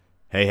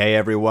Hey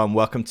everyone,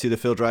 welcome to the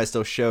Phil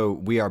Drysdale Show.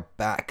 We are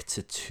back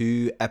to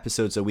 2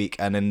 episodes a week,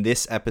 and in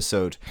this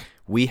episode,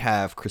 we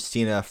have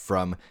Kristina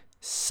from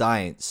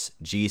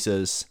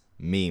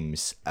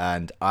Science.Jesus.Memes,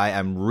 and I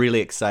am really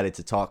excited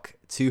to talk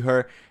to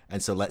her,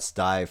 and so let's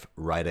dive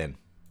right in.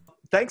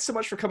 Thanks so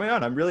much for coming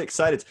on. I'm really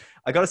excited.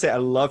 I gotta say, I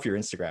love your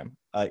Instagram.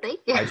 Thank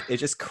you. It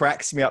just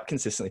cracks me up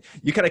consistently.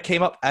 You kind of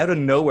came up out of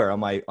nowhere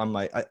on my.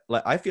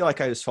 I feel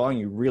like I was following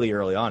you really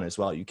early on as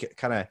well. You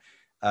kind of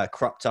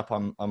cropped up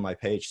on my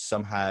page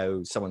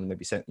somehow. Someone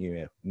maybe sent you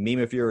a meme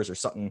of yours or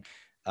something.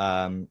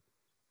 And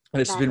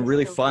it's That been is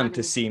really so fun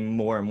to funny. see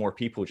more and more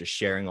people just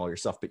sharing all your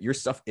stuff. But your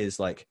stuff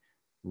is like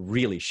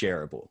really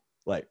shareable,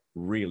 like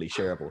really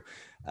shareable.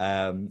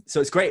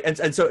 So it's great.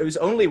 And so it was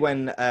only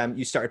when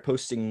you started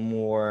posting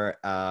more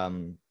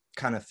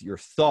kind of your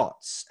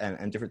thoughts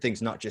and different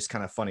things, not just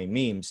kind of funny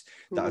memes,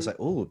 that I was Hmm. like,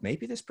 oh,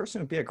 maybe this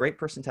person would be a great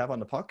person to have on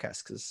the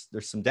podcast because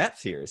there's some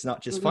depth here. It's not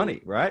just Hmm.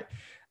 funny, right?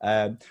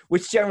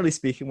 Which generally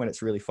speaking, when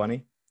it's really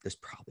funny, there's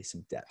probably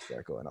some depth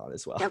there going on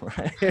as well, Yep.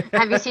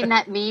 Have you right? seen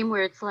that meme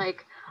where it's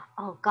like,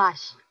 oh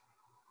gosh,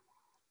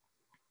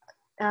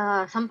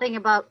 something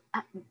about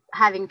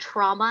having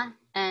trauma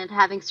and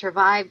having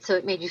survived, so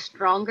it made you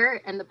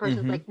stronger? And the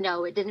person's Hmm. like,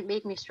 no, it didn't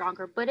make me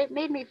stronger, but it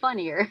made me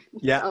funnier.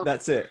 Yeah, So,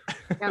 that's it.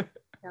 yep,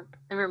 yep.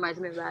 It reminds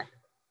me of that.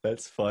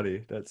 That's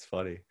funny. That's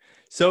funny.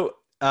 So,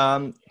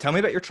 tell me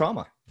about your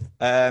trauma.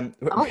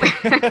 Oh,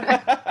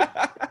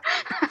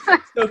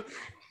 so,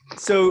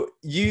 so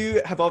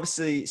you have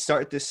obviously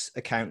started this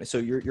account. So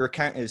your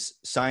account is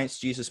Science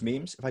Jesus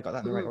Memes. If I got that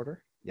in the right hmm.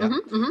 order, yeah.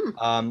 Hmm.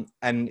 Hmm.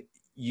 And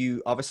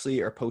you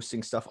obviously are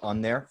posting stuff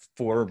on there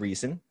for a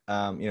reason.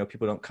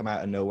 People don't come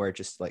out of nowhere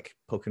just like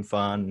poking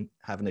fun,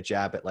 having a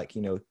jab at like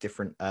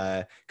different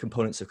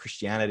components of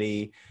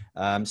Christianity,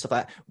 stuff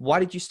like that. Why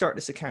did you start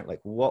this account?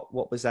 Like, what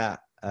was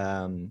that?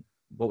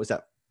 What was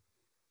that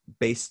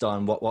based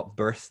on? What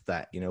birthed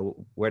that?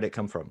 Where did it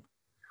come from?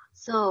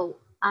 So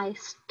I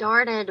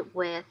started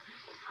with,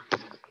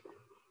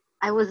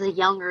 I was a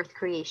young Earth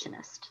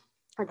creationist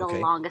for the Okay,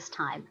 longest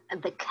time,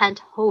 the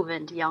Kent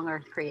Hovind young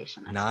Earth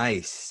creationist.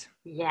 nice.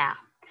 Yeah.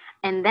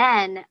 And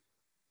then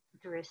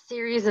through a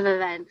series of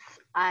events,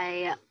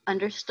 I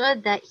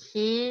understood that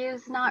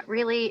he's not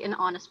really an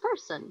honest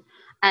person.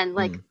 And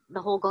like Hmm.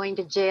 the whole going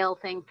to jail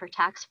thing for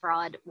tax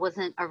fraud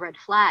wasn't a red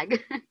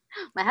flag.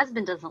 My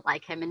husband doesn't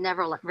like him and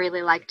never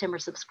really liked him or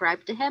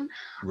subscribed to him.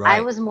 I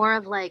Right, was more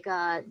of like,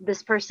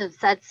 this person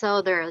said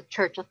so, they're a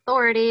church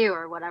authority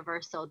or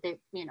whatever. So they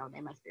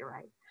must be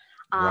right.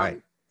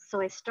 right.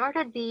 So I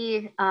started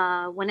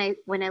when I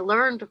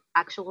learned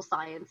actual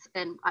science,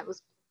 and I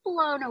was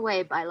blown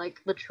away by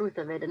like the truth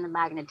of it and the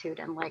magnitude,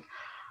 and like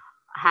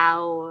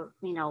how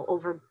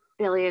over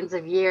billions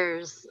of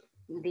years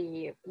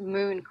the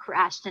moon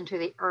crashed into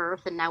the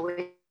earth, and now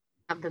we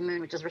have the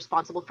moon, which is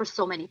responsible for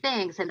so many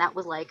things. And that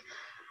was like,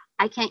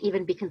 I can't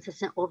even be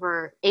consistent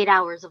over 8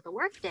 hours of the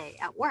workday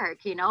at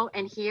work,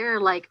 and here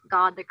like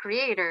God the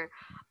creator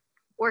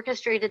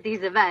orchestrated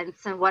these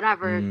events and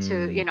whatever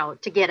to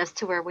Mm, to get us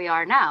to where we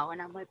are now.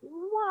 And I'm like,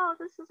 wow,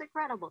 this is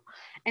incredible.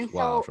 And it's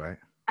wild, so right?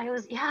 I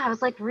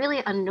was like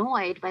really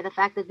annoyed by the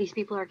fact that these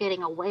people are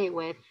getting away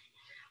with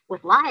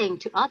lying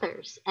to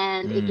others.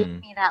 And it gave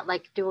Mm, me that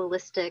like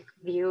dualistic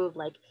view of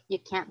like, you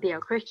can't be a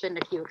Christian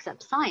if you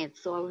accept science.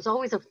 So I was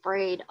always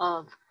afraid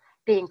of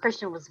being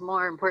Christian was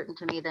more important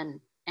to me than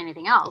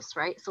anything else,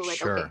 right? So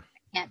like, okay, sure.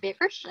 I can't be a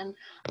Christian,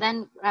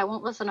 then I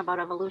won't listen about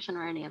evolution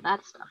or any of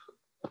that stuff.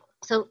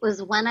 So it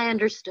was when I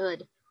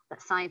understood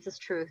that science is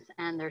truth,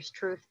 and there's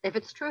truth. If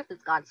it's truth,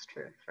 it's God's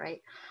truth,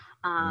 right?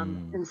 Mm,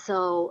 And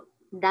so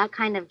that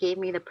kind of gave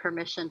me the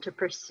permission to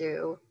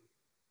pursue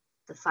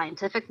the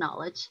scientific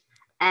knowledge,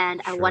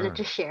 and I wanted sure.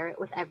 to share it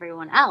with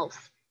everyone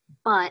else.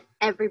 But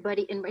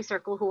everybody in my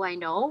circle who I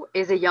know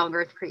is a young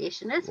Earth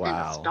creationist, and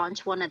a Wow.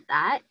 staunch one at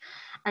that.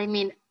 I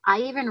mean, I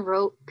even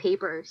wrote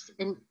papers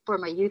for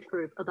my youth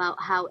group about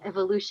how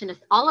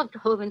evolutionists, all of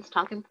Hovind's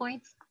talking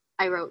points,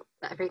 I wrote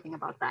everything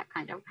about that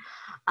kind of.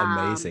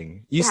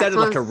 Amazing. You Yeah, sounded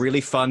so it like a was,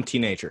 really fun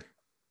teenager.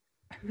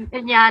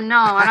 yeah, no,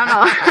 I don't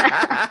know.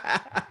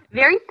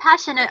 Very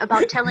passionate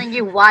about telling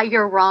you why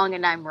you're wrong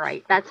and I'm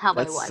right. That's how I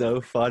That's was. so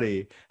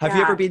funny. Have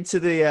you ever Yeah, been to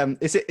the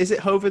is it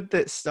Hovid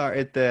that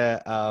started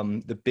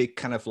the big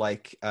kind of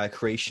like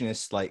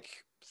creationist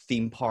like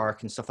theme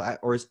park and stuff like that?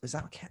 Or is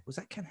that was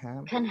that Ken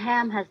Ham? Ken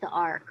Ham has the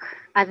arc.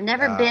 I've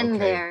never been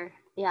Okay. there.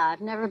 Yeah,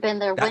 I've never been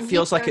there. That When he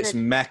feels like it's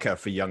started, Mecca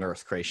for young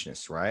Earth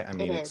creationists, right? I it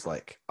mean, is. it's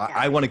like Yeah.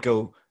 I want to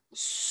go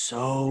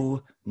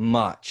so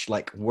much.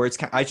 Like words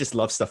can I just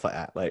love stuff like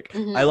that. Like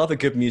I Hmm. love a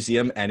good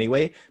museum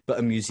anyway, but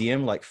a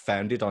museum like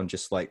founded on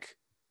just like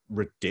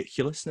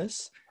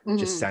ridiculousness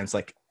just Hmm. sounds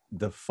like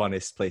the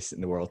funnest place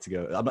in the world to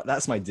go.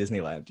 That's my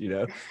Disneyland.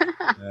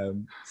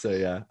 So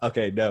yeah.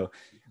 Okay, no.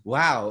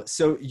 Wow.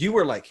 So you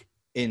were like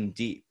in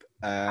deep.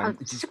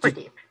 Super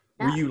deep.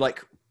 Were Yeah. you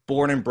like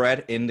born and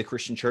bred in the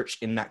Christian church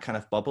in that kind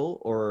of bubble,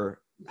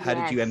 or how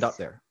did you end up Yes.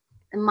 there?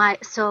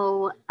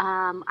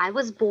 I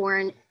was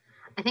born.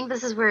 I think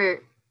this is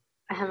where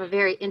I have a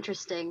very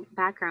interesting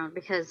background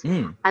because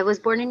Mm, I was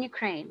born in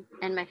Ukraine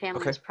and my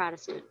family okay. is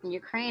Protestant. And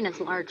Ukraine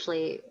is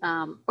largely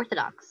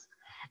Orthodox.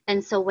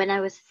 And so when I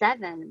was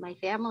 7, my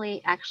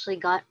family actually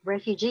got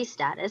refugee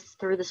status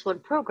through this one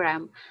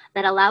program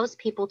that allows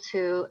people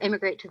to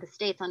immigrate to the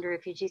States under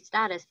refugee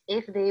status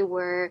if they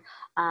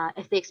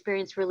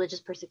experienced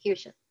religious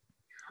persecution.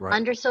 Right.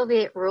 Under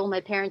Soviet rule,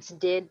 my parents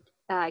did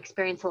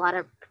experience a lot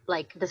of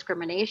like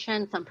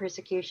discrimination, some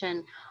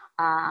persecution.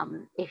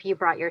 If you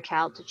brought your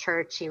child to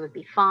church, you would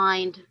be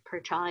fined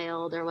per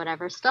child or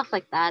whatever, stuff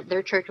like that.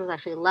 Their church was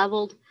actually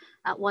leveled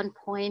at one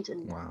point,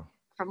 and Wow.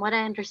 from what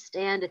I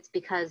understand, it's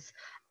because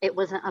it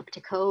wasn't up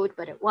to code,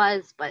 but it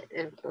was. But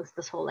it was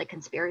this whole like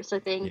conspiracy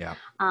thing, Yeah.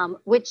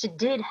 which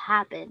did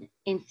happen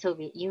in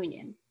Soviet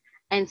Union.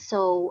 And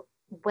so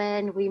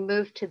when we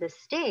moved to the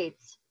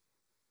States,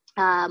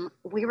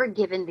 we were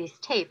given these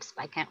tapes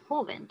by Kent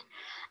Hovind.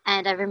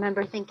 And I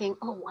remember thinking,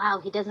 oh, wow,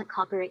 he doesn't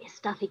copyright his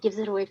stuff. He gives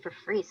it away for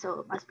free. So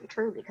it must be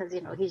true because,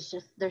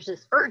 there's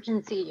this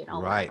urgency,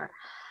 Right. whatever.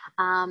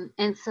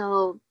 And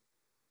so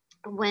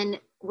when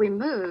we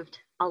moved,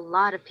 a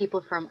lot of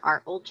people from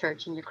our old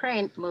church in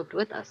Ukraine moved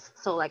with us.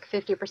 So like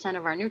 50%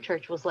 of our new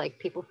church was like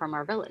people from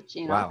our village,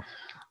 Wow.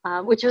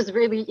 which was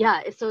really, yeah.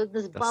 So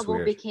this That's bubble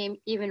weird. became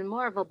even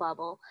more of a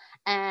bubble.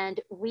 And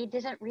we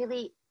didn't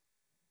really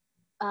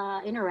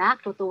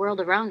interact with the world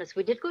around us.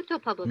 We did go to a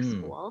public Mm,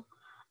 school,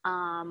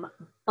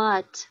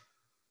 but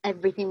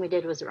everything we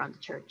did was around the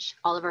church.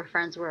 All of our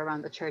friends were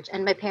around the church,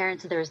 and my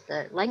parents. There's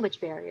the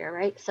language barrier,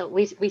 right? So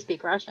we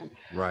speak Russian,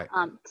 right.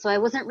 so I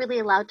wasn't really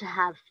allowed to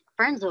have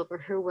friends over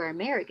who were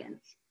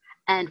Americans.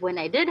 And when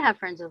I did have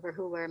friends over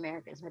who were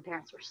Americans, my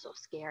parents were so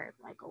scared.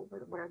 Like, oh,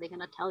 what are they going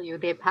to tell you?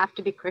 They have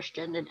to be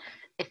Christian. And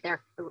if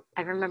they're,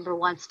 I remember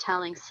once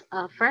telling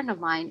a friend of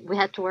mine, we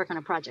had to work on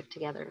a project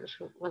together, which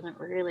wasn't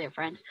really a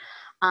friend.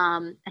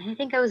 And I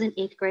think I was in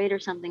 8th grade or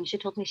something. She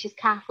told me she's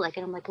Catholic.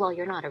 And I'm like, well,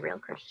 you're not a real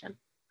Christian,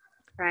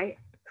 right?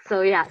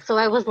 So yeah, so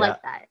I was Yeah.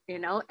 like that,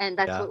 and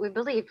that's Yeah. what we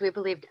believed. We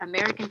believed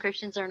American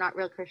Christians are not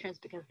real Christians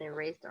because they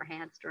raised their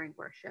hands during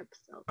worship.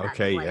 So that's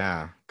Okay. like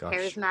Yeah. Gosh.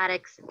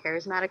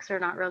 charismatics are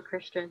not real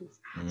Christians.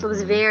 So it was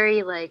Mm-hmm.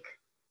 very like,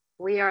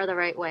 we are the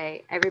right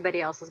way.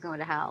 Everybody else is going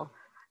to hell,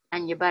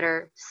 and you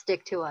better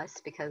stick to us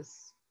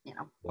because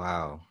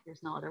Wow.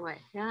 there's no other way.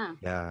 Yeah.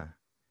 Yeah.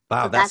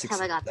 Wow. So that's how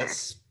I got there.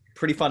 That's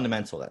pretty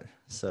fundamental then.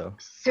 So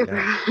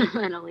Super yeah.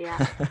 fundamental. Yeah.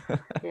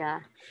 Yeah.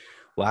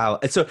 Wow.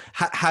 And so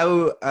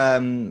how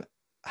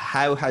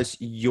has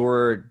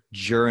your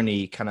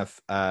journey kind of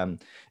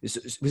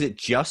was it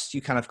just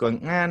you kind of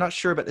going, not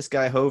sure about this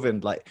guy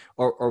Hovind, like,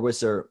 or was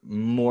there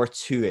more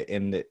to it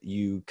in that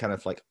you kind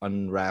of like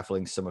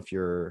unraveling some of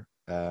your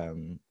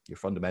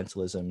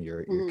fundamentalism,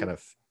 your Hmm. kind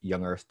of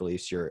young earth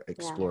beliefs, you're Yeah.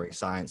 exploring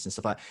science and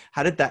stuff like that.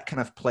 How did that kind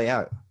of play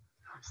out?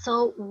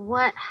 So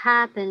what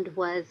happened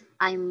was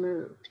I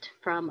moved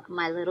from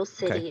my little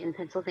Okay. city in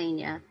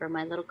Pennsylvania, from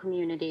my little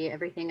community,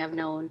 everything I've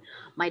known.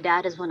 My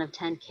dad is one of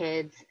 10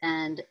 kids,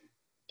 and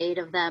 8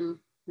 of them,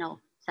 no,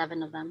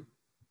 7 of them,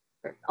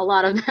 or a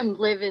lot of them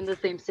live in the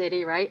same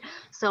city, right?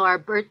 So our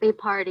birthday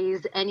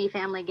parties, any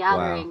family Wow.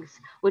 gatherings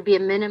would be a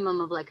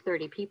minimum of like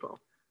 30 people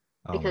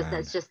Oh because man.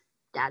 that's just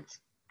dad's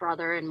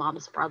brother and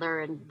mom's brother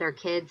and their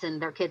kids and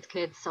their kids'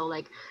 kids. So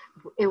like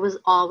it was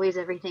always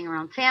everything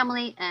around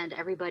family and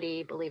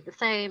everybody believed the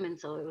same. And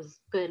so it was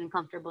good and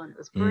comfortable and it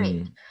was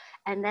great. Mm.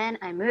 And then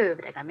I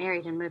got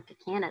married and moved to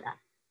Canada.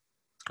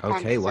 And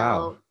Okay. Wow.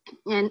 so,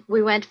 and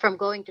we went from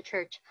going to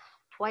church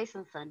twice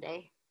on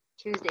Sunday,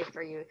 Tuesday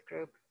for youth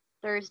group,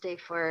 Thursday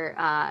for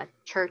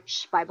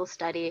church Bible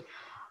study,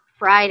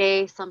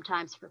 Friday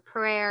sometimes for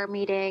prayer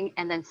meeting,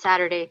 and then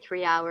Saturday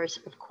 3 hours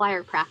of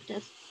choir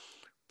practice.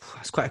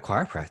 That's quite a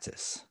choir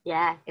practice.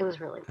 Yeah, it was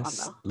really fun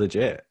That's though.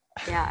 legit.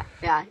 Yeah,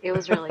 it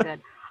was really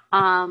good.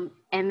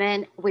 And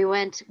then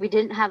we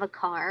didn't have a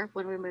car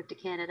when we moved to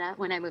Canada.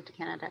 When I moved to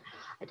Canada,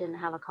 I didn't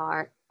have a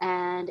car.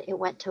 And it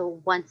went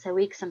to once a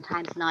week,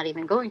 sometimes not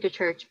even going to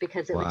church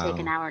because it would take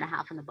an Wow. hour and a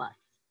half in the bus,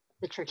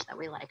 the church that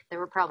we liked. There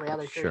were probably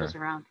other churches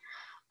Sure. around.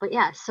 But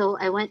yeah, so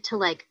I went to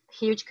like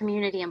huge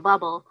community and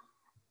bubble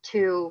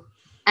to,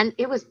 and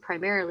it was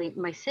primarily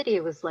my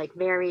city was like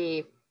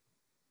very,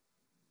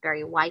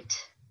 very white,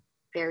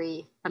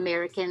 very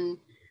American.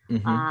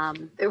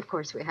 Mm-hmm. Of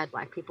course, we had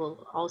black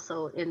people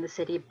also in the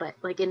city, but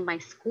like in my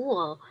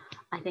school,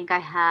 I think I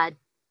had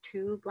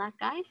 2 black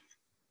guys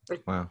or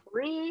Wow.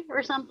 3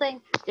 or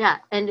something. Yeah,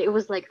 and it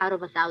was like out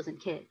of 1,000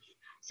 kids,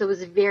 so it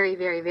was very,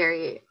 very,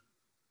 very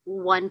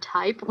one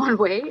type, one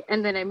way.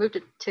 And then I moved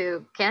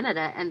to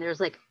Canada, and there's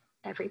like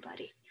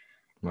everybody,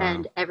 Wow.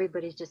 and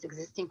everybody's just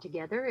existing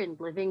together and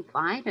living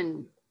fine,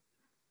 and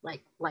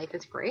like life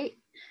is great.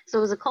 So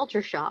it was a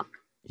culture shock,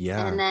 and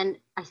Yeah. then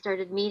I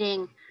started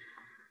meeting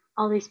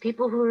all these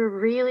people who are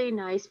really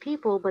nice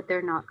people, but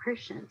they're not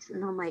Christians.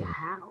 And I'm like, Hmm.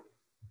 how?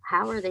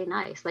 How are they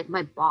nice? Like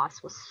my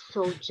boss was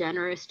so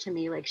generous to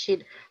me. Like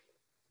she'd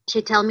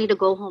tell me to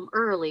go home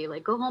early,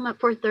 like go home at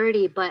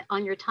 4:30, but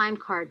on your time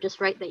card,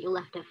 just write that you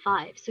left at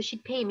 5. So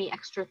she'd pay me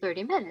extra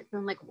 30 minutes. And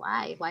I'm like,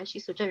 why? Why is she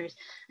so generous?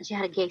 And she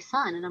had a gay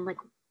son. And I'm like,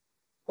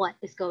 what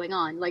is going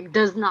on? Like,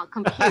 does not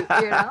compute,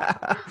 you know?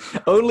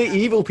 Only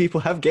evil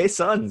people have gay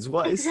sons.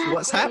 What's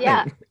Exactly,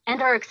 yeah. happening?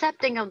 And are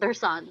accepting of their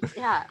sons,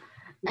 yeah.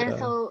 And Yeah.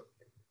 so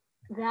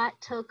that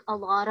took a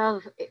lot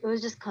of, it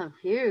was just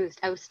confused.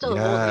 I was still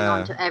holding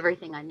on Yeah. to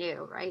everything I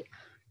knew, right?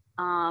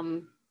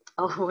 Um,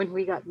 oh, when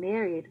we got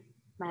married,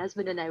 my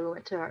husband and I, we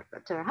went to our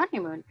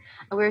honeymoon,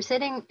 and we were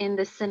sitting in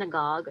this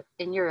synagogue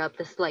in Europe,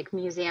 this like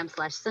museum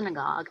slash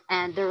synagogue,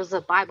 and there was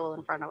a Bible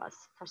in front of us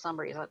for some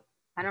reason.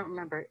 I don't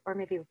remember, or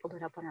maybe we pulled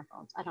it up on our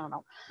phones. I don't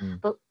know, Mm.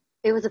 but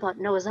it was about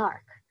Noah's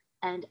Ark.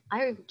 And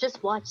I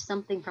just watched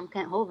something from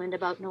Kent Hovind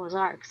about Noah's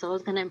Ark, so I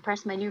was going to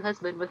impress my new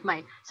husband with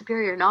my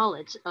superior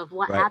knowledge of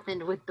what Right.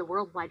 happened with the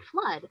worldwide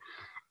flood.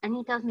 And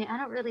he tells me, I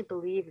don't really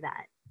believe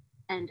that.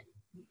 And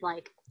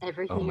like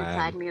Oh everything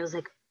inside man. me was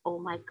like, oh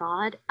my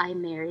God, I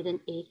married an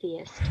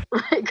atheist.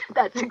 Like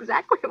that's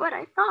exactly what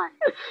I thought.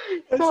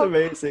 That's So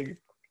amazing.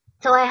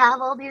 so I have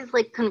all these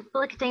like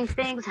conflicting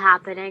things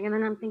happening, and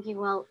then I'm thinking,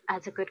 well,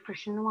 as a good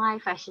Christian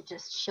wife, I should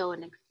just show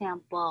an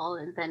example,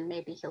 and then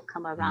maybe he'll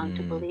come around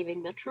to Mm.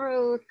 believing the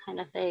truth, kind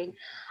of thing.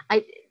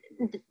 I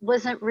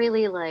wasn't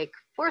really like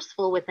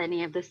forceful with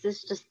any of this.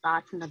 It's just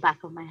thoughts in the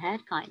back of my head,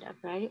 kind of,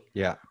 right?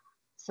 Yeah.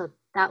 So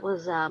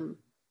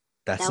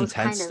That's that was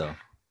kind intense of, though.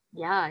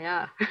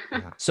 yeah.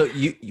 Yeah. So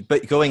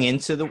but going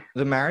into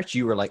the marriage,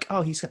 you were like,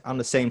 oh, he's on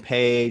the same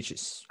page,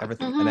 it's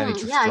everything, and then he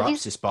just Yeah,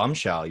 drops this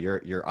bombshell.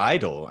 Your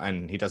idol,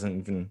 and he's yeah,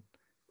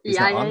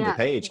 not yeah, on the yeah.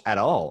 page at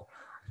all.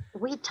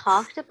 We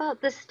talked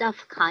about this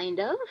stuff kind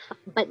of,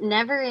 but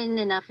never in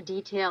enough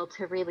detail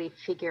to really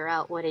figure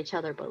out what each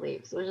other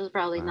believes, which is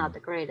probably not Wow, the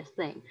greatest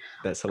thing.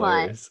 that's But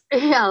hilarious.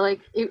 yeah, like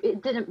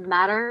it didn't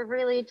matter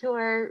really to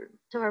our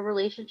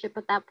relationship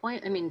at that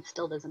point. I mean, it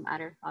still doesn't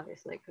matter,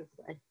 obviously, because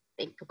I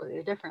think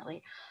completely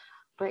differently.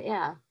 But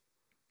yeah,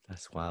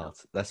 That's so. wild.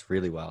 That's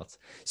really wild.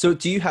 So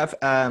do you have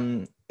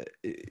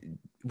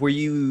were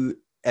you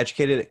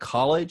educated at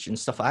college and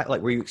stuff like that?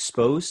 Like were you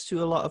exposed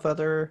to a lot of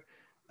other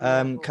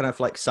No. kind of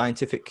like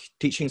scientific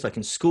teachings like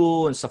in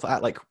school and stuff like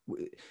that? Like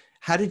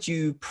how did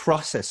you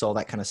process all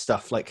that kind of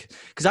stuff? Like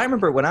because I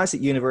remember when I was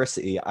at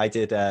university, I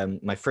did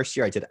my first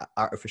year I did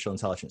artificial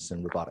intelligence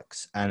and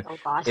robotics. And Oh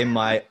gosh. in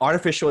my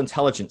artificial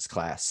intelligence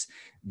class,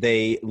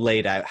 they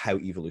laid out how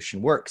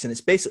evolution works. And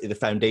it's basically the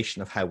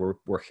foundation of how we're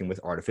working with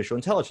artificial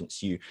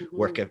intelligence. You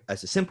work Hmm.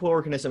 as a simple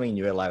organism and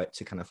you allow it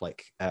to kind of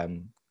like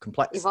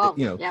complex, Evolve.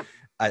 Yep.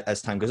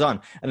 as time goes on.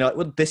 And they're like,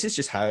 well, this is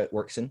just how it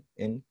works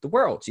in the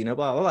world, blah,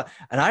 blah, blah.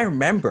 And I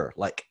remember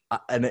like,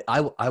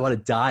 I want to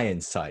die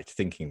inside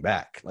thinking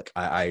back. Like,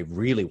 I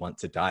really want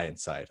to die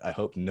inside. I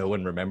hope no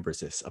one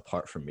remembers this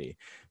apart from me.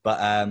 But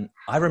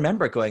I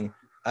remember going,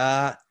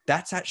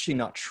 that's actually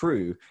not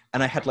true.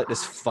 And I had like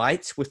this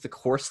fight with the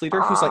course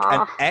leader who's like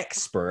an Oh,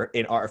 expert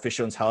in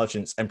artificial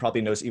intelligence and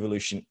probably knows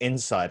evolution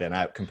inside and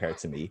out compared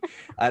to me.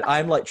 And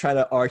I'm like trying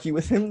to argue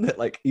with him that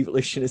like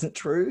evolution isn't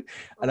true.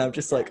 And oh I'm my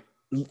just God. like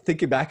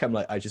thinking back, I'm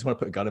like, I just want to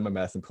put a gun in my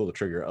mouth and pull the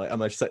trigger. Like, I'm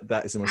just like,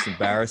 that is the most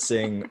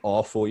embarrassing,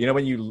 awful,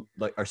 when you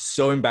like are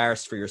so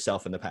embarrassed for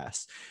yourself in the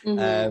past.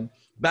 Hmm.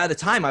 But at the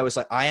time I was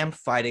like, I am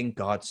fighting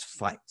God's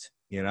fight.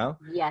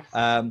 Yes.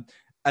 Um,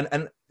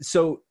 and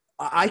so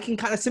I can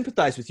kind of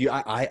sympathize with you.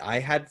 I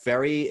had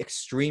very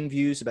extreme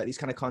views about these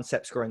kind of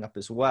concepts growing up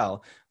as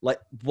well. Like,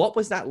 what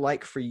was that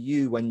like for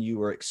you when you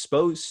were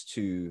exposed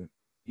to,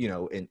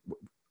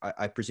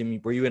 I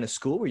presume, were you in a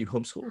school? Were you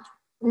homeschooled?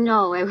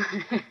 No, I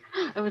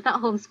was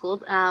not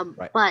homeschooled.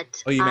 Right.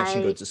 But Oh, you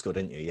mentioned going I, to school,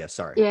 didn't you? Yeah,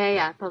 sorry. Yeah.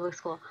 yeah, public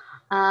school.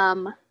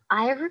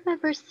 I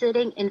remember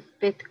sitting in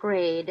fifth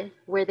grade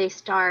where they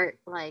start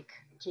like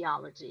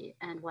geology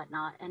and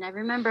whatnot, and I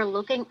remember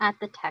looking at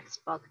the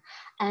textbook,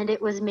 and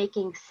it was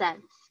making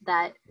sense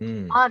that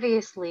Mm,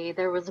 obviously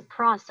there was a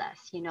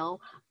process,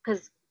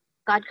 because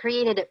God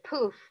created it.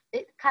 Poof,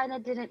 it kind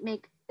of didn't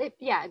make it.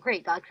 Yeah,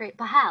 great, God created,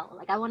 but how?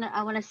 Like I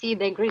wanna see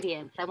the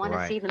ingredients. I want to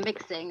right. see the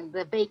mixing,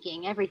 the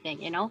baking, everything.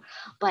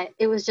 But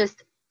it was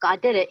just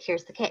God did it.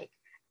 Here's the cake,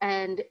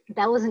 and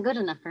that wasn't good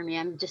enough for me.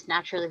 I'm just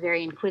naturally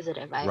very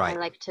inquisitive. I Right.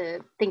 like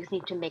to, things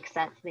need to make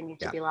sense. They need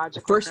to Yeah. be The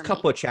logical first for me.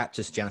 couple of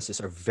chapters of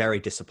Genesis are very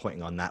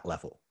disappointing on that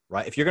level,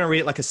 right? If you're going to read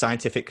it like a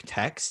scientific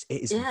text,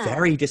 it is Yeah,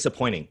 very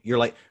disappointing. You're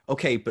like,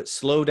 okay, but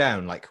slow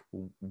down. Like,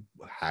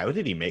 how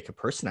did he make a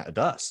person out of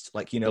dust?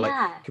 Like, like,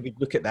 yeah. can we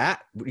look at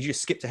that? You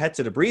just skipped ahead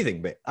to the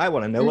breathing bit. I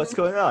want to know what's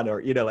Hmm. going on.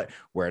 Or, like,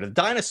 where are the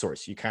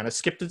dinosaurs? You kind of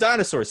skipped the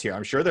dinosaurs here.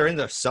 I'm sure they're in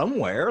there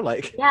somewhere.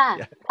 Like, Yeah,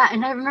 yeah. yeah.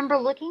 And I remember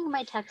looking at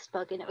my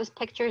textbook, and it was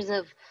pictures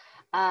of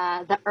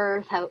the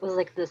Earth, how it was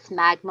like this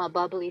magma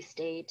bubbly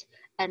state,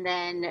 and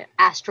then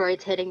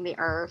asteroids hitting the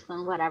Earth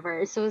and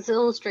whatever. So it's an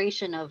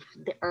illustration of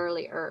the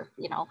early Earth.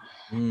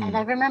 And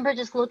I Mm, remember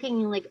just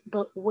looking like,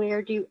 but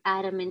where do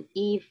Adam and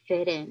Eve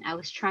fit in? I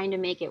was trying to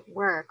make it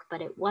work,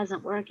 but it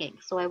wasn't working.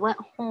 So I went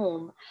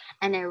home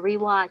and I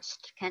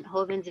rewatched Kent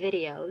Hovind's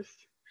videos,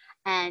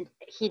 and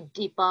he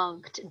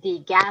debunked the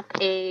gap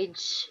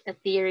age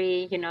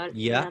theory. You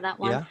Yeah, know that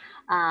one. yeah,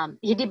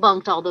 He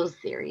debunked all those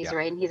theories, yeah.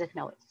 right? And he's like,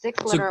 no, it's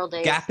six So literal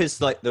days. gap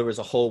is like there was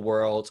a whole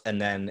world,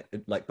 and then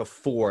like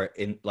before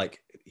in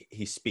like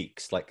he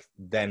speaks, like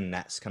then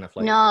that's kind of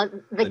like No,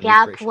 the a new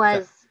gap creation.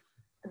 Is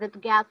that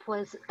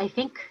was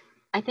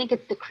I think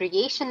it's the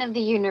creation of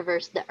the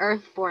universe, the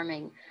earth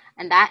forming,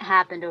 and that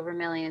happened over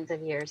millions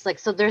of years. Like,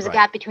 so there's a right?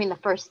 gap between the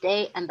first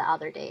day and the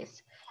other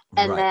days.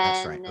 And Right,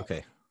 that's right. then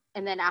Okay.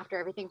 and then after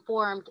everything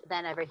formed,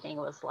 then everything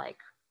was like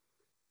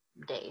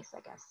days,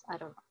 I guess. I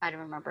don't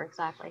remember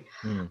exactly.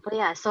 Hmm. But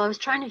yeah, so I was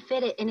trying to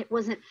fit it and it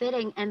wasn't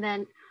fitting. And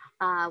then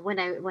when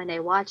I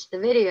watched the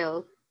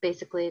video,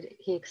 basically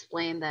he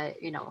explained that,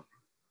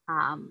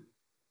 um,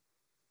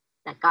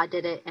 that God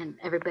did it and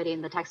everybody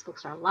in the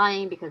textbooks are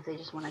lying because they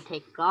just want to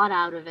take God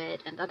out of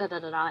it and da da da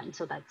da da. And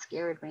so that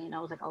scared me. And I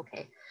was like,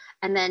 okay.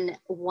 And then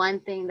one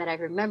thing that I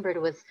remembered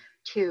was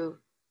to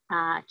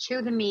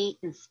chew the meat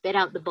and spit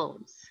out the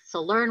bones.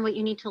 So learn what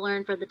you need to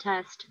learn for the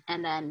test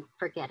and then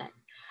forget it.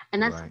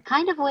 And that's Right.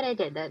 kind of what I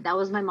did. That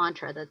was my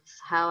mantra. That's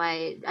how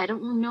I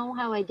don't know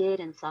how I did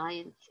in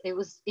science. It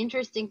was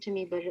interesting to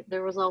me, but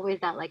there was always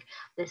that like,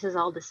 this is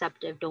all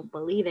deceptive. Don't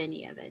believe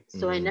any of it.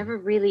 So I Mm. never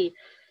really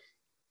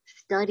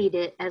studied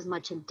it as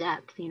much in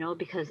depth,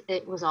 because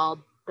it was all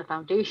the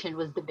foundation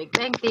was the Big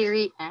Bang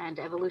Theory and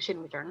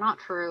evolution, which are not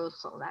true.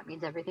 So that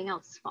means everything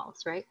else is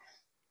false, right?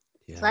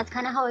 So Yeah. that's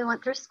kind of how I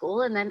went through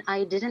school, and then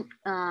I didn't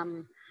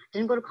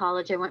go to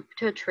college. I went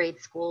to a trade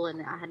school,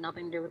 and I had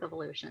nothing to do with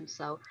evolution.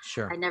 So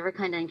I Sure. never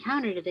kind of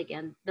encountered it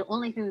again. The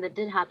only thing that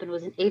did happen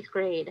was in eighth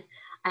grade.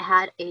 I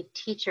had a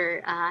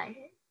teacher,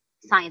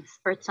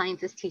 earth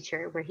sciences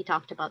teacher, where he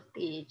talked about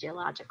the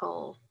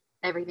geological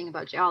everything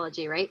about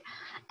geology, right?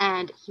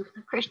 And he was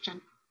a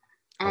Christian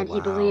Oh and he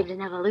wow. believed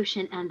in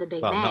evolution and the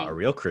Big Well, not a Bang.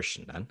 real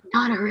Christian then.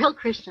 Not a real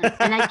Christian.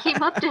 And I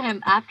came up to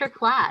him after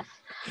class,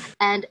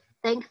 and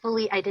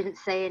thankfully I didn't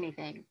say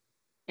anything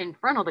in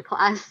front of the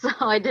class, so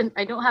I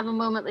don't have a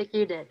moment like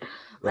you did.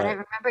 But I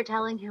Right. remember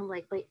telling him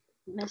like, "Wait,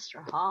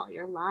 Mr. Hall,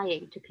 you're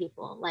lying to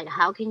people. Like,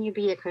 how can you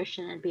be a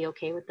Christian and be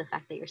okay with the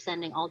fact that you're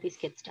sending all these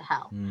kids to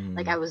hell?"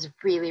 Like, Hmm. I was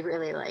really,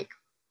 really like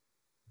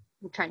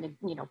trying to,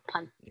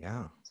 punt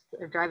Yeah.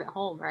 or drive it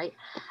home, right?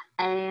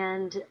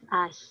 And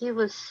he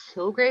was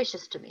so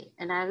gracious to me,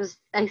 and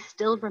I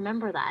still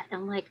remember that.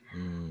 I'm like,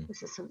 Mm.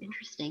 this is so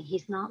interesting.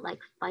 He's not like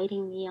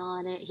fighting me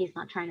on it. He's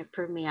not trying to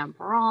prove me I'm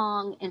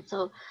wrong, and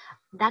so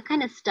that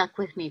kind of stuck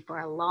with me for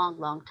a long,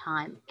 long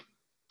time.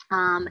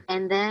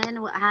 And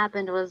then what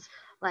happened was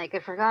like I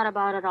forgot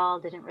about it all,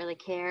 didn't really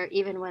care.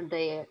 Even when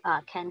the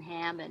Ken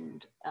Ham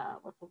and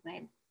what's his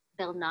name,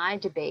 Bill Nye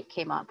debate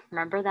came up.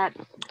 Remember that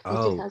in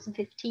Oh,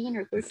 2015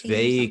 or 13 or something?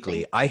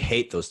 vaguely. I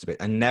hate those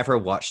debates. I never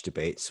watch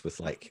debates with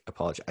like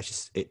apology.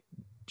 It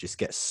just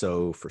gets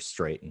so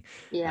frustrating.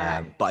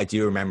 Yeah, But I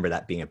do remember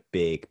that being a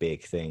big,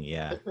 big thing.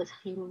 Yeah. it was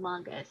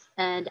humongous.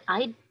 And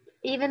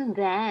even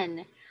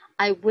then,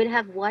 I would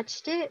have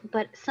watched it,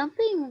 but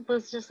something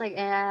was just like,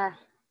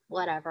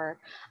 whatever.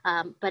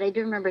 But I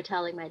do remember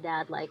telling my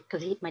dad, like,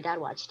 because my dad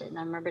watched it, and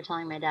I remember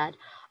telling my dad,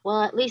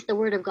 well, at least the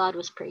word of God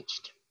was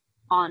preached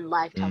on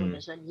live Mm.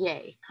 television.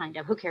 Yay, kind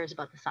of. Who cares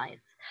about the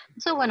science?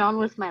 So I went on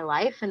with my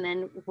life, and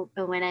then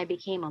when I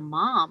became a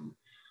mom,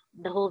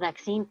 the whole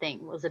vaccine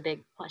thing was a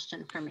big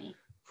question for me,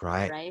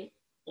 Right. right?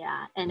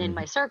 Yeah. And in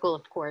my Hmm. circle,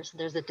 of course,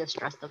 there's a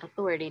distrust of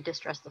authority,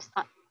 distrust of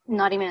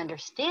not even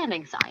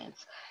understanding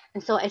science.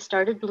 And so I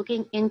started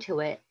looking into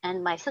it.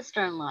 And my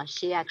sister in law,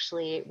 she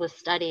actually was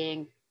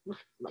studying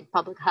like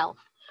public health.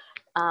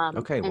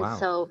 Okay. And Wow.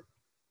 so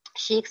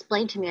she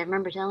explained to me, I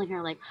remember telling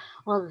her, like,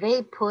 well,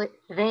 they put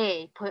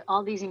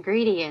all these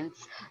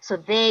ingredients so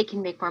they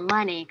can make more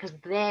money because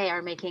they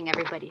are making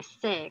everybody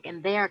sick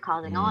and they are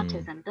causing Mm.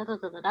 autism, da da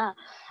da da da.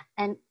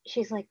 And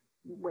she's like,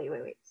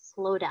 wait,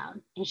 slow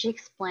down. And she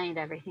explained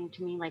everything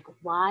to me, like,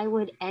 why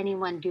would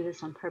anyone do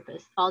this on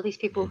purpose? All these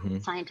people, Hmm.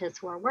 scientists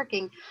who are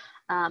working,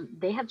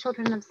 they have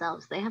children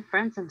themselves, they have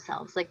friends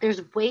themselves. Like,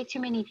 there's way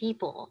too many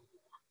people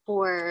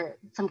for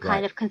some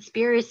kind Right. of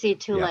conspiracy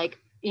to Yeah. like,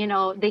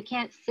 they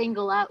can't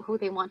single out who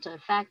they want to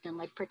affect and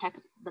like protect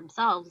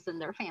themselves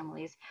and their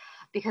families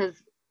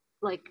because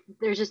like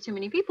there's just too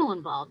many people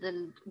involved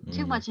and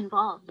too Mm. much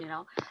involved.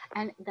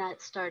 And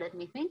that started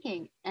me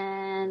thinking.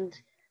 And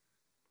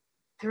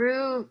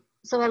through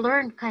so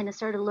I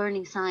started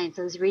learning science.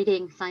 I was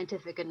reading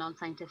scientific and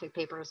non-scientific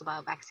papers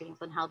about vaccines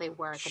and how they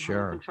work and how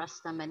you can Sure.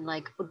 trust them and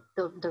like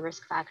the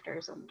risk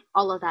factors and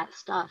all of that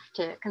stuff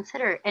to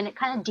consider. And it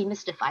kind of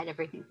demystified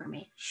everything for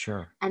me.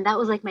 Sure. And that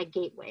was like my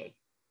gateway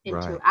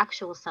into Right.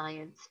 actual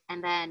science.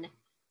 And then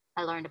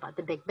I learned about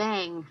the Big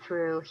Bang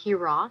through Hugh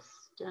Ross.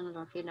 I don't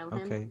know if you know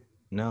him. Okay.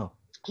 No.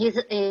 He's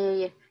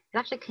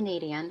actually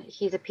Canadian.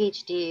 He's a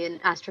PhD in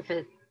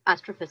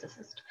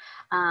astrophysicist,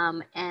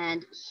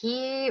 and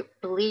he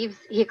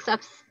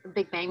accepts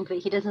Big Bang, but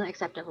he doesn't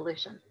accept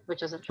evolution,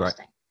 which is Right.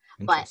 interesting.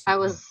 But Interesting. Yeah.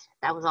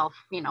 that was all.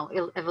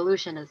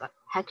 Evolution is a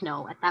heck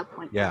no at that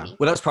point for Yeah. me.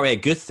 Well, that's probably a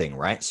good thing,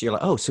 right? So you're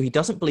like, oh, so he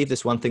doesn't believe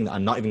this one thing that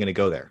I'm not even going to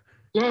go there.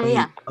 Yeah,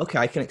 yeah, Okay,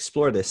 I can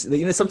explore this.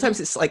 You know, sometimes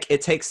it's like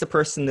it takes the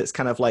person that's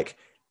kind of like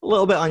a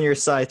little bit on your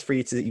side for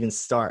you to even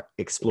start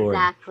exploring.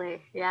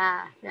 exactly.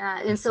 Yeah, yeah.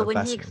 And It's so so when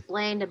he fascinating.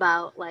 explained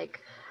about like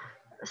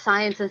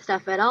science and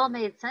stuff, it all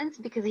made sense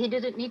because he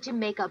didn't need to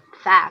make up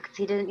facts.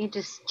 He didn't need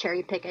to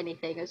cherry pick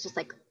anything. It's just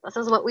like, this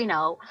is what we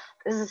know.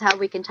 This is how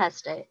we can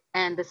test it.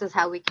 And this is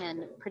how we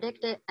can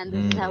predict it. And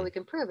this is how Mm, we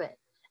can prove it.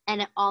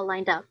 And it all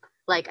lined up.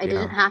 Like, I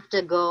didn't yeah, have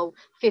to go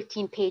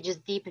 15 pages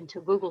deep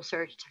into Google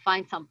search to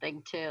find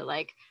something to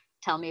like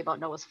tell me about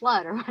Noah's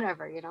flood or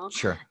whatever, you know?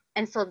 sure.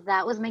 And so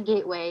that was my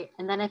gateway.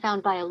 And then I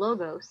found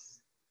Biologos.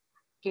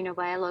 Do you know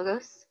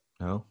Biologos?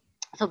 No.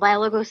 So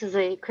Biologos is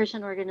a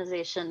Christian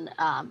organization.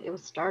 It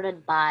was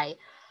started by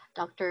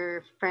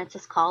Dr.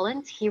 Francis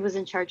Collins. He was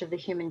in charge of the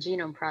Human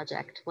Genome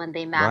Project when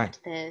they Right. mapped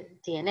the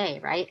DNA,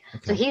 right?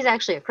 So Okay. he's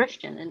actually a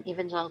Christian, an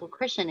evangelical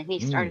Christian, and he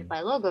started Mm,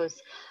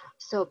 Biologos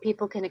so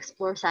people can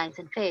explore science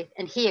and faith.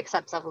 And he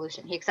accepts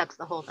evolution. He accepts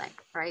the whole thing,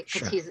 right?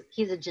 Because sure.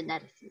 he's a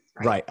geneticist,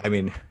 right? Right. I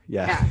mean,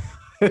 yeah. Yeah,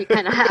 you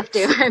kind of have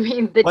to. I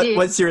mean, the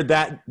Once you're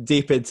that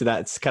deep into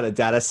that kind of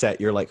data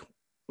set, you're like,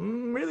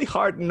 really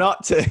hard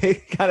not to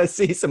kind of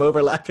see some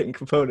overlapping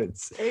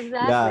components. Yeah.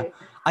 exactly.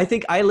 I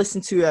think I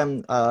listened to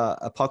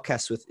a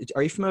podcast with,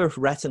 are you familiar with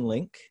Rhett and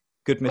Link?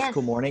 Good Yes,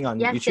 Mythical Morning on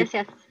yes, YouTube? yes,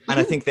 yes. And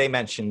I think they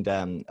mentioned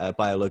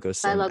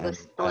Biologos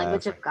Biologos, the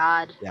language of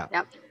God. yeah,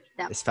 Yep,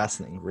 yep. it's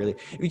fascinating, really.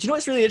 You know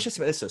what's really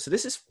interesting about this though? So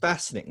this is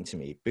fascinating to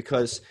me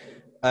because,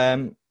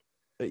 um,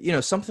 you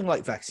know, something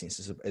like vaccines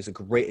is a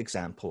great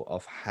example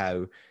of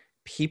how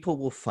people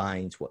will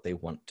find what they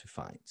want to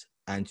find,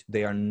 and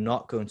they are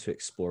not going to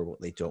explore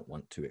what they don't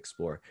want to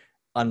explore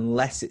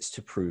unless it's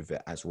to prove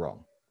it as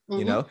wrong,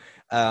 you Mm-hmm. know?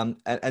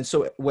 And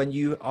so when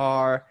you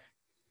are,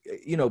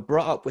 you know,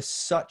 brought up with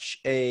such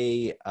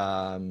a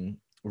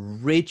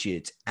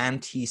rigid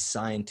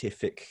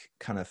anti-scientific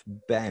kind of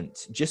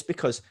bent just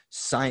because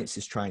science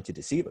is trying to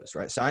deceive us,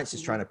 right? Science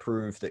is Mm-hmm. trying to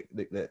prove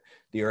that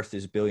the earth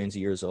is billions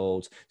of years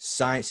old.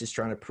 Science is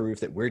trying to prove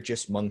that we're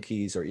just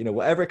monkeys, or, you know,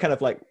 whatever kind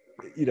of like,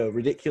 you know,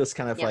 ridiculous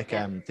kind of Yep, like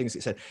yep. things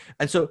that said.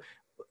 And so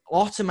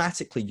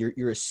automatically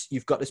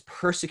you've got this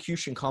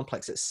persecution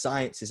complex that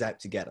science is out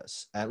to get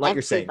us. And like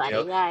you're saying, you Everybody.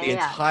 know, Yeah, the yeah,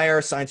 yeah.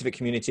 entire scientific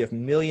community of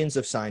millions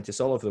of scientists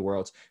all over the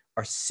world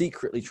are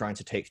secretly trying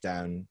to take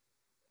down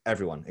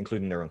everyone,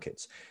 including their own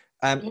kids.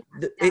 Yeah,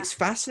 yeah. It's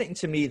fascinating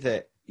to me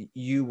that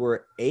you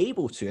were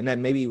able to, and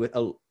then maybe with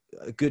a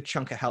good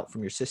chunk of help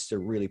from your sister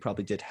really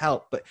probably did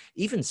help, but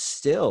even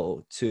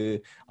still,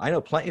 I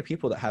know plenty of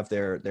people that have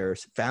their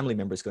family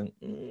members going,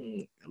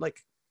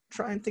 like,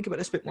 try and think about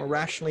this a bit more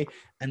rationally,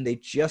 and they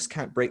just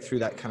can't break through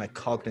that kind of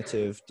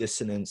cognitive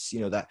dissonance,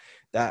 you know,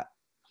 that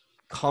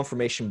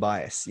confirmation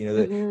bias, you know,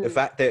 the Mm-hmm.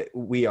 fact that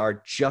we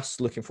are just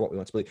looking for what we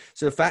want to believe.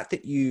 So the fact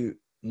that you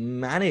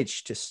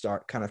managed to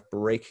start kind of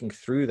breaking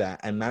through that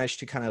and managed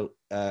to kind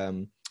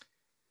of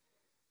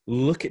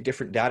look at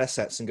different data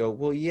sets and go,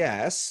 well,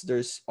 yes,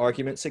 there's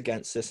arguments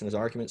against this and there's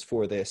arguments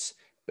for this,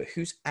 but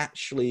who's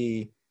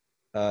actually,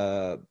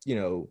 you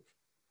know,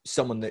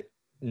 someone that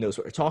knows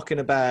what they're talking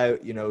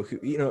about, you know, who,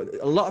 you know,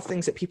 a lot of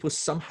things that people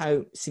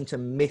somehow seem to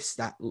miss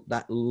that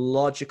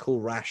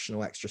logical,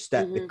 rational extra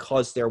step Mm-hmm.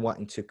 because they're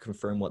wanting to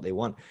confirm what they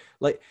want.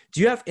 Like,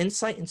 do you have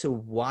insight into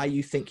why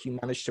you think you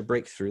managed to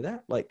break through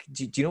that? Like,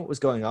 do you know what was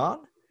going on?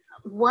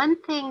 One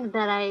thing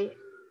that I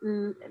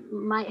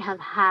might have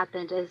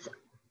happened is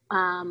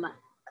um,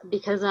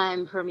 because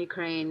I'm from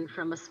Ukraine,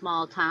 from a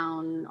small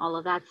town, all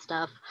of that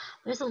stuff,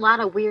 there's a lot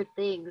of weird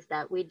things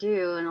that we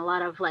do and a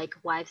lot of like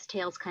wives'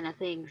 tales kind of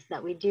things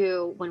that we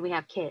do when we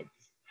have kids.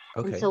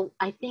 And Okay. so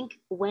I think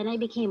when I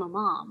became a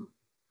mom,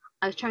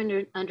 I was trying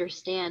to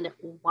understand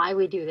why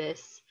we do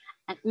this.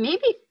 And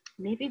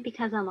maybe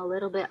because I'm a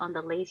little bit on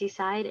the lazy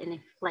side and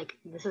if like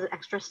this is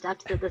extra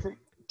steps that doesn't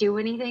do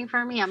anything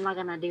for me, I'm not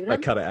gonna do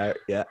Like, them. cut it out.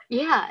 Yeah.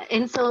 Yeah.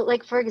 And so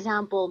like for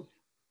example,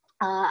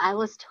 I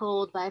was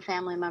told by a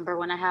family member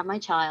when I have my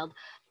child,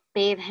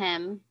 bathe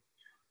him.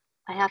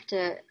 I have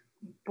to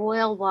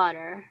boil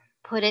water,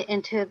 put it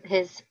into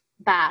his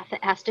bath.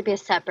 It has to be a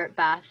separate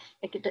bath.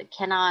 It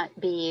cannot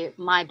be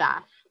my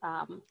bath.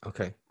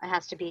 Okay. It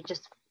has to be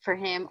just for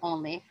him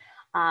only.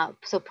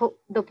 So put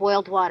the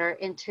boiled water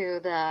into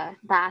the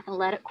bath and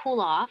let it cool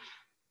off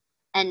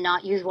and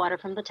not use water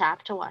from the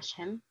tap to wash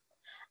him.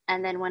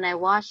 And then when I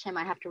wash him,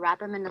 I have to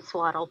wrap him in a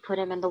swaddle, put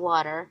him in the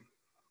water.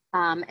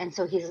 And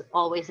so he's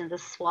always in the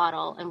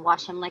swaddle and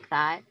wash him like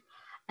that.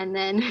 And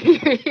then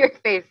your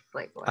face is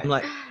like, I'm what?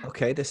 like,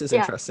 okay, this is Yeah.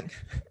 interesting.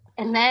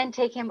 And then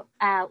take him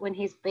out when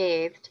he's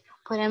bathed,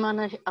 put him on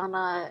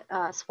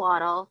a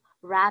swaddle,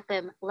 wrap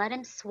him, let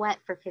him sweat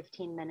for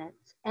 15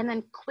 minutes, and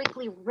then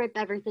quickly rip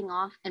everything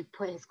off and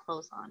put his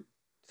clothes on.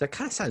 That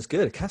kind of sounds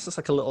good. It kind of sounds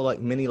like a little like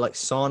mini like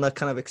sauna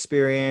kind of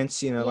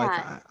experience, you know, like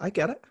Yeah. I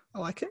get it. I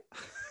like it.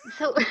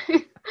 So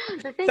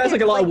the thing Sounds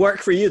like is, a lot like, of work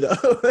for you though.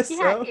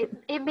 yeah, So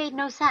it made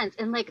no sense.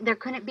 And like there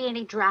couldn't be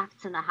any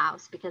drafts in the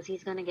house because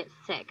he's gonna get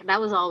sick. That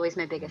was always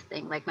my biggest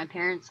thing. Like my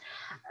parents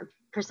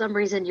for some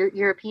reason,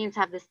 Europeans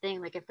have this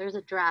thing, like if there's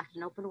a draft,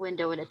 an open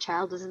window, and a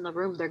child is in the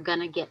room, they're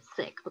gonna get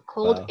sick. The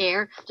cold Wow.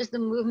 air, just the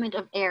movement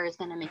of air is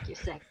gonna make you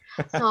sick.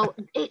 So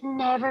it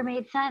never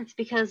made sense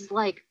because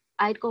like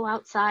I'd go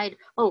outside.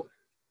 Oh,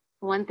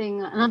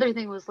 another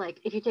thing was like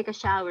if you take a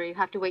shower, you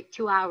have to wait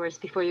 2 hours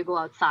before you go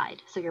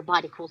outside so your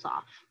body cools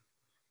off.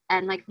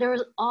 And like there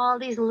was all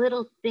these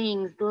little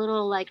things,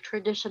 little like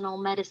traditional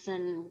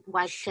medicine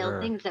wives tale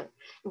Sure. things that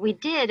we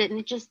did, and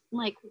it just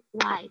like,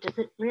 why does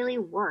it really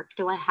work?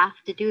 Do I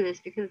have to do this?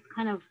 Because it's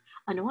kind of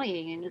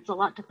annoying and it's a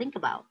lot to think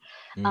about.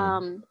 Mm,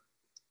 um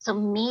so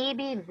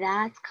maybe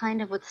that's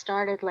kind of what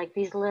started like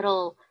these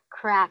little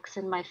cracks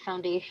in my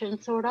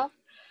foundation, sort of.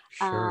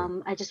 sure.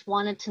 I just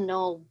wanted to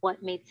know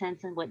what made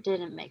sense and what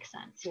didn't make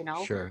sense,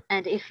 Sure.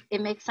 and if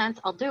it makes sense,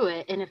 I'll do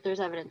it, and if there's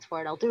evidence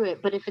for it, I'll do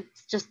it. But if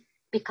it's just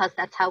because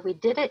that's how we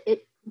did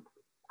it,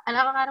 I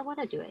don't want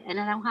to do it, and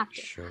I don't have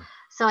to. Sure.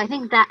 So I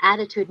think that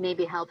attitude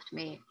maybe helped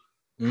me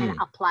kind of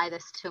Mm, apply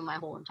this to my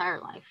whole entire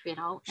life,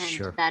 and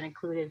sure. that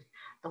included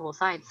the whole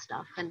science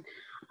stuff. And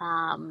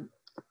um,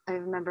 I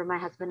remember my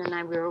husband and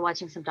I, we were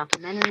watching some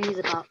documentaries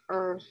about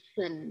Earth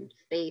and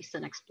space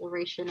and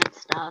exploration and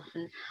stuff,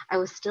 and I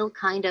was still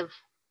kind of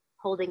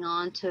holding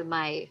on to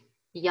my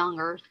young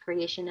Earth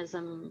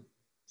creationism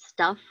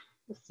stuff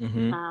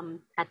Mm-hmm.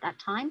 at that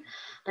time.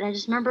 But I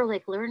just remember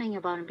like learning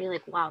about it and being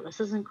like, wow, this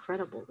is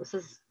incredible. This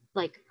is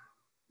like,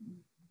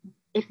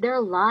 if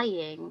they're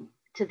lying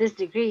to this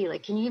degree,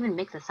 like, can you even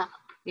make this up,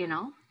 you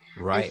know?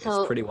 And Right. It's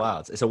so, pretty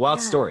wild. It's a wild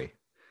yeah, story.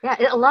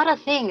 yeah, a lot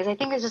of things. I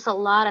think it's just a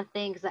lot of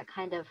things that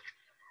kind of,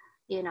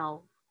 you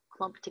know,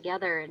 clumped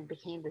together and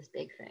became this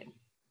big thing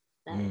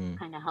that Mm,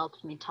 kind of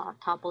helped me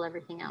topple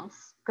everything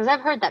else. Because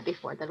I've heard that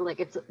before, that like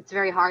it's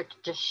very hard to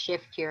just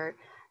shift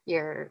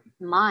your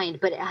mind,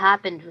 but it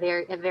happened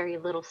at very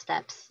little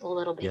steps, a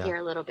little bit yeah. here,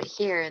 a little bit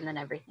here, and then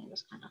everything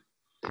just kind of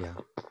Yeah.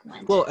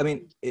 went. Well, I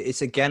mean,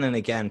 it's again and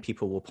again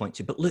people will point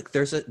to, but look,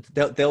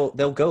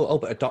 they'll go, oh,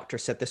 but a doctor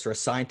said this or a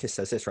scientist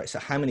says this, right? So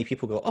how many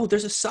people go, oh,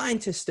 there's a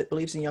scientist that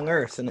believes in young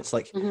Earth, and it's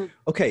like, Hmm.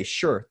 okay,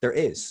 sure, there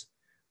is,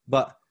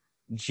 but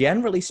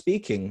generally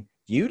speaking,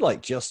 you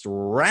like just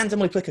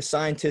randomly pick a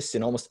scientist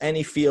in almost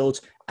any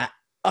field at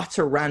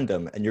utter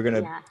random, and you're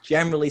gonna, Yeah,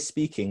 generally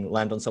speaking,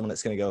 land on someone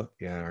that's gonna go,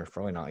 yeah,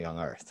 probably not young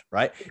Earth,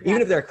 right?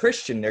 Even if they're a exactly.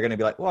 Christian, they're gonna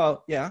be like,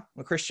 well, yeah,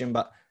 I'm a Christian,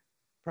 but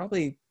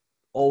probably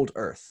old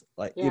Earth,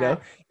 like, Yeah.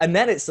 and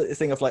then it's the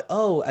thing of like,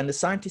 oh, and the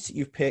scientist that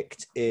you've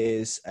picked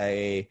is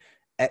a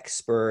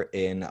expert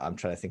in, I'm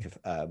trying to think of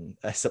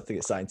something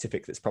that's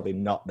scientific that's probably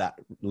not that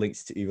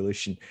linked to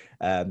evolution.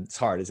 It's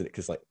hard, isn't it?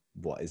 Because like,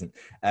 what isn't?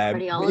 But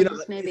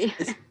Cardiologist, maybe.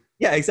 it's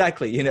yeah,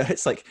 exactly.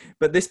 It's like,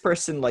 but this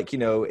person, like,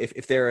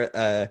 if they're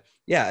a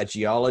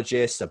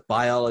geologist, a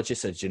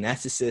biologist, a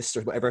geneticist,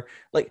 or whatever,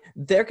 like,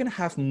 they're going to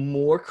have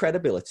more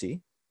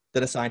credibility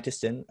than a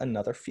scientist in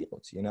another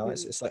field.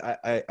 Mhm. It's like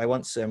I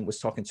once was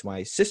talking to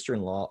my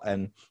sister-in-law,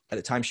 and at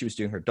the time she was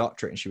doing her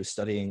doctorate and she was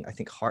studying, I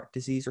think, heart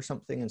disease or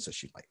something. And so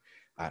she, like,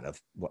 I don't know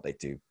what they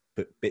do,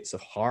 put bits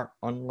of heart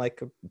on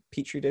like a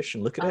petri dish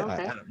and look at Oh, it. I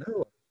okay. don't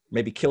know.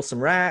 Maybe kill some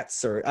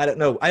rats, or I don't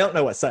know. I don't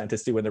know what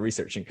scientists do when they're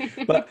researching,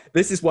 but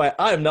this is why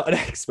I'm not an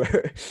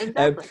expert.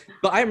 Exactly.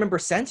 But I remember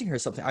sending her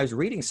something. I was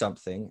reading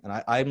something,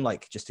 and I'm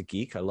like just a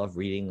geek. I love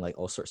reading like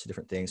all sorts of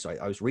different things. So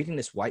I was reading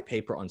this white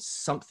paper on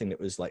something that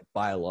was like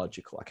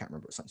biological. I can't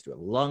remember, it was something to do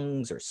with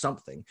lungs or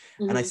something.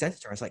 And I Hmm. sent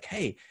it to her. I was like,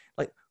 hey,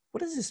 like,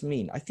 what does this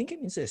mean? I think it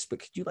means this, but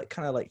could you like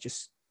kind of like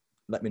just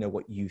let me know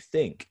what you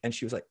think? And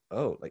she was like,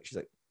 oh, like, she's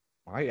like,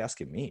 why are you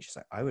asking me? She's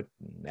like, I would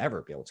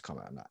never be able to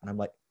comment on that. And I'm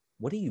like,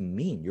 what do you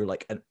mean? You're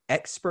like an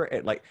expert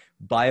at like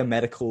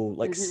biomedical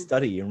like Hmm.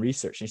 study and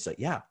research. And she's like,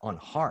 yeah, on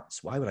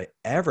hearts. Why would I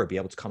ever be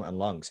able to comment on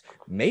lungs?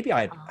 Maybe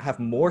I'd have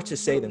more to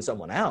say than Oh.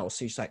 someone else.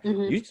 And she's like,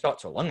 Hmm. you talk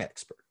to a lung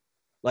expert.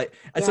 Like,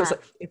 and so it's Yeah.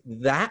 like, if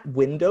that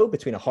window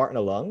between a heart and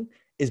a lung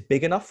is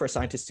big enough for a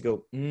scientist to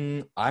go,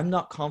 I'm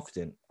not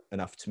confident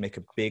enough to make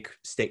a big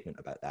statement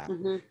about that.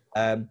 Hmm.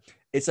 Um,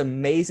 it's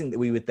amazing that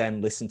we would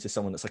then listen to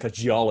someone that's like a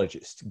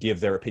geologist give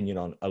their opinion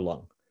on a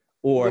lung,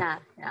 or Yeah.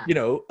 Yeah.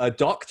 a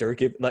doctor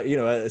give, like,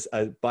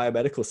 a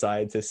biomedical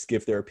scientist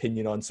give their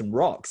opinion on some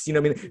rocks. I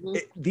mean, Hmm.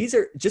 these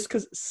are just,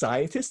 because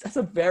scientists, that's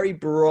a very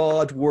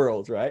broad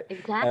world, right?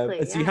 Exactly.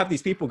 And so you have Yeah.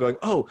 these people going,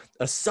 oh,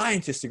 a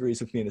scientist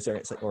agrees with me in this area.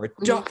 It's like, or a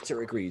Hmm.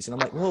 doctor agrees. And I'm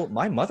like, well,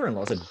 my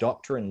mother-in-law is a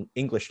doctor in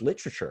English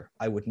literature.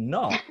 I would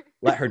not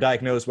let her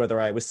diagnose whether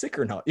I was sick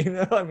or not.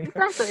 I mean,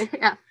 Exactly.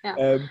 Yeah. Yeah.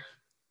 um,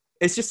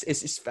 it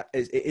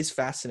is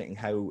fascinating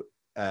how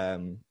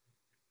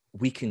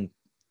we can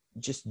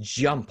just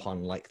jump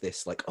on like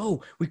this, like,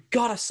 oh, we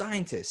got a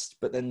scientist,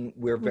 but then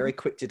we're Hmm. very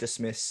quick to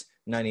dismiss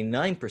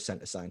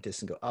 99% of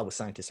scientists and go, oh, well,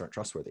 scientists aren't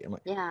trustworthy. I'm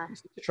like, Yeah. you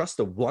have to trust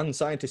the one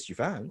scientist you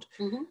found.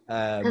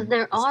 Because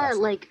there It's are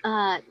fascinating.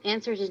 like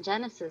answers in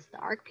Genesis, the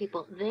Ark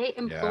people, they Yeah,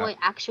 employ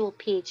actual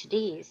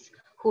PhDs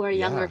who are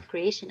young yeah, Earth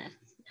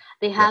creationists.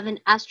 They yeah. have an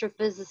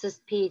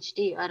astrophysicist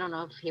PhD. I don't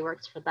know if he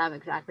works for them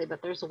exactly,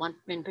 but there's one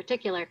in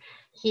particular.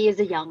 He is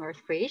a young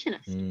Earth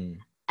creationist, Mm,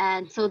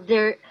 and so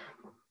they're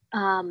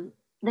um,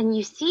 then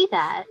you see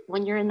that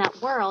when you're in that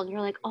world,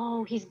 you're like,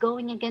 oh, he's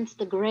going against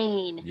the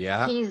grain.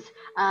 Yeah. He's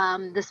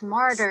this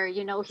martyr,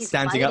 he's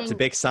Standing up to fighting.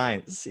 big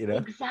science,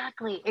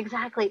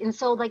 Exactly. And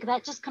so like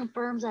that just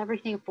confirms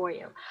everything for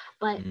you.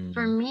 But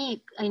for Mm.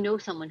 me, I know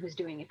someone who's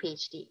doing a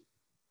PhD.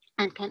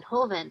 And Kent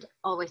Hovind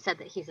always said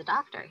that he's a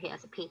doctor. He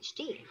has a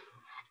PhD.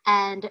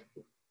 And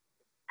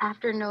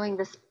after knowing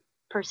this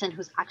person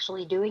who's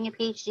actually doing a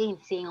PhD and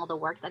seeing all the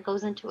work that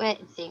goes into it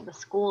and seeing the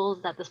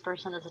schools that this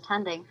person is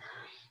attending,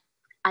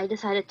 I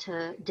decided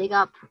to dig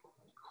up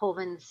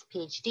Hovind's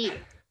PhD.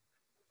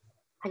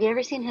 Have you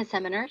ever seen his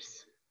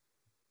seminars?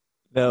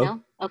 No.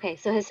 No? Okay,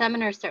 so his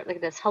seminars start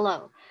like this.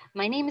 Hello,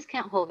 my name is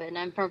Kent Hovind.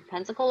 I'm from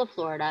Pensacola,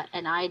 Florida,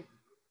 and I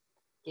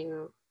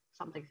do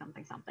something,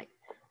 something, something.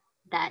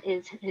 That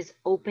is his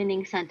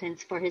opening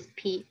sentence for his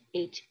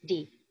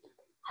PhD.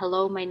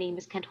 Hello, my name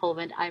is Kent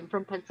Hovind. I'm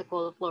from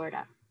Pensacola,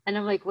 Florida. And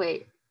I'm like,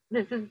 wait,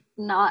 this is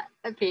not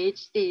a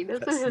PhD.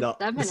 This is his That's not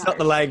the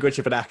seminar. language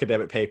of an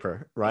academic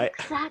paper, right?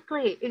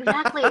 Exactly.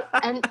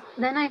 And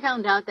then I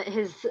found out that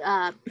his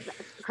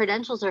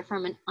credentials are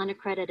from an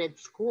unaccredited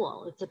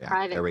school. It's a Yeah, there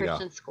private we go.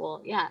 Christian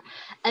school. Yeah.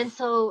 And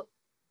so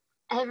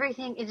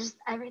everything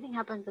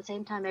happened at the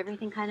same time.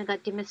 Everything kind of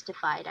got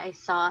demystified. I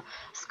saw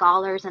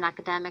scholars and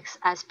academics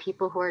as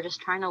people who are just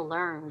trying to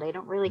learn. They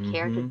don't really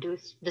care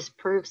to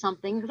disprove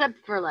something,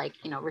 except for like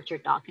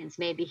Richard Dawkins.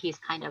 Maybe he's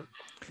kind of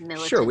Sure,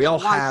 militant we all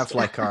and wants have to.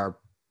 like our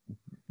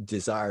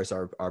desires,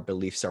 our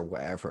beliefs, or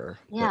whatever.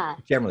 Yeah.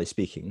 But generally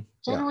speaking,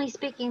 Generally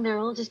speaking, they're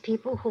all just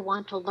people who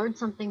want to learn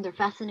something. They're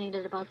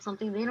fascinated about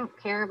something. They don't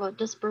care about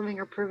disproving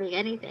or proving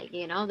anything.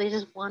 They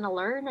just want to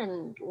learn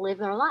and live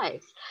their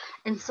lives.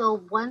 And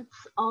so once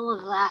all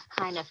of that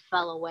kind of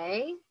fell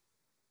away,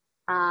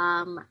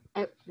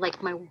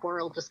 like my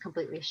world just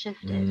completely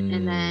shifted.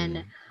 And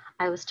then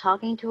I was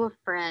talking to a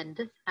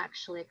friend,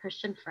 actually a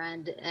Christian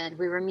friend, and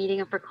we were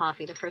meeting up for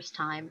coffee the first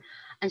time.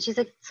 And she's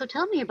like, so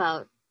tell me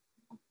about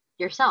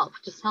yourself.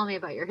 Just tell me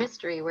about your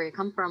history, where you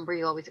come from. Were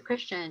you always a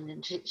Christian?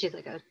 And she's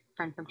like a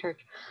friend from church.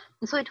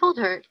 And so I told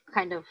her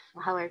kind of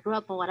how I grew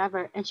up and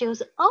whatever. And she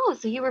goes, oh,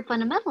 so you were a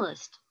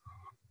fundamentalist.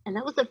 And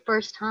that was the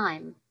first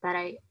time that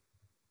I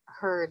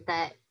heard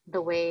that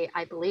the way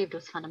I believed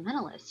was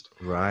fundamentalist.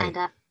 right.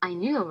 And I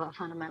knew about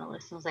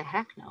fundamentalists. And I was like,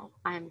 heck no,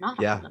 I am not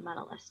a Yeah,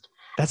 fundamentalist.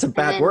 that's a And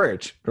bad then,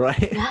 word,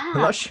 right? I'm yeah,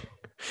 not sure.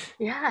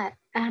 yeah.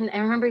 And I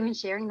remember even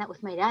sharing that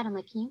with my dad. I'm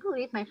like, can you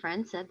believe my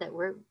friend said that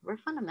we're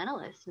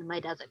fundamentalists? And my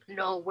dad's like,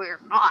 no, we're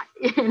not,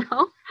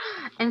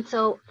 And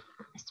so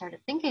I started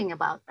thinking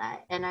about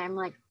that. And I'm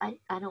like, I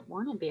don't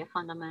want to be a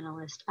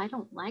fundamentalist. I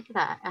don't like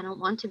that. I don't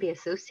want to be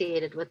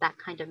associated with that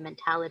kind of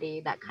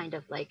mentality, that kind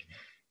of like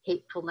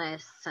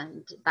hatefulness,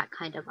 and that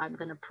kind of I'm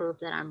going to prove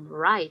that I'm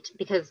right.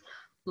 Because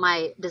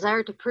my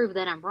desire to prove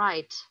that I'm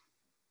right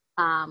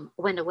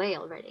went away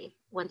already.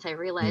 Once I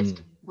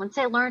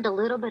learned a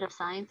little bit of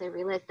science, I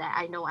realized that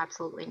I know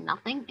absolutely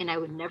nothing, and I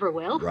would never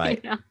will.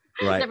 Right.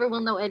 Right. Never will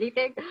know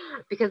anything,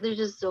 because there's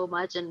just so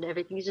much, and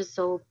everything is just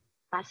so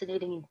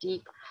fascinating and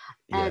deep.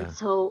 And Yeah.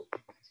 so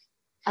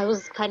I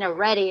was kind of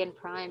ready and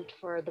primed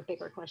for the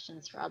bigger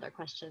questions, for other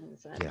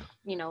questions. And,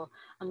 Yeah.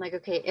 I'm like,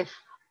 okay, if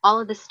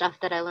all of this stuff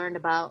that I learned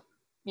about,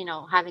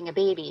 having a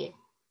baby,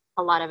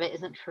 a lot of it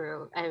isn't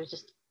true. I was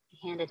just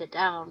handed it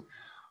down.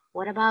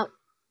 What about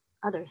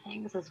other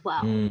things as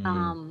well?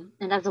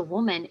 And as a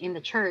woman in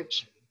the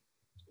church,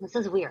 this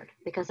is weird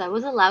because I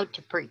was allowed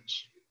to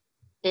preach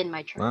in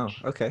my Wow.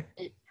 church. Okay.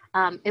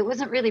 It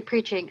wasn't really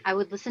preaching. I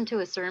would listen to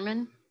a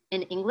sermon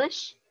in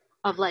English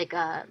of like,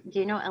 do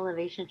you know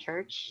Elevation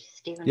Church,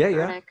 Stephen Yeah.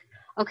 Yeah. Furtick?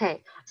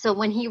 Okay, so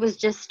when he was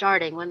just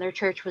starting, when their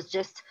church was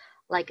just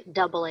like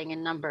doubling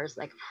in numbers,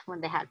 like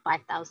when they had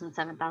 5,000,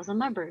 7,000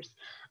 members,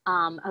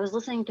 I was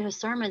listening to his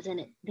sermons and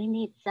they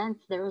made sense.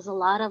 There was a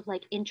lot of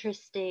like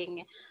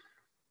interesting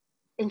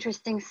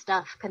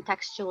stuff,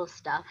 contextual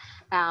stuff,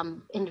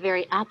 and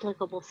very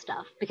applicable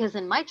stuff. Because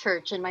in my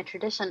church, in my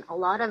tradition, a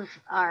lot of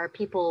our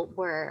people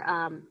were,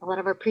 a lot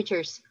of our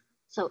preachers.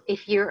 So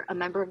if you're a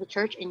member of the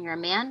church and you're a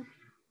man,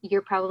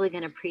 you're probably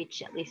going to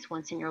preach at least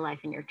once in your life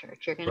in your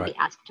church. You're going to Right. be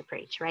asked to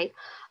preach, right?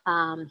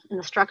 And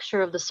the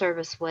structure of the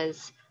service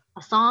was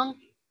a song.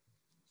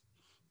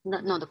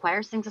 No, the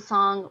choir sings a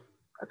song,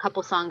 a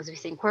couple songs we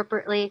sing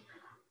corporately,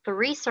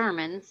 3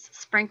 sermons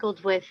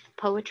sprinkled with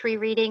poetry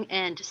reading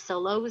and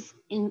solos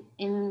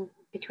in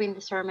between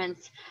the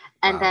sermons,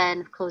 and Wow.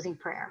 then closing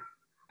prayer.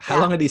 How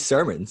long are these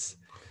sermons?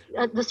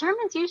 The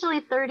sermon's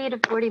usually 30 to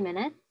 40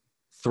 minutes.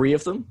 3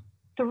 of them?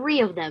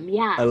 3 of them,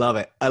 yeah. I love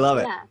it. I love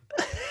it. Yeah.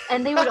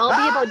 And they would all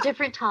be about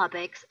different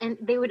topics, and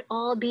they would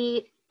all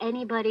be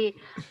anybody.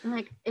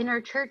 Like in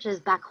our churches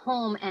back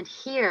home and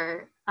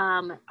here,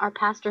 our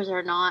pastors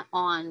are not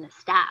on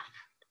staff.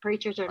 The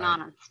preachers are not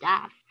on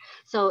staff.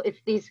 So if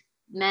these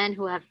men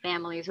who have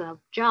families, who have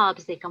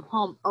jobs, they come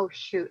home, oh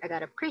shoot, I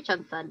gotta preach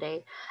on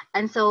Sunday.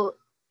 And so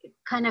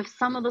kind of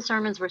some of the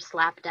sermons were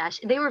slapdash.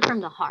 They were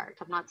from the heart.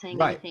 I'm not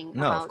saying anything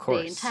about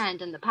the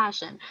intent and the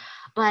passion,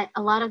 but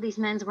a lot of these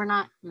men were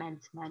not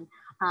men's men.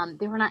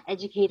 They were not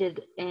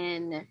educated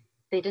in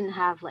they didn't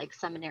have like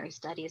seminary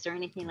studies or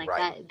anything like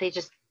Right. that. They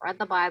just read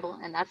the Bible,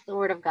 and that's the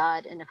word of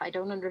God. And if I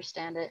don't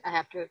understand it, I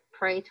have to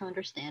pray to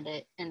understand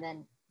it, and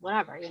then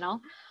whatever, you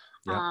know.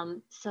 Yeah.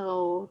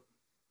 So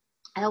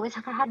I always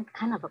have had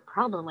kind of a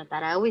problem with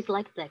that. I always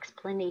liked the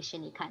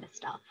explanation-y kind of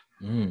stuff.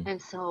 Mm.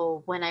 And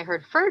so when I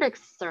heard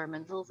Furtick's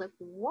sermons, I was like,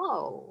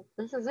 whoa,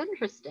 this is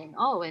interesting.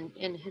 Oh, in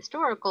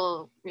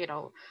historical,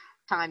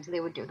 times they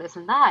would do this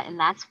and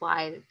that's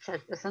why it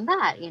says this and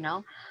that,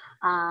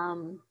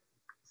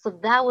 So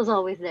that was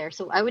always there.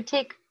 So I would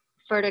take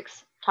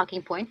Furtick's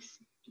talking points,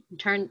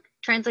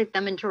 translate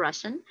them into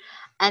Russian,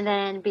 and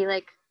then be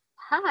like,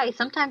 hi.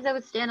 Sometimes I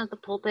would stand at the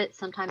pulpit,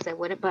 sometimes I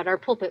wouldn't, but our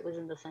pulpit was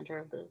in the center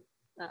of the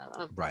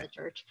Right.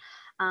 church.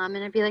 And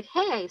I'd be like,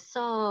 hey,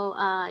 so,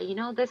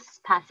 this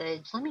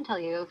passage, let me tell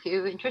you a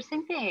few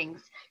interesting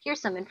things. Here's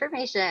some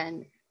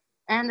information.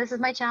 And this is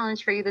my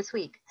challenge for you this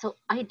week. So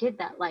I did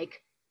that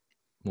like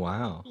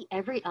Wow.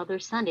 every other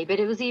Sunday, but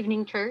it was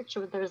evening church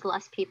where there was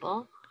less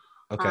people.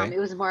 Okay. It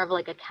was more of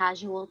like a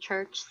casual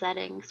church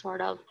setting, sort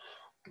of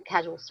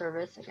casual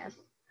service, I guess.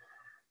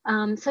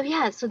 So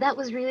yeah, so that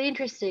was really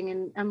interesting.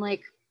 And I'm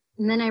like,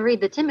 and then I read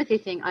the Timothy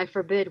thing, I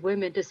forbid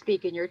women to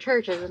speak in your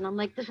churches. And I'm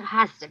like, there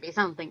has to be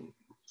something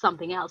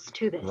else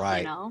to this,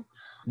 Right.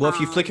 Well,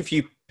 if you flick a Um,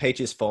 few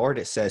pages forward,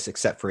 it says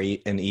except for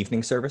in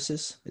evening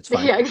services, it's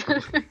fine. yeah,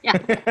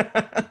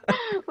 yeah,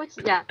 which,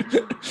 yeah.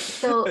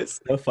 So, It's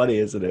so funny,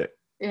 isn't it?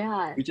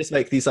 yeah. We just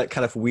make these like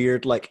kind of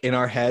weird, like in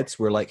our heads,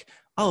 we're like,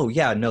 oh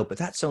yeah, no, but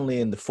that's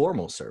only in the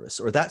formal service,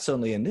 or that's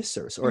only in this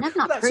service, or And I'm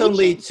not that's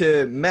only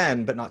preaching. to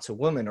men but not to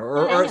women, Yeah,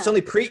 or it's yeah.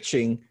 only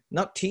preaching,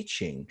 not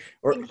teaching,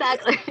 or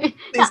Exactly. Yeah,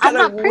 these I'm kind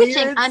of not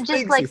preaching. weird I'm just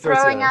things we like throw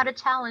throwing together. out a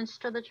challenge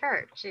to the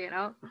church.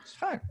 It's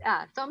fine.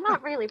 Yeah. So I'm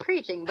not really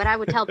preaching, but I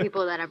would tell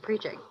people that I'm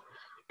preaching.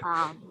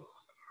 Um,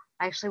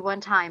 Actually, one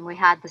time we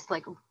had this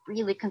like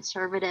really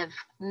conservative,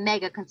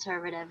 mega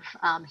conservative.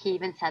 He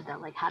even said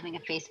that like having a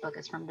Facebook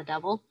is from the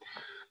devil.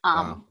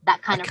 Wow. That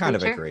I kind of kind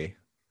of preacher. agree.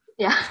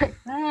 Yeah,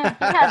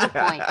 he has a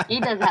point. He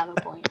does have a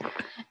point.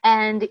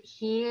 And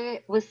he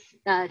was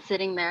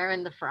sitting there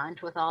in the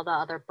front with all the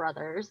other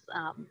brothers.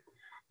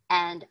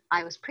 And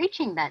I was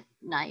preaching that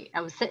night. I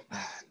was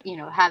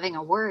having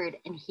a word,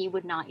 and he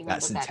would not even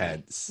That's look at me.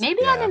 intense. Maybe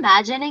I'm Yeah.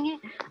 imagining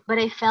it, but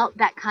I felt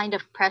that kind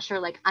of pressure.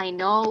 Like, I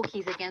know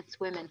he's against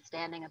women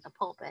standing at the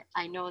pulpit.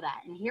 I know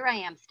that. And here I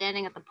am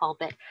standing at the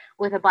pulpit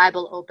with a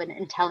Bible open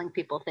and telling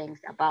people things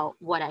about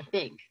what I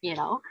think.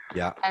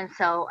 Yeah. And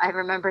so I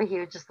remember he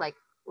would just like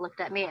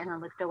looked at me and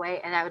then looked away,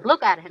 and I would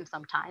look at him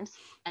sometimes,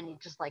 and he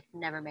just like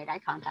never made eye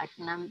contact.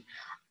 And then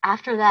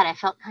after that, I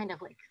felt kind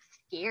of like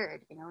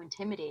scared,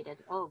 intimidated.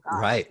 Oh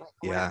gosh, Right. like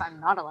what if Yeah. I'm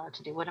not allowed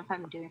to do? What if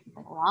I'm doing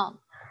something wrong?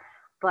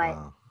 But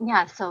Wow.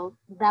 yeah, so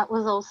that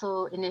was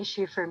also an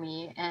issue for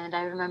me. And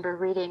I remember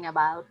reading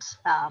about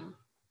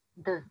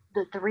the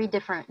three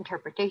different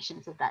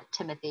interpretations of that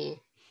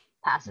Timothy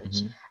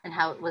passage, Hmm. and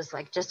how it was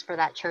like just for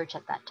that church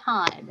at that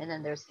time. And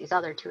then there's these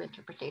other two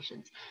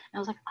interpretations. And I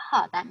was like,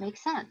 that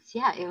makes sense.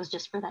 Yeah, it was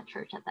just for that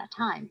church at that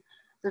time.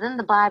 So then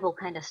the Bible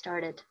kind of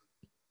started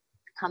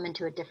coming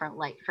to a different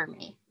light for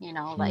me,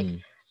 like Hmm.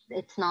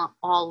 it's not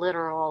all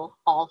literal,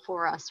 all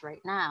for us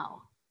right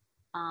now.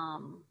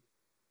 Um,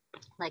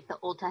 like the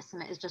Old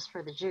Testament is just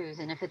for the Jews,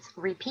 and if it's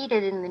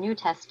repeated in the New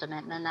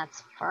Testament, then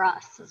that's for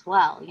us as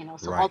well.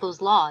 So all Right.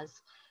 those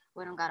laws,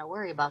 we don't got to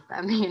worry about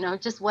them,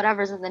 just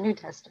whatever's in the New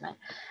Testament.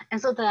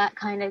 And so that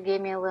kind of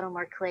gave me a little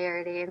more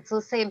clarity. And so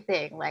same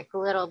thing, like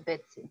little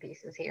bits and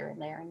pieces here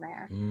and there and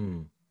there.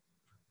 Mm.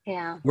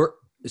 Yeah. Were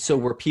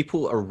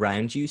people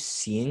around you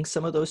seeing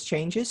some of those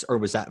changes, or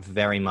was that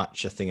very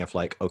much a thing of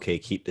like, okay,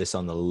 keep this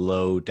on the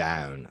low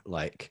down?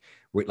 Like,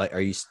 were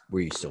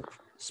you still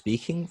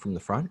speaking from the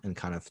front and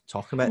kind of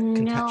talking about No,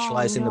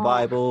 contextualizing the no.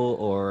 Bible,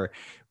 or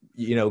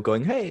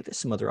going, hey, there's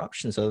some other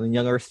options other than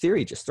young Earth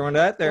theory, just throwing it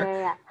out Yeah, there.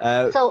 yeah, yeah.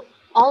 Uh, So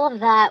all of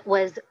that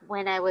was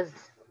when I lived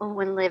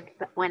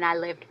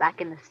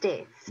back in the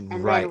States. And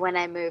then right. when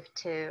I moved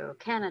to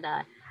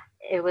Canada,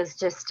 it was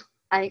just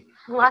I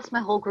lost my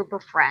whole group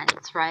of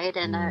friends, right?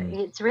 And Mm.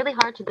 it's really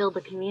hard to build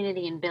a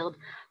community and build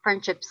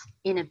friendships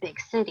in a big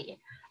city.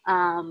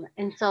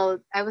 And so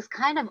I was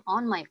kind of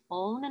on my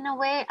own in a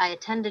way. I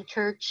attended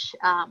church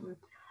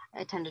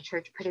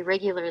pretty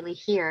regularly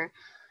here,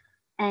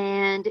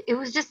 and it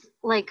was just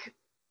like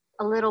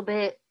a little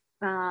bit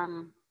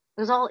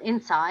it was all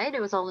inside,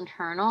 it was all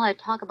internal. I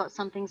talk about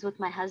some things with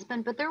my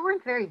husband, but there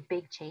weren't very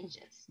big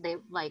changes. They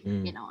like,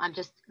 Mm.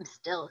 I'm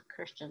still a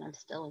Christian, I'm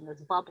still in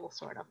this bubble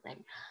sort of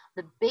thing.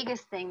 The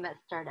biggest thing that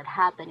started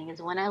happening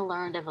is when I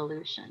learned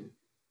evolution,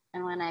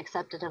 and when I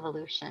accepted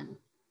evolution.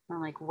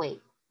 I'm like,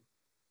 wait,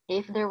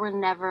 if there were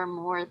never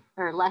more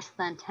or less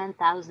than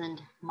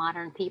 10,000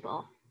 modern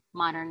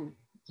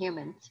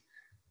humans,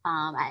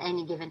 at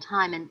any given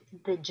time, and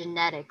the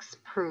genetics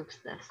proves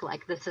this.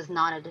 Like, this is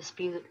not a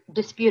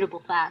disputable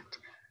fact.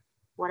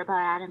 What about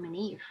Adam and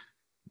Eve?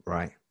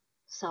 Right.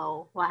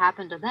 So what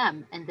happened to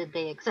them, and did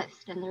they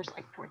exist? And there's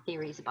like four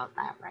theories about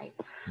that, right?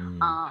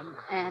 Mm.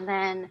 And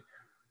then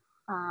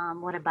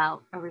what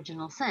about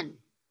original sin?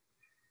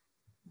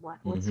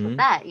 what's with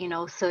that, you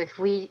know? So if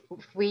we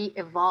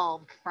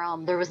evolved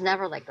from, there was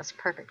never like this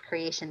perfect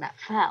creation that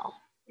fell.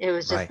 It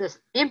was just Right. this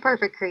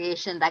imperfect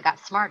creation that got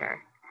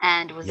smarter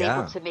and was able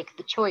Yeah. to make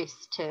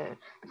the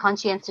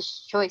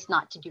conscientious choice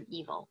not to do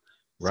evil.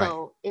 Right.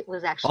 So it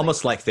was actually,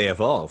 Almost like they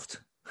evolved.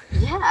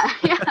 yeah,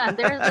 yeah.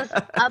 There's this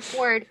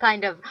upward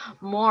kind of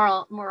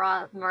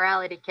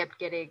morality kept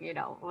getting,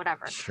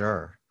 whatever.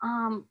 Sure.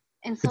 Um,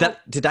 and Did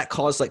so, that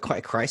cause like quite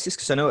a crisis?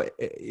 Because I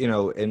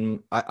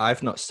know,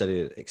 I've not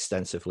studied it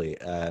extensively,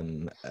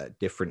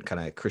 different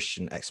kind of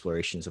Christian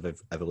explorations of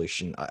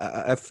evolution.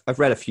 I've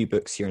read a few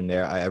books here and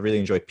there. I really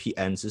enjoyed Pete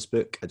Enns's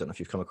book. I don't know if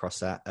you've come across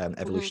that, mhm.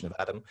 Evolution of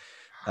Adam.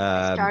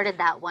 I Um, started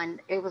that one.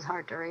 It was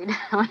hard to read,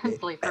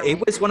 honestly, for it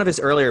me. was one of his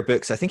earlier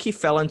books. I think he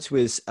fell into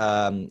his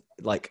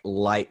like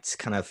light,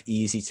 kind of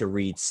easy to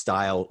read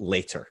style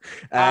later.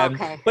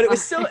 Okay. But it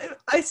was still,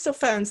 I still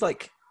found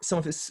like some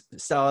of his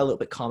style a little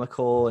bit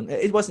comical, and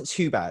it wasn't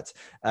too bad.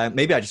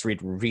 Maybe I just read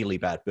really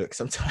bad books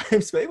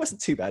sometimes, but it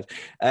wasn't too bad.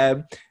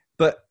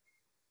 But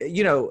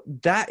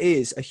that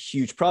is a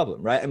huge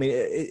problem, right? I mean,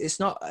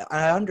 it's not.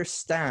 I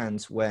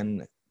understand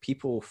when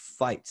people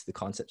fight the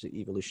concept of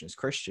evolution as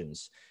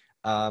Christians.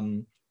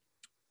 Um,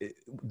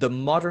 the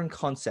modern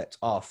concept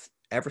of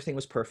everything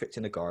was perfect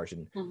in a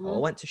garden, Hmm.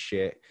 all went to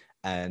shit,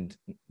 and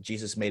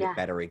Jesus made it Yeah.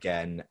 better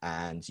again,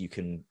 and you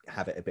can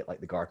have it a bit like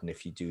the garden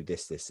if you do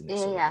this, this, and Yeah,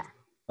 this, yeah, or yeah. whatever.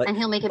 Like And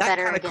he'll make it that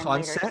better kind of again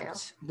later too.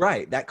 concept,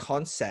 right? That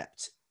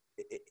concept,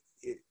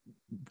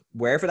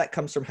 wherever that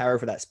comes from,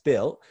 however that's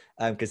built,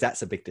 because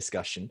that's a big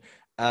discussion.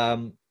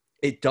 Um,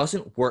 it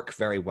doesn't work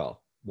very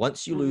well.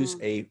 Once you lose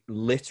Hmm. a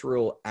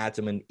literal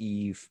Adam and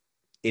Eve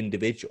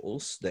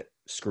individuals that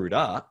screwed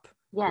up,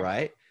 Yes.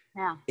 right?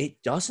 Yeah.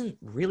 It doesn't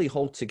really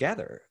hold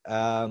together.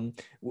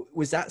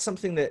 Was that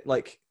something that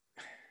like,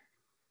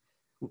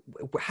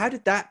 how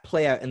did that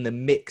play out in the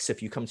mix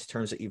if you come to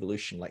terms of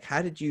evolution? Like,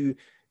 how did you,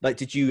 like,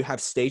 did you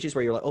have stages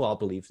where you're like, oh, I'll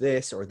believe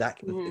this, or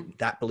Hmm.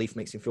 that belief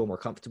makes me feel more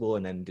comfortable,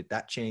 and then did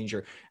that change?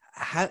 Or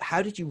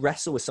how did you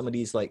wrestle with some of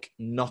these like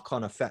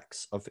knock-on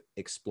effects of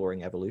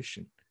exploring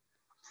evolution?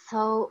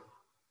 So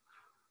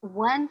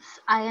once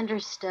I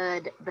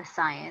understood the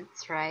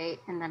science, right,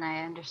 and then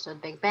I understood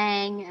Big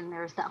Bang, and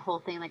there's that whole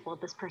thing like, well,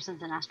 this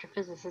person's an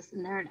astrophysicist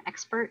and they're an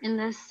expert in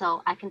this,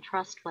 so I can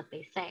trust what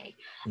they say.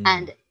 Mm,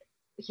 And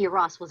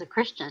Ross was a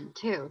Christian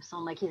too, so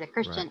I'm like, he's a right.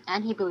 Christian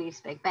and he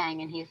believes Big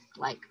Bang, and he's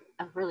like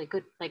a really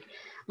good, like,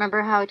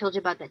 remember how I told you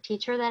about that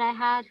teacher that I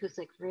had who's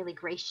like really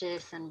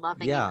gracious and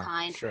loving and Yeah,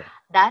 kind? sure.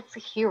 That's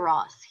Hugh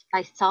Ross.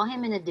 I saw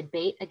him in a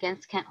debate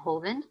against Kent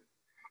Hovind,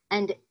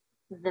 and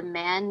the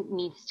man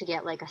needs to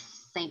get like a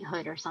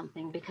sainthood or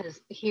something, because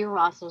Hugh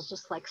Ross was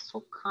just like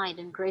so kind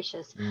and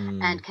gracious,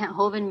 Mm, and Kent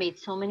Hovind made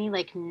so many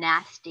like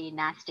nasty,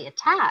 nasty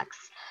attacks,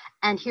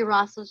 and Hugh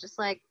Ross was just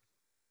like,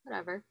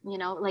 whatever,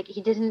 like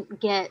he didn't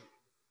get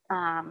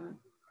um,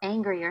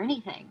 angry or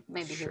anything.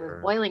 Maybe he was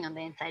sure. boiling on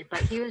the inside,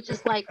 but he was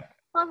just like,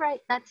 all right,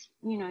 that's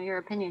your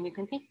opinion. You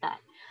can think that.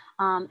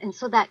 And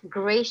so that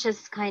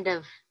gracious kind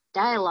of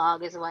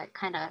dialogue is what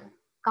kind of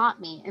got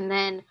me. And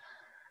then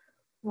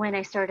when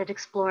I started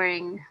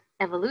exploring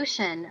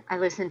evolution, I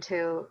listened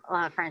to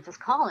Francis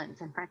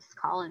Collins, and Francis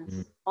Mm,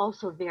 Collins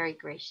also very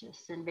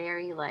gracious and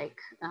very like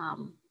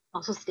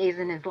also stays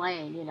in his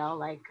lane.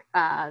 Like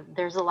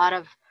there's a lot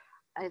of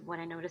what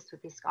I noticed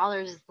with these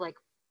scholars is like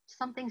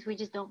some things we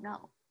just don't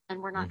know,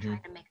 and we're not mm-hmm.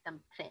 trying to make them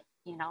fit.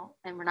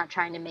 And we're not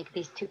trying to make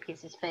these two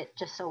pieces fit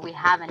just so we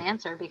have an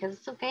answer, because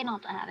it's okay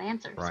not to have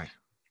answers. Right.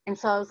 And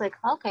so I was like,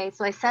 okay.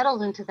 So I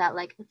settled into that,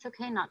 like, it's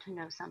okay not to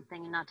know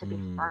something and not to be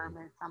Mm, firm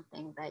in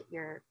something that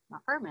you're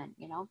not firm in.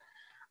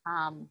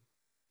 Um,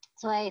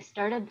 so I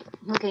started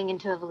looking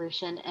into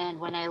evolution, and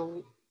when I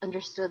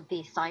understood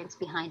the science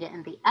behind it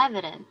and the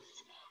evidence,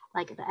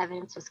 like the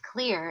evidence was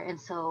clear. And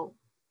so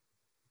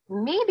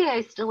maybe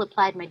I still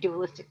applied my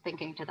dualistic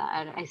thinking to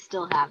that. I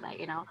still have that.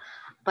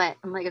 But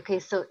I'm like, okay,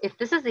 so if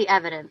this is the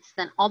evidence,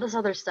 then all this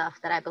other stuff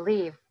that I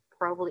believe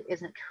probably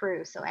isn't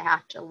true. So I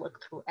have to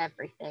look through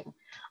everything.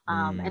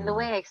 And the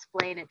way mm, I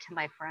explain it to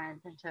my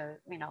friends and to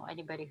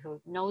anybody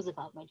who knows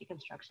about my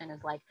deconstruction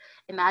is like,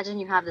 imagine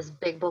you have this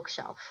big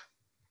bookshelf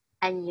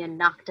and you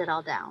knocked it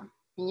all down.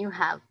 And you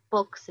have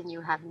books and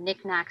you have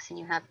knickknacks and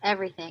you have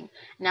everything.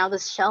 Now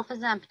this shelf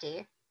is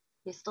empty.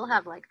 You still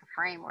have like the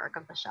framework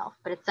of the shelf,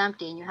 but it's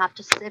empty, and you have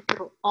to sift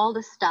through all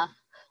this stuff.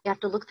 You have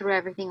to look through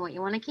everything. What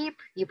you want to keep,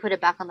 you put it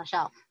back on the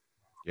shelf.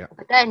 yeah.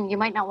 But then you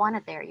might not want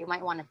it there. You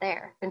might want it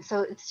there. And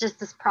so it's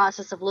just this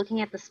process of looking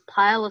at this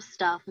pile of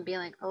stuff and being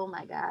like, oh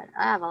my God,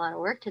 I have a lot of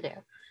work to do.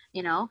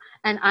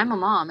 And I'm a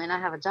mom and I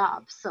have a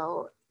job.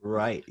 So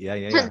Right. Yeah.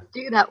 Yeah. just Yeah.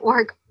 do that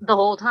work the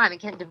whole time. I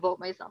can't devote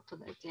myself to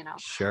this.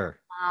 Sure.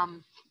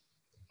 Um,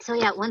 so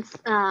yeah,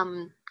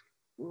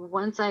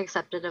 once I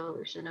accepted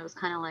evolution, it was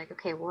kind of like,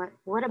 okay,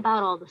 what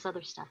about all this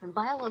other stuff? And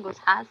Biologos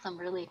has some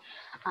really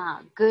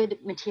good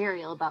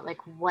material about like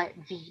what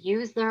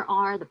views there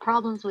are, the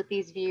problems with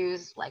these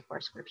views, like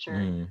where scripture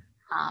Mm,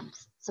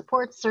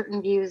 supports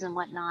certain views and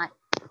whatnot.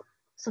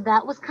 So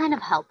that was kind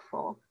of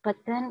helpful. But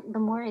then the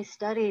more I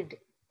studied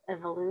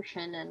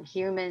evolution and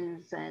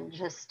humans and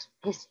just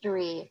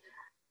history,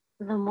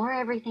 the more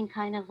everything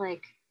kind of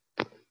like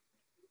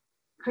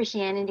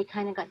Christianity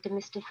kind of got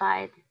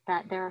demystified,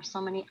 that there are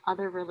so many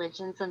other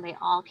religions and they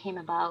all came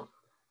about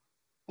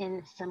in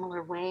a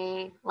similar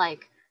way.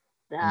 Like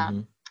the Mm-hmm.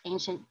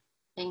 ancient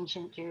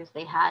ancient Jews,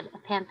 they had a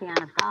pantheon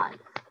of gods.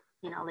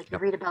 You know, like you Yep.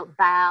 read about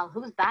Baal,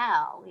 who's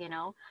Baal, you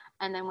know?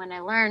 And then when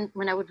I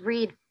would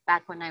read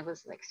back when I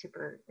was like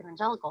super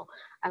evangelical,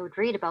 I would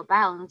read about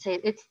Baal and say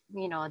it's,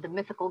 you know, the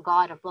mythical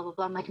god of blah blah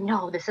blah. I'm like,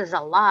 no, this is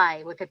a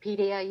lie.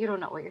 Wikipedia, you don't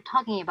know what you're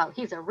talking about.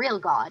 He's a real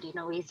god, you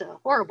know, he's a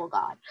horrible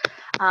god.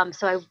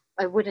 So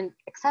I wouldn't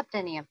accept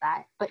any of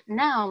that. But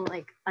now I'm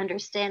like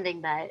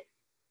understanding that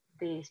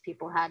these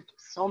people had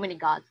so many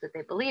gods that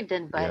they believed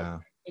in, but Yeah.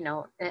 you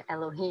know,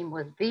 Elohim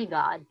was the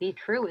God, the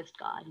truest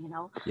God, you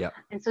know. Yep.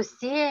 And so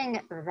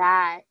seeing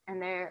that, and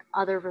there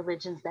are other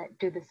religions that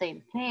do the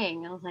same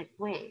thing, I was like,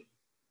 wait,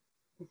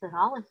 is it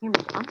all a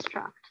human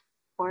construct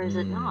or is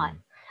it not? Mm.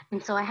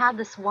 And so I had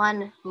this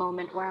one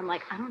moment where I'm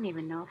like, I don't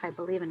even know if I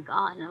believe in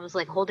God. And I was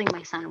like holding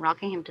my son,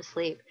 rocking him to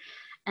sleep.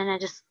 And I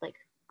just like,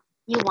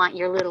 you want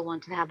your little one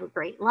to have a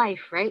great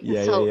life, right? And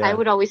Yeah, yeah, so I yeah.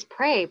 would always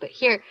pray. But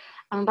here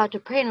I'm about to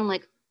pray and I'm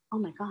like, oh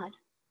my God,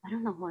 I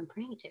don't know who I'm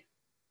praying to.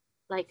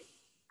 Like,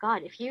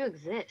 God, if you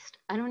exist,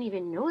 I don't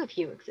even know if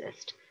you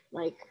exist.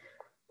 Like,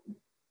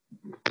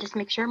 just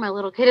make sure my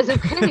little kid is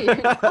okay, you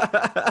know?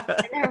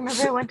 And I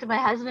remember I went to my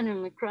husband and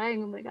I'm like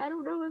crying. I'm like, I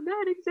don't know if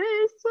God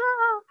exists.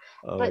 Ah.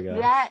 Oh my But gosh.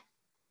 that,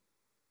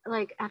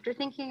 like, after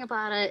thinking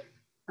about it,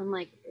 I'm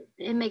like,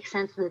 it makes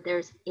sense that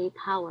there's a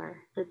power,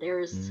 that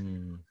there's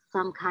Mm.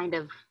 some kind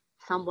of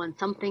someone,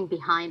 something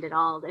behind it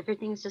all.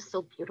 Everything's just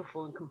so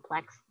beautiful and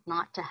complex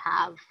not to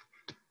have,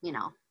 you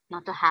know,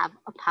 not to have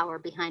a power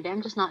behind it.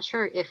 I'm just not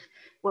sure if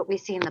what we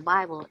see in the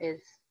Bible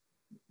is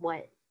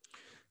what,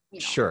 you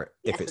know, Sure,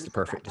 the if it's the essence of that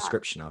perfect God.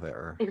 description of it,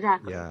 or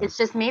Exactly. yeah, It's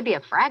just maybe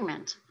a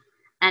fragment.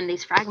 And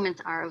these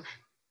fragments are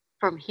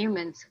from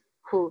humans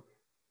who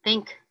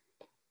think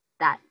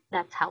that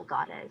that's how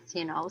God is,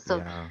 you know? So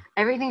yeah.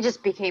 everything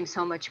just became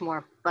so much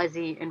more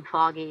fuzzy and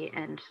foggy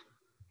and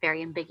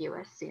very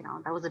ambiguous, you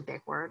know? That was a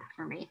big word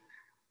for me.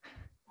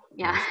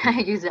 Yeah, Nice, I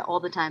nice. use it all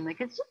the time.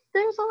 Like it's just,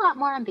 there's a lot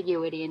more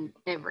ambiguity in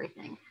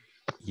everything.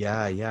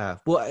 Yeah, yeah.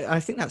 Well, I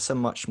think that's a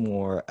much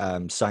more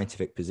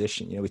scientific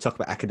position. You know, we talk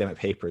about academic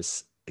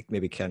papers. Like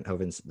maybe Kent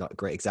Hovind's not a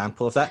great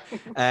example of that.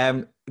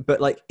 But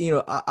like, you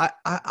know,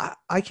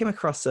 I came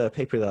across a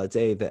paper the other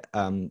day that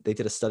they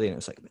did a study and it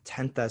was like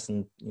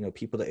 10,000, you know,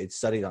 people that had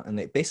studied on, and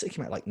they basically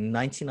came out like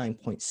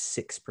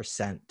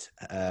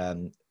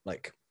 99.6%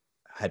 like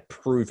had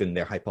proven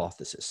their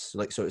hypothesis.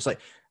 Like, so it's like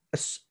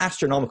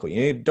astronomical.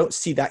 You don't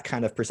see that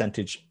kind of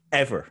percentage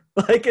ever.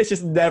 Like it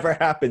just never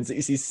happens that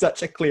you see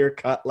such a clear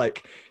cut,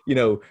 like, you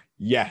know,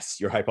 yes,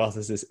 your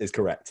hypothesis is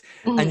correct.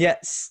 And Mhm.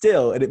 yet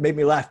still, and it made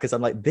me laugh because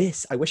I'm like,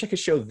 this, I wish I could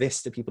show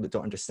this to people that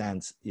don't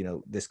understand, you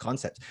know, this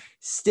concept.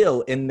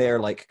 Still in their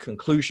like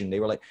conclusion, they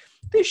were like,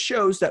 this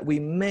shows that we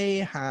may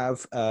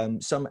have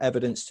some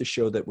evidence to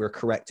show that we're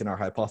correct in our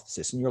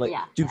hypothesis. And you're like,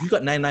 Yeah, dude, you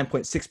got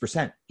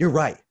 99.6%. You're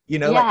right. You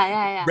know, like yeah,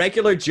 yeah,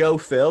 regular Joe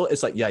Phil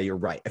is like, yeah, you're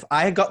right. If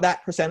I had got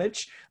that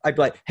percentage, I'd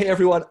be like, hey,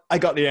 everyone, I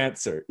got the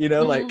answer. You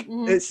know, yeah. like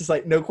Hmm. it's just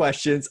like, no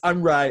questions.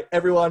 I'm right.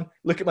 Everyone,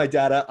 look at my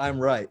data. I'm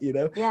right. You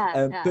know,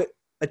 Yeah, yeah. but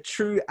a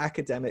true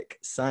academic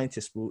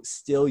scientist will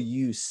still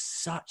use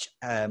such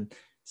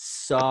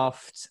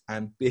soft,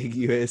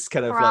 ambiguous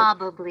kind of like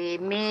Probably,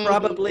 maybe, we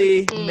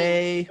probably, think.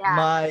 may, Yeah,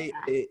 might,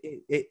 yeah,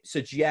 it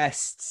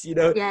suggests, you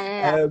know, yeah,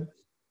 yeah, um,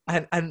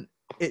 and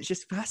it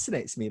just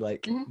fascinates me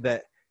like yeah. Hmm.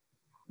 that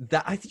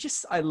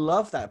I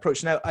love that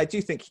approach. Now I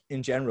do think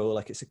in general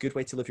like it's a good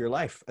way to live your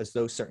life as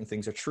though certain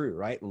things are true,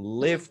 right?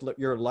 Live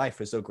your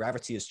life as though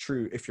gravity is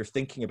true. If you're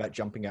thinking about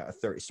jumping out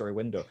a 30-story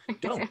window,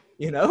 don't,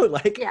 you know,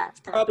 like Yeah, it's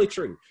yeah. probably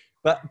true,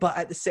 but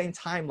at the same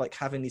time like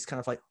having these kind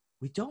of like,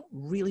 we don't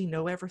really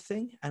know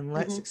everything, and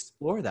let's Hmm.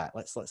 explore that.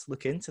 Let's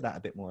look into that a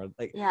bit more.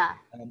 Like Yeah.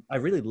 I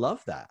really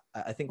love that.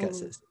 I think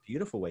that's Hmm. it's a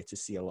beautiful way to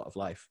see a lot of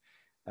life.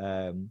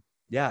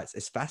 Yeah,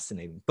 it's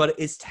fascinating, but it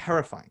is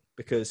terrifying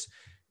because,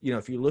 you know,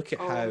 if you look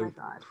at Oh my how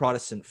God.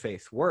 Protestant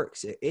faith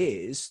works, it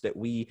is that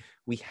we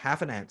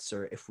have an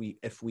answer. If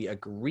we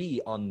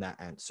agree on that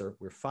answer,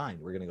 we're fine.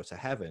 We're going to go to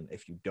heaven.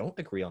 If you don't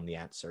agree on the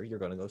answer, you're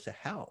going to go to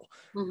hell.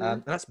 Hmm.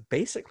 And that's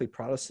basically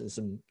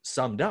Protestantism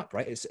summed up,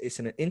 right? It's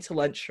an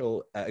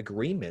intellectual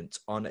agreement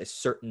on a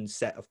certain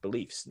set of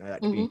beliefs. Now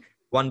that could Hmm. be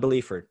one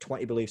belief or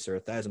 20 beliefs or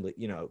 1,000 beliefs,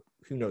 you know,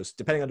 who knows,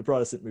 depending on the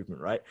Protestant movement,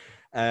 right?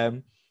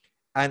 Um,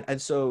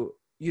 and so,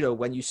 you know,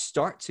 when you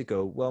start to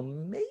go, well,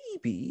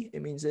 maybe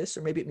it means this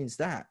or maybe it means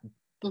that,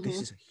 Hmm.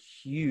 this is a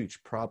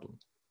huge problem,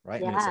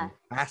 right? And it's a Yeah.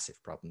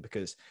 massive problem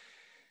because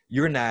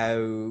you're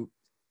now,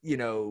 you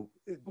know,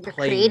 You're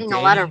playing creating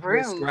a lot of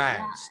dangerous room. Yeah,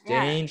 ground. yeah.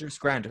 Dangerous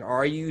ground.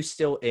 Are you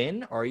still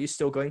in? Are you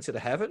still going to the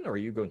heaven, or are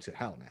you going to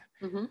hell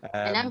Hmm. now?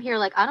 And I'm here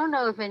like, I don't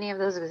know if any of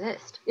those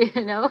exist,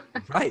 you know?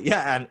 Right,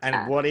 yeah, and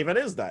Yeah. what even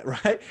is that,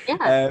 right?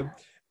 Yeah. um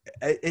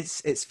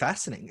it's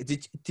fascinating.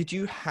 Did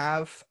you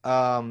have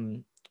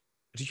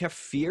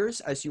fears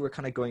as you were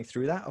kind of going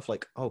through that, of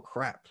like, oh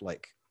crap,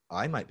 like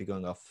I might be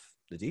going off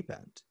the deep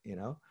end,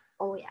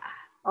 Oh yeah.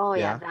 Oh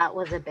yeah, Yeah. that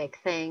was a big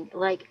thing.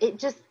 Like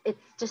it's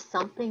just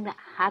something that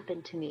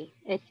happened to me.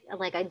 It's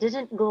like I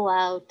didn't go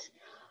out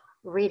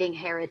reading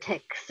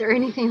heretics or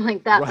anything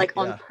like that, Right. like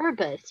on Yeah.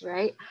 purpose,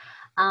 right?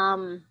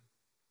 Um,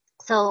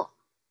 so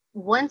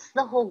once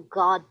the whole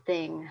God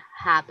thing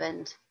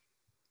happened,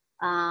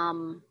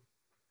 um,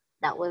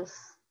 that was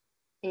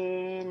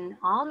in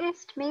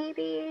August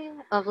maybe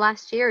of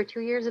last year or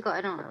 2 years ago.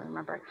 I don't really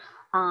remember.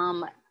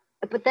 Um,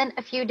 but then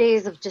a few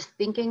days of just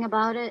thinking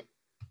about it,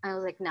 I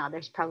was like, no,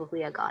 there's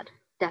probably a God,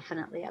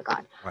 definitely a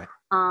God. Right.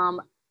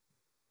 Um,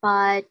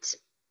 but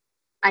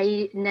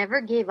I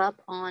never gave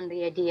up on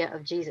the idea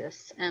of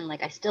Jesus, and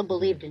like I still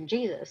believed in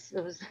Jesus.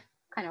 It was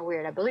kind of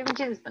weird. I believe in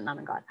Jesus, but not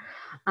in God.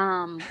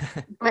 Um,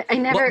 but I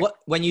never What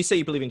when you say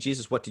you believe in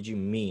Jesus, what did you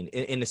mean?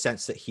 In the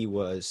sense that he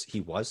was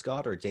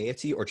God or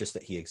deity, or just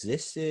that he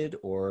existed,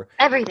 or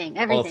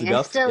all of the everything. I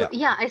above? still, Yeah.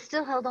 yeah, I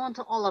still held on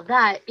to all of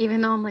that,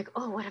 even though I'm like,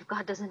 oh, what if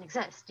God doesn't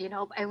exist? You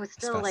know, I was That's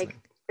still like,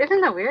 fascinating.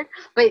 isn't that weird?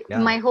 But Yeah.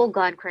 my whole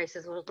God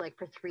crisis was like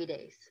for 3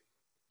 days,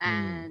 Mm.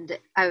 and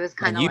I was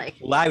kind And of you like,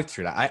 plowed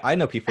through that. I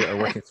know people that are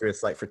working through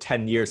this like for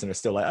 10 years and are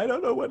still like, I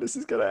don't know when this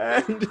is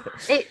gonna end.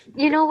 it.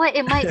 You know what?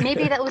 It might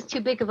maybe that was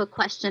too big of a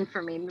question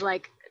for me.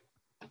 Like,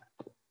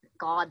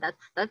 God,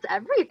 that's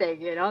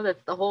everything, you know?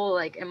 That's the whole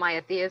like, am I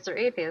a theist or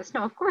atheist?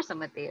 No, of course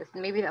I'm a theist.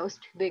 And maybe that was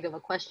too big of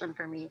a question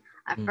for me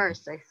at Mm.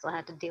 first. I still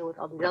had to deal with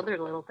all these other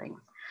little things.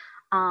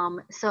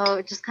 So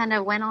it just kind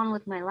of went on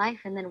with my life.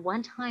 And then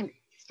one time,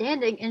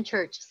 standing in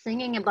church,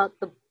 singing about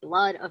the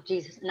blood of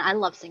Jesus, and I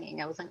love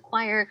singing. I was in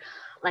choir,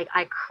 like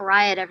I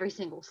cry at every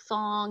single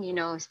song, you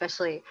know,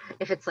 especially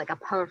if it's like a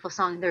powerful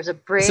song. There's a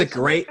It's a bridge.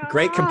 I'm like,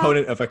 great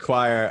component of a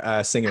choir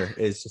singer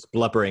is just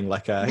blubbering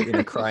like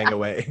crying yeah.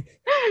 away.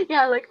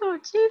 Yeah, like, oh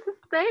Jesus,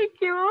 thank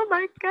you, oh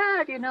my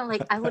God, you know,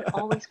 like I would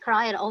always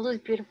cry at all those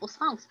beautiful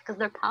songs because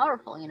they're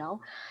powerful, you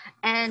know.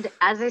 And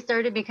as I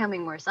started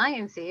becoming more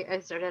sciencey, I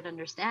started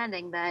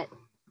understanding that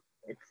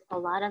it's a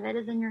lot of it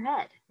is in your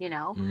head, you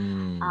know.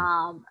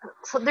 Mm.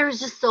 So there was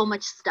just so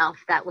much stuff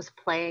that was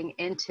playing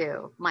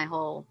into my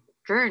whole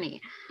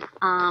journey.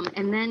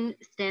 And then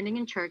standing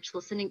in church,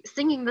 listening,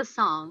 singing the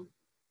song,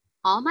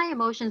 all my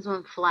emotions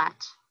went flat.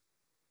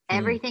 Mm.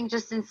 Everything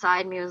just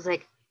inside me was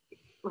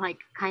like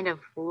kind of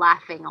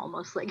laughing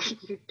almost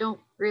like you don't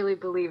really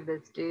believe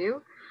this, do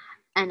you?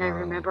 And I Wow.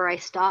 remember I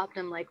stopped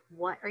and like,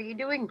 what are you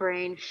doing,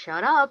 brain?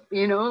 Shut up,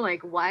 you know,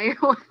 like why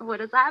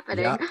what is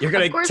happening? Yeah, you're Of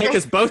gonna course take I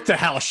us both to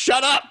hell.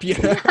 Shut up!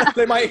 yeah,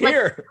 They might like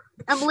hear.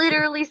 I'm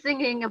literally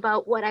singing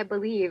about what I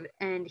believe,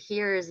 and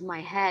here's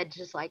my head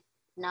just like,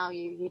 no,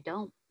 you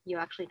don't, you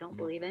actually don't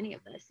believe any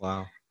of this.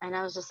 Wow. And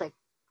I was just like,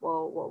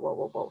 whoa, whoa, whoa,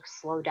 whoa, whoa,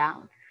 slow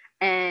down.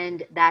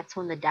 And that's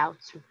when the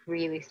doubts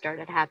really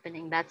started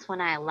happening. That's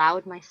when I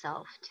allowed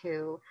myself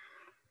to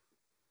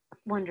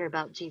wonder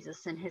about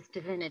Jesus and his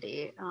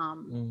divinity.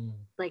 Mm.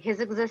 Like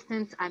his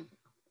existence, I'm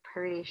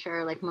pretty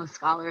sure, like most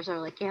scholars are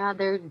like, yeah,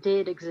 there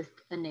did exist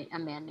a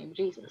man named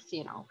Jesus,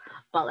 you know,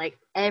 but like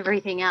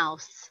everything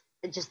else,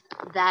 it just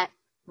that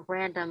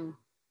random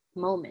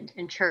moment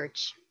in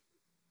church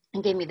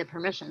and gave me the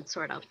permission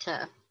sort of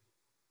to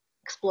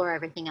explore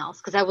everything else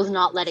because I was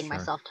not letting Sure.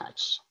 myself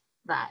touch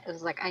that. It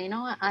was like, you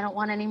know what, I don't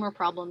want any more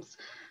problems.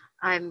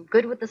 I'm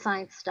good with the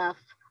science stuff.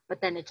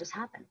 But then it just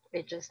happened.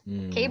 It just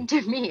Mm. came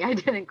to me. I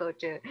didn't go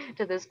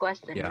to this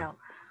question, you Yeah. know.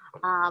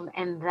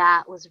 And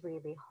that was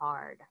really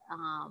hard.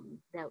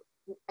 That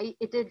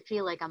it did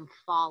feel like I'm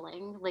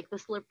falling, like the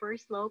slippery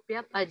slope.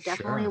 Yep, I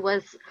definitely Sure.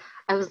 was.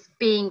 I was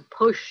being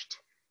pushed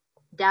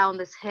down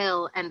this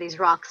hill, and these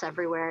rocks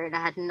everywhere, and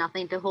I had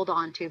nothing to hold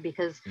on to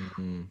because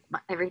Mm-hmm.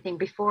 everything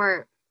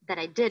before that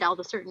I did, all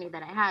the certainty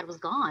that I had was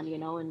gone, you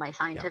know, in my Yeah.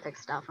 scientific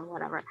stuff and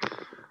whatever.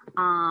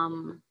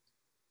 Um,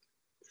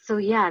 so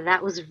yeah,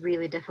 that was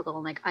really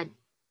difficult.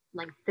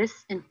 Like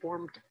this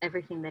informed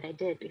everything that I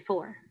did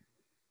before.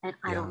 And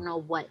I Yeah. don't know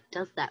what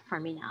does that for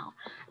me now.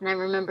 And I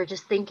remember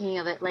just thinking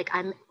of it like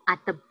I'm at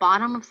the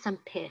bottom of some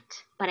pit,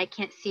 but I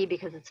can't see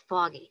because it's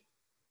foggy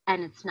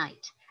and it's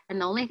night.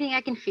 And the only thing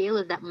I can feel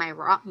is that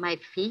my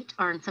feet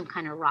are on some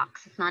kind of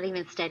rocks. It's not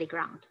even steady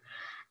ground.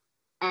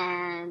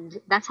 And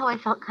that's how I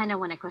felt kind of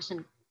when I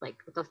questioned like,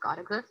 does God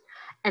exist?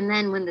 And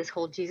then when this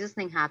whole Jesus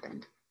thing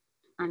happened,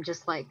 I'm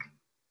just like,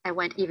 I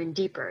went even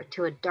deeper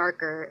to a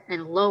darker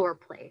and lower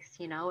place,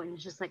 you know, and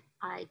it's just like,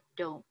 I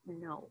don't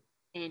know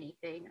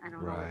anything. I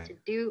don't know what Right. to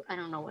do. I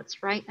don't know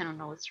what's right. I don't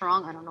know what's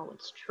wrong. I don't know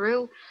what's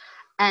true.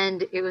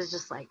 And it was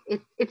just like,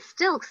 it's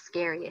still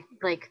scary.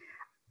 Like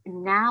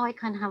now I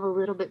kind of have a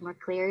little bit more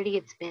clarity.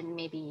 It's been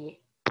maybe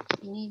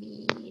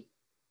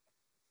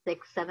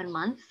 6, 7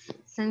 months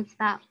since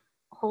that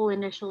whole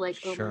initial, like,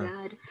 oh my Sure.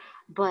 God.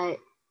 But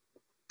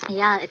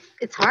yeah,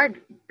 it's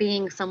hard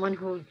being someone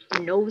who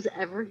knows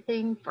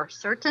everything for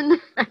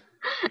certain and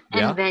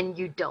Yeah. then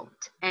you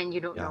don't and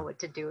you don't know Yeah. what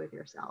to do with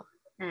yourself.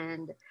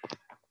 And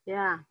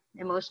yeah,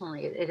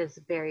 emotionally it is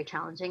very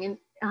challenging. And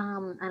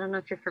I don't know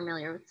if you're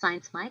familiar with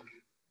Science Mike.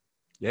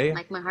 Yeah. Yeah.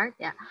 Mike My Heart,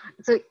 yeah.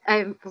 So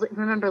I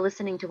remember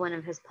listening to one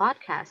of his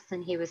podcasts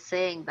and he was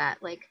saying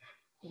that like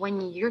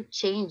when you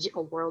change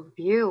a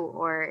worldview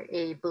or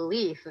a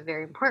belief, a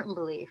very important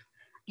belief,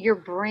 your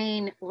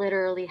brain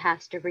literally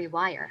has to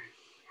rewire.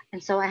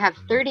 And so I have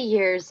 30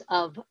 years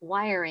of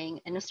wiring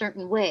in a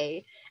certain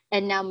way.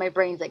 And now my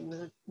brain's like,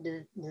 bzz,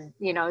 bzz,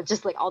 bzz,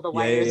 just like all the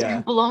Yeah, yeah, wires are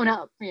yeah. blown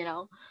up.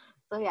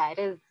 So yeah,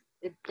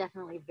 it's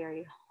definitely a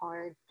very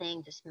hard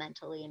thing just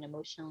mentally and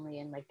emotionally.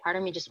 And like part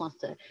of me just wants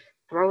to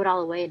throw it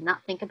all away and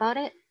not think about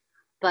it.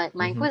 But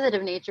my Hmm.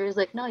 inquisitive nature is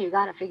like, no, you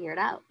got to figure it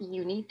out.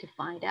 You need to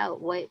find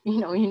out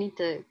you need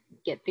to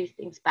get these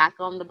things back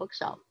on the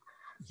bookshelf.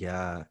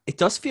 Yeah, it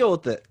does feel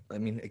that, I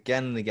mean,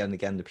 again and again and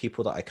again, the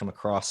people that I come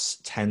across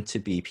tend to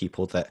be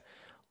people that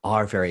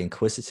are very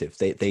inquisitive.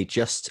 They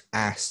just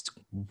asked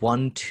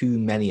one too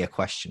many a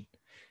question.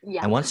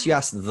 Yeah. And once you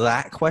ask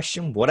that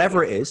question,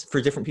 whatever Yeah. it is, for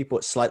different people,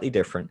 it's slightly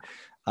different.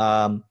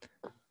 Um,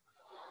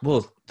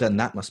 well, then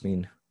that must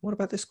mean, what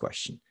about this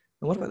question?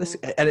 And what about this?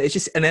 Hmm. And it's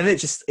just, and then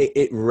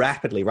it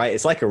rapidly, right?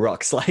 It's like a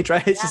rock slide,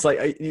 right? It's Yeah. just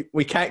like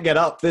we can't get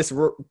up this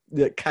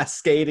the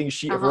cascading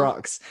sheet of Uh-huh.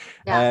 rocks.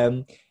 Yeah.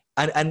 Um,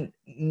 and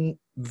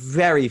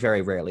very,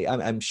 very rarely,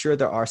 I'm sure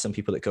there are some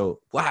people that go,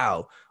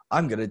 wow,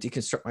 I'm going to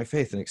deconstruct my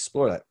faith and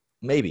explore that.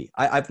 Maybe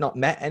I've not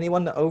met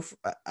anyone that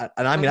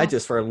and I mean, I Hmm. do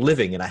this for a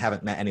living, and I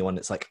haven't met anyone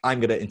that's like, I'm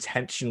going to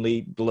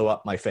intentionally blow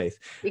up my faith.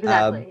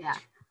 Exactly. Yeah.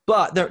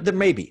 But there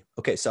may be.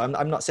 Okay, so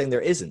I'm not saying there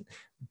isn't,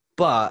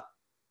 but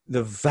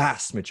the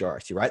vast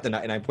majority, right? The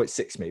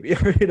 99.6 maybe,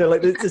 or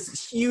like there's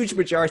this huge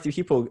majority of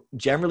people,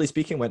 generally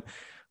speaking, went,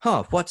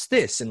 huh, what's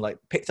this? And like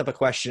picked up a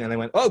question and they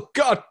went, oh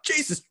God,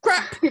 Jesus,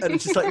 crap. And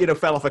it's just like,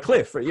 fell off a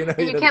cliff. Or, And you it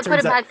can't put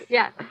turns it out, back.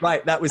 Yeah.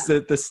 right, that was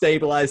the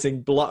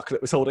stabilizing block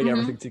that was holding Hmm.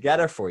 everything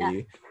together for Yeah.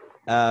 you.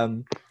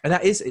 And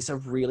it's a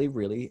really,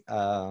 really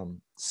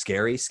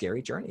scary,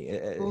 scary journey.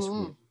 It's Hmm.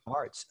 really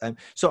hard.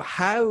 So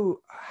how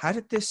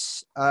did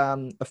this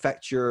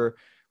affect your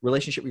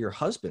relationship with your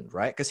husband,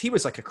 right? Because he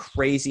was like a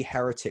crazy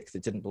heretic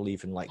that didn't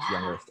believe in like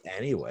young Yeah. Earth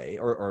anyway,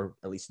 or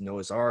at least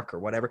Noah's Ark or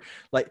whatever.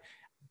 Like,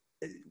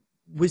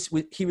 was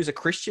he was a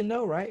Christian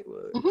though, right?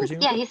 Yeah,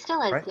 Presumably, he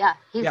still is. right? Yeah,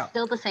 he's Yeah.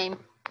 still the same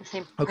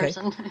Okay.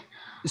 person.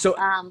 So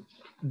um,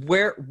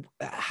 where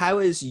how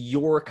is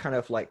your kind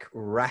of like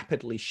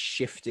rapidly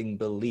shifting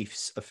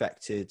beliefs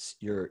affected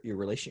your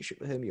relationship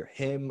with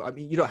him? I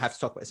mean, you don't have to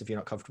talk about this if you're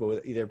not comfortable with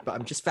it either, but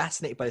I'm just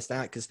fascinated by this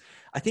now because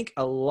I think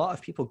a lot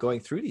of people going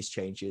through these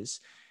changes,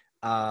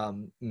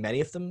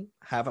 many of them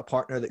have a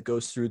partner that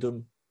goes through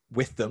them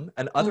with them,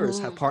 and others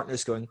have mhm.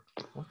 partners going,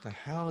 what the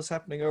hell is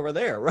happening over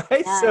there?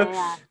 Right. Yeah, So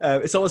yeah, yeah.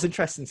 it's always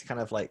interesting to kind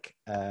of like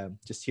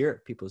just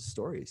hear people's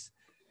stories.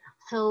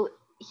 So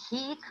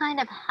he kind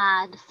of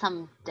had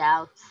some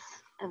doubts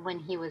when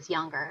he was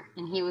younger,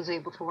 and he was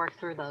able to work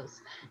through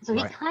those. So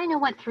he Right. kind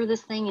of went through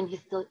this thing, and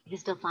he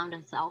still found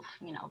himself,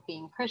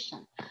 being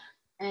Christian.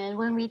 And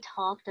when we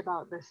talked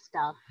about this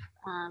stuff,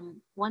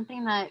 one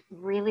thing that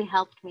really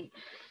helped me,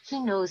 he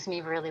knows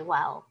me really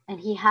well, and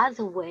he has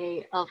a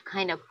way of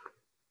kind of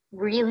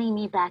reeling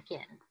me back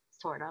in,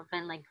 sort of,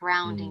 and like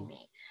grounding Mm.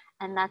 me.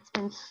 And that's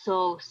been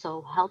so,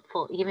 so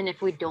helpful, even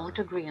if we don't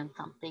agree on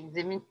some things,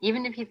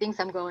 even if he thinks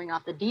I'm going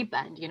off the deep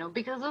end,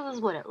 because this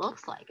is what it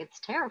looks like. It's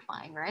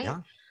terrifying, right?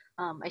 Yeah.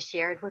 I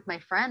shared with my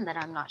friend that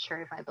I'm not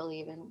sure if I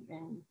believe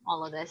in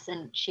all of this.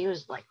 And she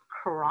was like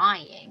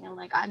crying. I'm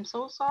like, I'm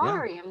so Yeah.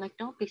 sorry. I'm like,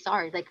 don't be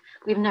sorry. Like,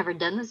 we've never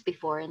done this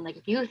before. And like,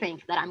 if you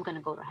think that I'm going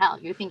to go to hell,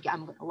 you think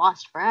I'm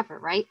lost forever,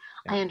 right?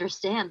 Yeah. I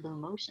understand the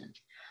emotions.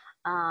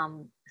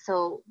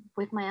 So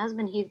with my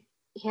husband, he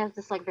has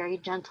this like very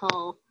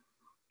gentle.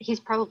 He's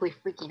probably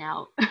freaking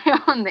out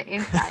on the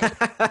inside.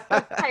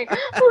 I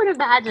would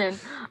imagine.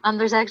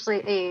 There's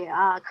actually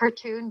a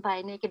cartoon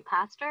by Naked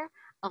Pastor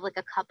of like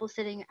a couple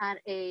sitting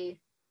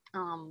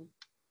um,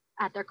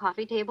 at their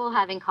coffee table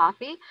having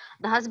coffee.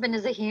 The husband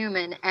is a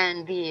human,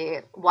 and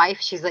the wife,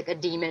 she's like a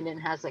demon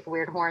and has like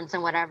weird horns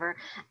and whatever.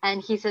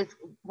 And he says,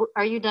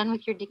 "Are you done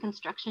with your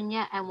deconstruction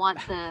yet? I want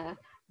the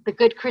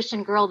good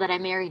Christian girl that I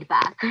married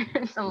back,"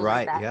 or something like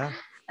Right. that. Yeah.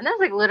 And that's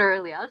like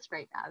literally us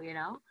right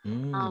now.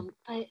 Mm.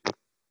 But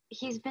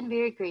he's been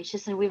very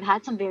gracious, and we've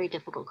had some very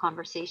difficult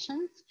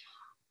conversations.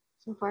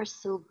 So far,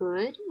 so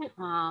good.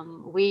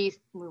 We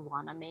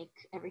want to make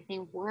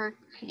everything work,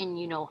 and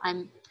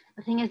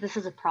the thing is, this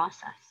is a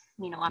process.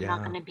 I'm not Yeah.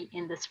 going to be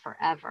in this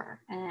forever,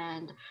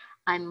 and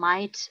I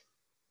might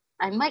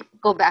I might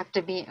go back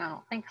to being, I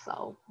don't think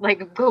so,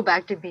 like go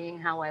back to being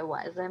how I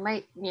was. I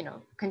might,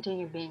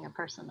 continue being a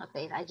person of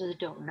faith. I just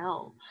don't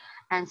know.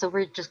 And so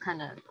we're just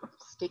kind of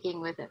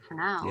sticking with it for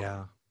now.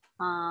 Yeah.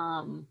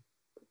 Um,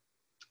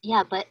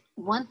 yeah, but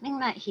one thing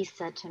that he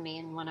said to me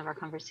in one of our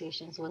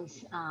conversations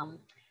was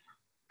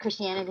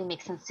Christianity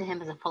makes sense to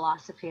him as a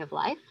philosophy of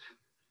life.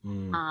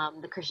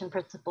 Mm. The Christian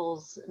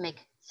principles make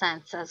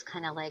sense as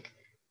kind of like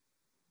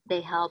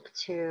they help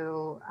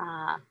to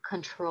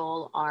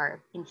control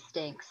our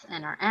instincts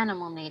and our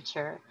animal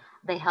nature.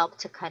 They help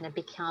to kind of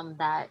become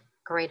that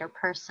greater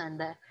person,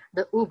 the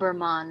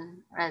Uberman,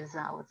 as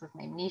what's his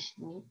name,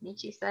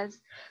 Nietzsche says.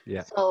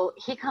 Yeah. So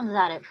he comes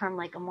at it from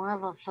like a more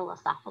of a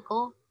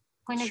philosophical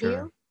point of Sure.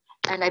 view.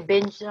 and I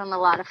binged on a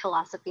lot of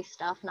philosophy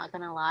stuff, not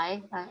gonna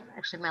lie.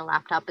 Actually, my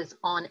laptop is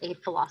on a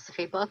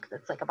philosophy book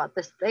that's like about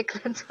this thick.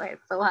 That's why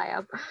it's so high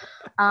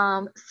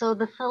up. So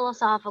the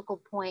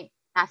philosophical point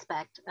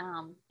aspect,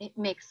 it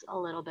makes a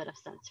little bit of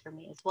sense for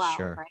me as well,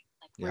 Sure. right?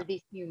 Like Yeah. we're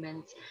these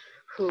humans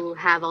who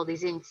have all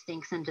these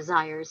instincts and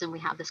desires, and we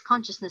have this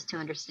consciousness to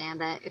understand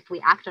that if we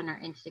act on our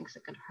instincts,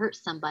 it could hurt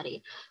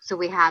somebody. So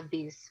we have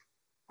these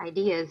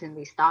ideas and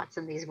these thoughts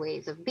and these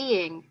ways of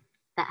being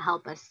that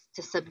help us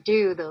to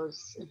subdue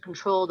those and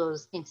control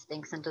those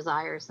instincts and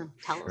desires and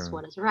tell us Sure.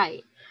 what is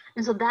right.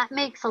 And so that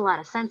makes a lot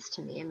of sense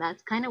to me. And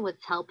that's kind of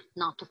what's helped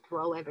not to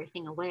throw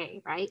everything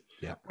away, right?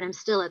 Yeah. But I'm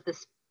still at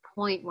this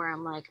point where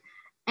I'm like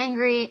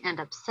angry and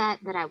upset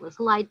that I was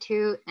lied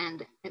to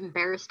and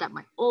embarrassed at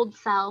my old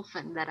self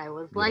and that I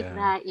was like Yeah.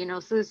 that, you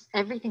know. So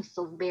everything's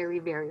still very,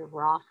 very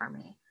raw for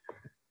me.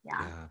 Yeah.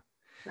 Yeah.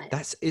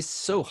 But It's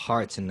so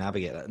hard to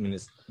navigate. I mean,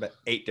 there's about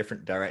 8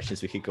 different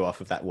directions we could go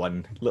off of that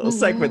one little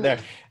segment there.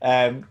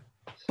 mhm.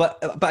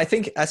 But I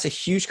think that's a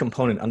huge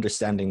component,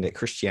 understanding that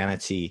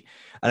Christianity,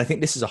 and I think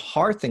this is a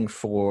hard thing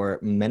for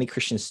many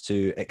Christians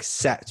to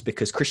accept,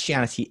 because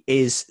Christianity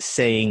is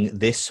saying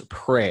this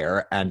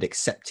prayer and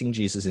accepting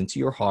Jesus into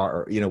your heart,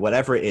 or, you know,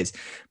 whatever it is.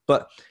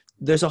 But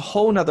there's a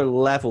whole nother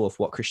level of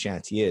what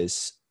Christianity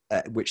is,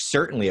 which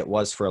certainly it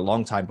was for a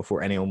long time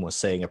before anyone was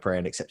saying a prayer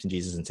and accepting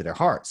Jesus into their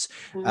hearts,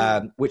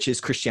 Mhm. which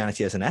is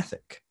Christianity as an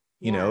ethic,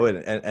 you know,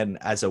 Yeah. and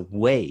as a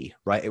way,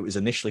 right? It was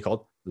initially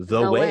called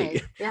the The way,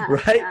 way. Yeah.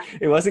 right? Yeah.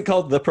 It wasn't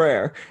called the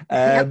prayer.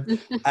 Yep.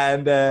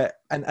 And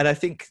I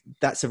think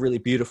that's a really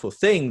beautiful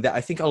thing that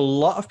I think a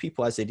lot of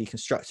people, as they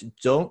deconstruct,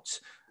 don't.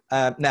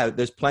 Now,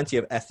 there's plenty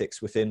of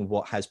ethics within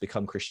what has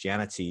become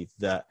Christianity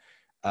that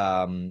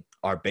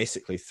are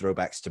basically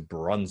throwbacks to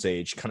Bronze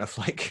Age, kind of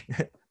like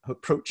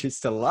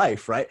approaches to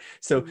life, right?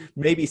 So Mhm.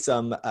 maybe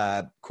some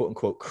quote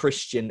unquote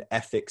Christian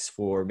ethics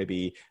for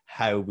maybe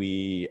how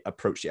we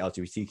approach the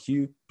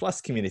LGBTQ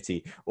plus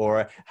community,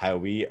 or how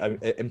we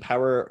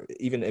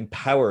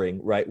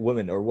empowering, right,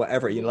 women, or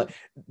whatever, you know, Mhm. like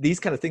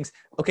these kind of things.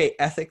 Okay,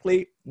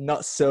 ethically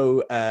not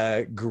so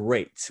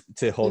great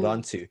to hold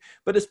on Mhm. to,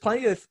 but there's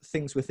plenty of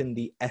things within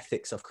the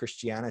ethics of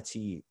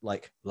Christianity,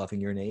 like loving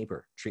your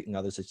neighbor, treating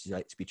others as you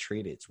like to be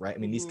treated, right? I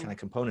mean, these kind Mhm. of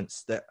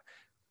components that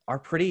are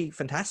pretty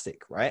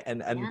fantastic, right? And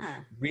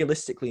Yeah.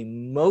 realistically,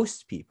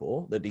 most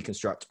people that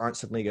deconstruct aren't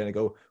suddenly going to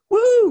go,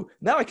 woo,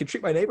 now I can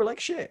treat my neighbor like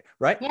shit,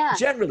 right? Yeah.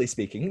 Generally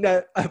speaking.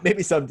 Now,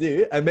 maybe some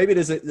do, and maybe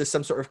there's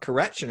some sort of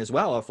correction as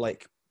well of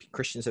like,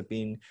 Christians have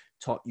been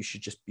taught you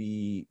should just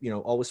be, you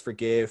know, always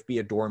forgive, be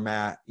a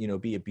doormat, you know,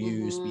 be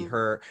abused, be Mhm.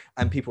 hurt,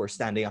 and people are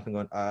standing up and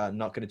going, I'm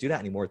not going to do that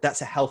anymore.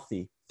 That's a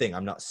healthy thing.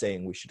 I'm not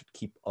saying we should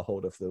keep a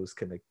hold of those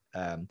kind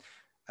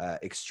of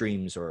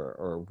extremes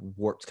or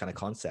warped kind of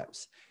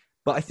concepts.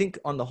 But I think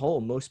on the whole,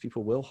 most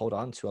people will hold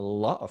on to a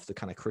lot of the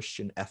kind of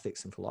Christian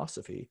ethics and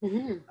philosophy.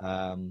 Mhm.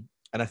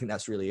 And I think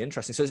that's really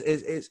interesting. So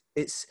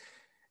it's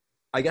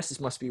I guess this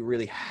must be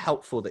really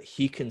helpful that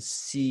he can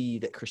see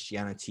that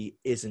Christianity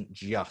isn't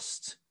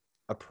just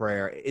a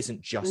prayer. It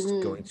isn't just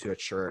Mhm. going to a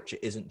church.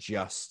 It isn't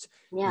just,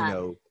 you Yeah.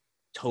 know,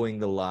 towing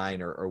the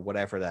line, or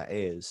whatever that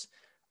is.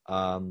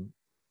 Um,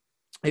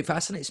 it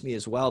fascinates me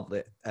as well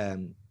that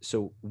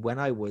so when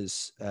I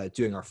was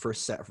doing our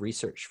first set of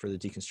research for the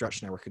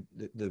Deconstruction Network,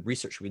 the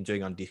research we've been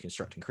doing on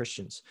deconstructing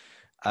Christians,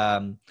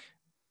 um,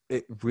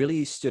 it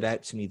really stood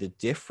out to me the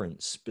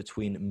difference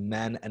between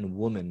men and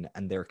women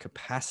and their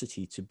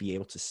capacity to be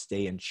able to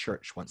stay in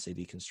church once they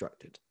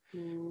deconstructed.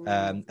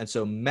 Mm. And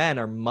so men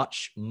are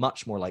much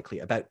more likely,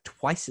 about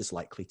twice as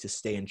likely, to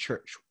stay in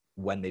church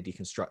when they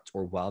deconstruct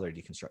or while they're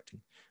deconstructing.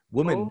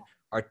 Women Oh.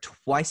 are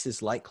twice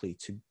as likely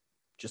to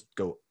just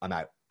go, I'm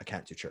out, I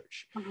can't do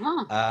church.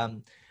 Uh-huh.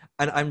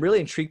 And I'm really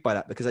intrigued by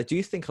that, because I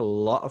do think a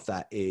lot of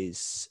that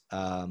is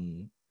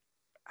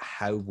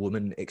how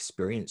women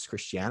experience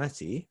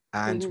Christianity.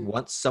 And Mhm.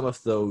 once some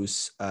of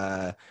those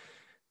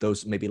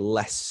maybe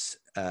less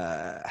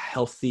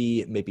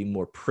healthy, maybe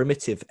more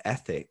primitive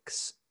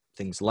ethics,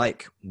 things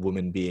like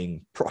women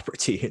being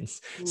property and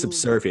Mhm.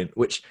 subservient,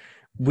 which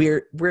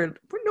we're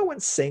no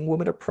one's saying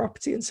women are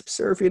property and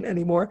subservient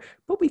anymore,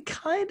 but we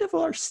kind of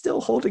are still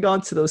holding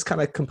on to those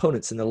kind of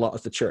components in a lot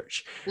of the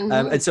church. And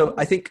Mhm. so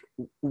I think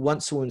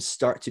once women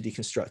start to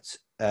deconstruct,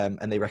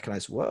 and they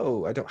recognize,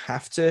 whoa, I don't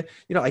have to,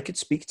 you know, I could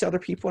speak to other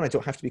people and I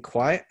don't have to be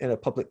quiet in a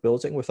public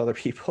building with other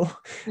people.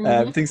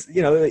 Mhm. Things,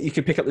 you know, you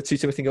can pick up the 2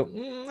 Timothy and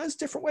go, there's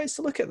different ways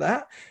to look at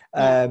that.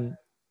 Yeah.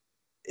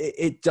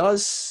 It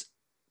does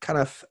kind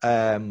of,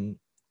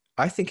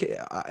 I think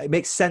it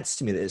makes sense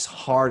to me that it's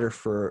harder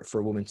for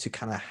a woman to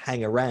kind of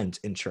hang around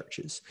in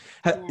churches.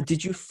 Yeah.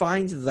 Did you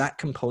find that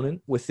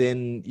component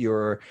within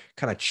your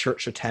kind of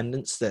church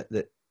attendance,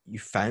 that you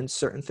found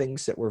certain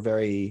things that were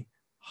very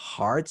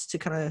hard to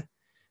kind of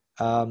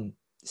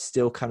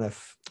still kind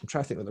of, I'm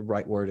trying to think what the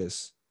right word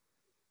is,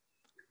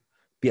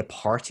 be a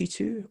party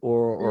to,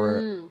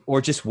 Mm.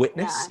 or just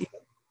witness? Yeah.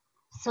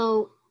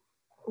 So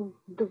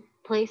the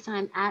place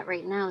I'm at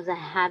right now is I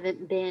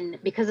haven't been,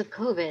 because of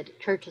COVID,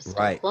 church is still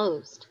Right.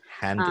 closed.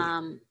 Handy.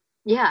 Um,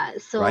 yeah, right?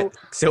 so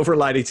Silver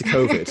lining to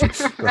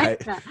COVID, right,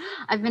 right? yeah.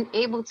 I've been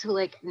able to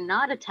like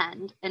not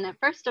attend, and at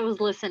first I was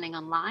listening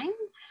online,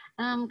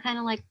 kind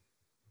of like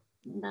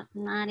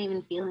not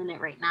even feeling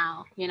it right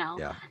now, you know.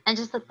 Yeah, And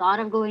just the thought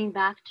of going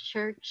back to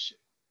church,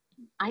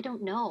 I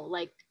don't know,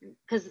 like,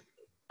 because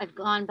I've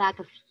gone back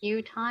a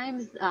few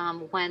times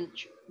when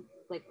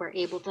like we're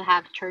able to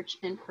have church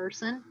in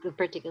person, the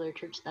particular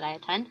church that I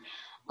attend.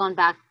 Gone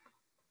back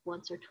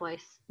once or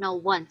twice, no,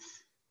 once,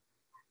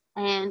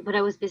 and but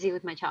I was busy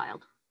with my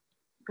child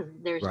because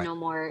right.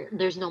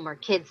 there's no more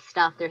kids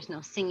stuff, there's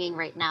no singing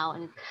right now,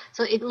 and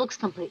so it looks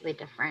completely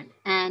different,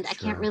 and I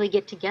can't Sure. really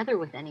get together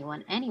with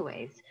anyone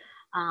anyways.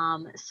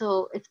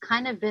 So it's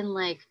kind of been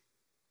like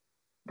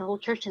the whole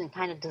church and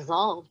kind of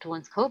dissolved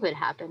once COVID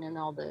happened and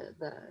all the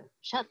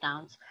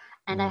shutdowns.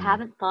 And I Mm,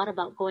 haven't thought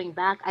about going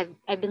back.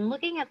 I've been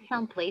looking at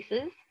some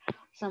places,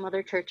 some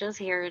other churches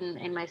here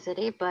in my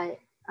city, but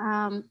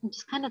I'm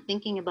just kind of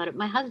thinking about it.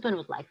 My husband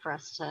would like for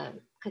us to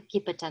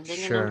keep attending,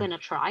 and I'm sure. gonna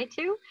try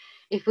to,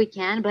 if we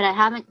can. But I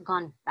haven't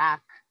gone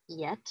back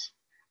yet.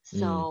 Mm,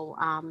 So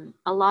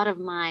a lot of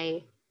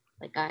my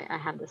like I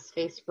have this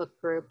Facebook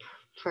group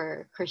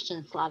for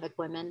Christian Slavic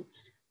women,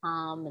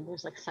 and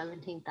there's like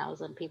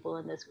 17,000 people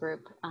in this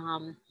group.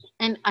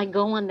 And I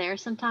go on there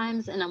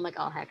sometimes and I'm like,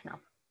 oh, heck no.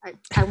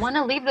 I want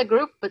to leave the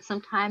group, but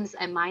sometimes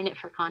I mine it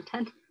for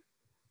content.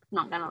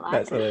 Not gonna lie.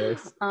 that's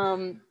hilarious.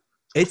 Um,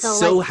 It's so like,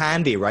 so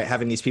handy, right?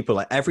 Having these people,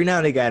 like every now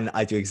and again,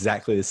 I do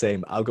exactly the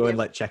same. I'll go and yep,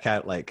 like check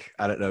out like,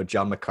 I don't know,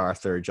 John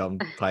MacArthur, John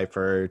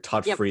Piper,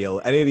 Todd yep,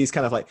 Friel, any of these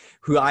kind of like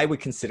who I would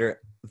consider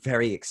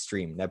very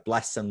extreme. Now,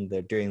 bless them,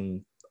 they're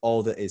doing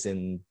all that is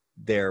in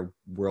their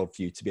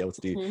worldview to be able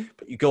to do. mhm.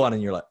 But you go on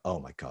and you're like, oh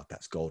my God,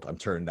 that's gold. I'm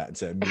turning that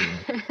into a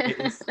meme. It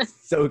is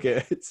so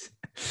good.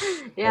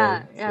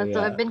 Yeah, So yeah.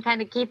 So I've yeah, been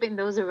kind of keeping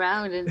those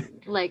around,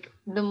 and like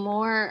the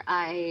more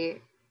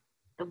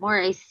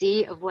I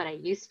see of what I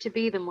used to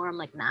be, the more I'm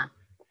like, nah,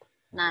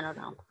 I don't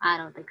know. I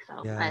don't think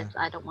so. yeah,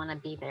 I don't want to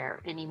be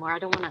there anymore. I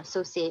don't want to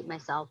associate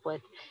myself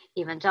with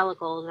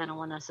evangelicals. I don't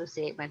want to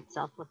associate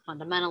myself with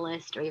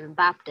fundamentalists or even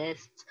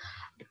Baptists.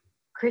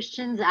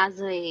 Christians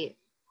as a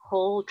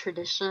whole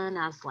tradition,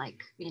 as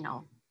like, you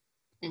know,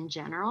 in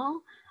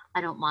general,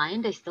 I don't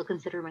mind. I still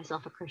consider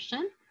myself a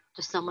Christian,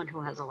 just someone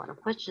who has a lot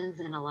of questions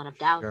and a lot of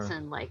doubts, sure.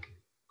 and like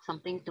some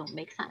things don't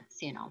make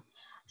sense, you know.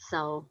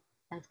 So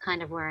that's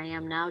kind of where I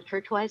am now.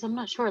 Church wise, I'm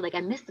not sure. Like,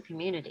 I miss the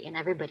community, and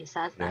everybody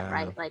says that, Yeah,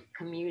 right? Like,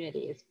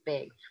 community is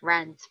big.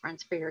 Friends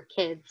for your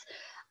kids,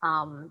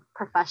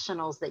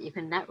 professionals that you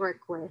can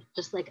network with,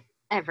 just like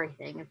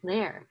everything is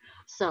there.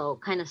 So,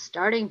 kind of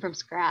starting from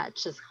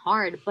scratch is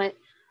hard, but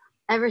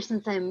ever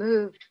since I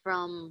moved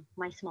from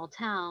my small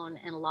town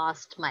and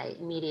lost my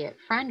immediate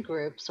friend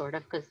group, sort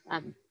of, because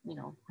I'm, you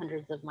know,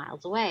 hundreds of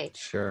miles away,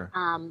 sure,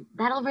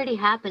 that already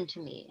happened to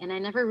me. And I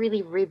never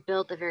really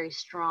rebuilt a very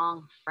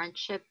strong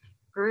friendship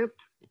group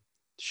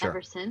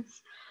ever sure.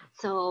 since.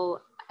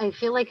 So I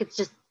feel like it's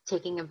just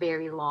taking a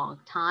very long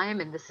time.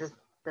 And this is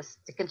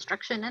the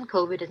construction and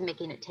COVID is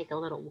making it take a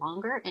little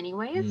longer,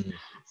 anyways. Mm,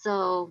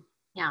 So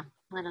yeah,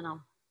 I don't know.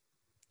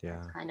 That's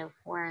yeah. kind of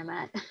where I'm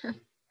at.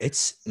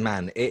 It's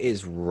man, it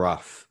is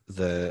rough.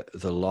 The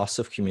loss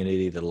of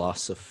community, the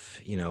loss of,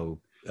 you know,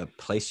 a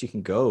place you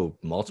can go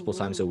multiple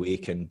times a Mm,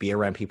 week and be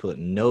around people that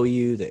know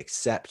you, that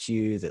accept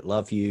you, that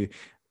love you,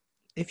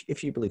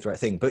 if you believe the right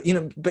thing. But you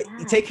know, but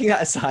yeah. taking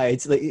that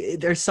aside, like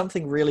there's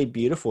something really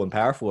beautiful and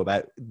powerful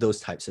about those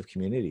types of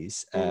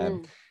communities.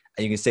 Mm.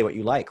 And you can say what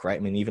you like, right?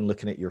 I mean, even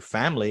looking at your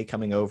family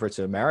coming over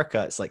to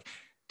America, it's like,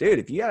 dude,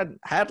 if you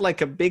had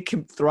like a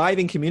big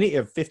thriving community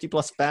of 50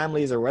 plus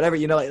families or whatever,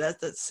 you know, like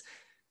that's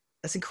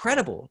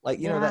incredible. Like,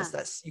 you know, Yeah.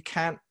 that's you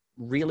can't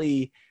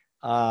really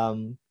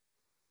um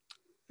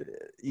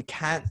you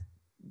can't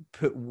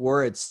put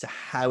words to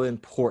how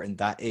important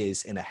that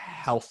is in a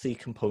healthy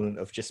component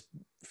of just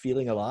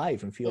feeling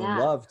alive and feeling Yeah.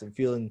 loved and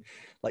feeling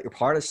like you're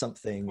part of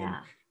something. And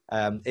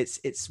Yeah.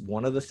 it's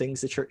one of the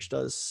things the church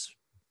does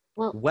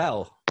Well,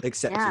 well,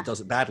 except it yeah.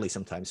 does it badly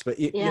sometimes. But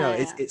you know, Yeah.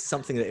 Yeah. it's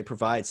something that it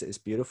provides that is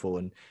beautiful,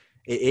 and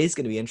it is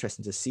going to be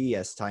interesting to see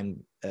as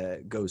time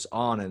goes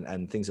on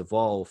and things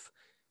evolve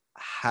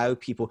how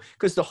people,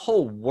 because the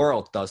whole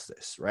world does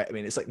this, right? I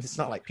mean, it's like, it's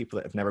not like people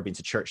that have never been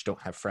to church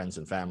don't have friends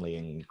and family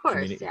and Of course.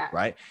 community, Yeah.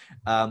 right?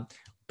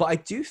 But I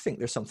do think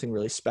there's something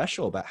really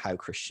special about how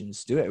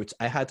Christians do it.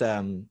 I had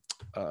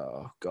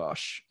oh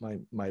gosh,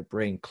 my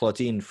brain,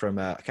 Claudine from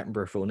I can't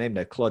remember her full name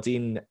now,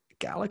 Claudine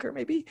Gallagher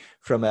maybe,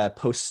 from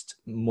Post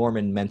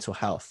Mormon Mental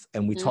Health,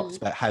 and we talked Mm.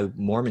 about how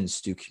Mormons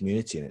do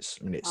community, and it's,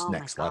 I mean, it's Oh my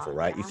next level, God.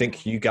 right? You Yeah.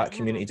 think you got Yeah.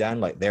 community down,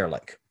 like they're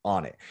like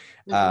on it.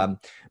 Hmm. um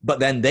but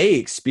then they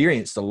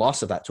experienced the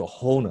loss of that to a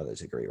whole nother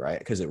degree, right?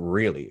 Because it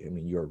really, I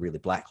mean, you're really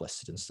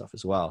blacklisted and stuff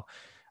as well.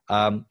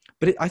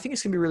 But I think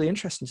it's going to be really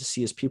interesting to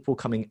see as people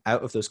coming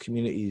out of those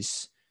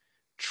communities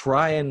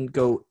try and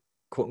go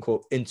quote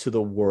unquote into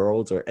the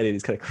world, or any of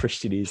these kind of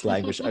Christianese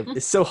language.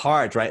 It's so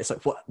hard, right? It's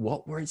like,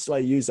 what words do I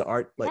use that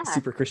aren't like Yeah.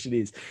 super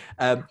Christianese?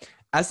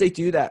 As they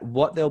do that,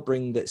 what they'll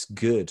bring that's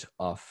good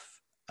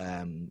off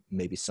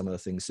maybe some of the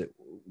things that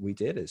we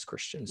did as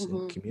Christians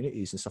in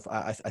communities and stuff.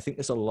 I think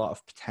there's a lot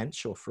of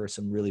potential for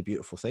some really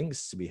beautiful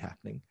things to be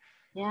happening.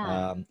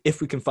 Yeah. If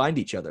we can find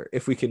each other,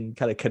 if we can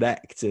kind of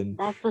connect and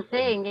That's the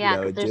thing. you Yeah.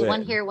 know, Because there's do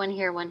one it. here, one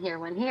here, one here,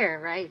 one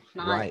here, right? It's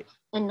not, Right.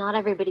 and not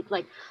everybody,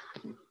 like,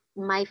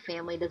 my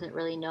family doesn't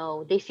really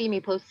know. They see me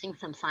posting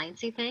some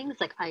sciencey things.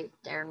 Like, I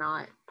dare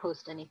not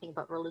post anything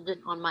but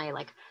religion on my,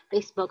 like,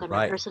 Facebook, on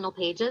my Right. personal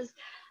pages.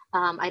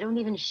 I don't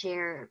even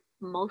share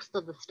most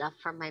of the stuff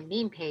from my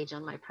meme page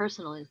on my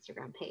personal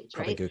Instagram page,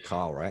 Probably a right? good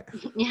call, right?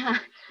 Yeah.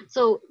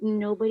 So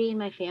nobody in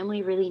my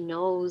family really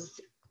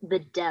knows the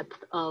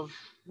depth of,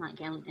 not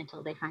again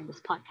until they find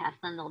this podcast,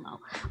 then they'll know.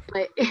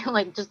 But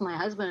like, just my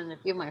husband and a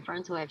few of my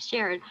friends who I've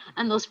shared,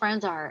 and those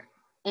friends are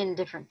in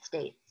different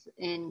states.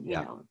 And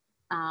Yeah.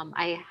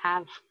 I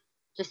have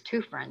just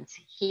two friends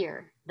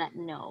here that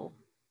know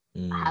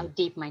how Mm.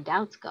 deep my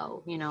doubts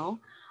go,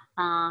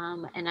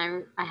 and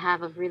I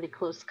have a really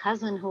close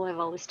cousin who I've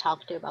always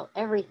talked to about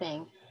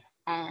everything.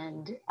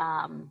 And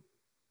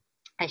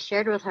I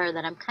shared with her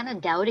that I'm kind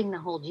of doubting the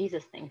whole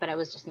Jesus thing, but I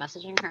was just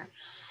messaging her,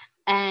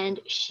 and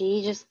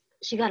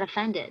she got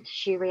offended.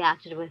 She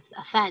reacted with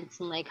offense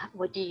and like,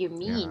 what do you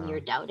mean Yeah. you're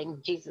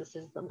doubting Jesus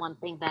is the one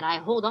thing that I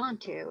hold on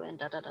to, and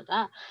da da da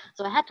da.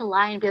 So I had to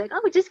lie and be like,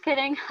 oh, just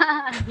kidding,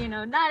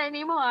 not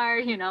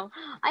anymore.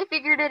 I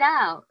figured it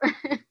out.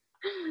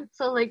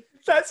 So like,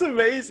 That's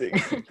amazing.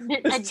 I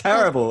It's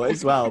terrible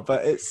as well,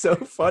 but it's so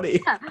funny.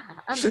 yeah,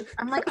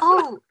 I'm like,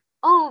 oh,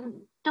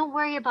 don't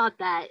worry about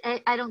that.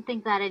 I don't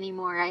think that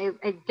anymore. I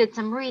did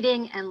some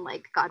reading, and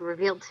like, God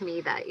revealed to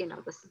me that,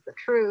 this is the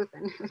truth,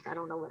 and I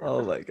don't know what Oh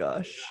else. my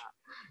gosh.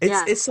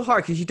 Yeah. It's so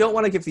hard because you don't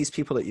want to give these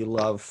people that you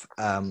love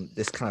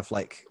this kind of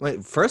like, well,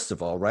 first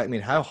of all, right? I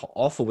mean, how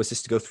awful was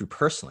this to go through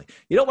personally?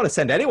 You don't want to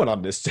send anyone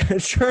on this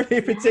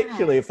journey,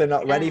 particularly if they're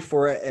not ready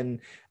for it and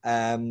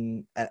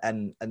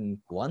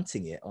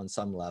wanting it on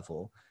some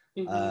level.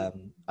 I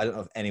don't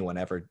know if anyone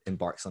ever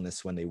embarks on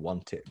this when they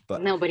want it,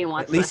 but Nobody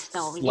wants at least this.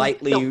 No, you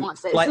don't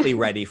want this. slightly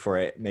ready for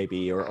it,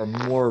 maybe, or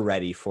more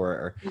ready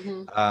for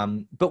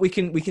it. But we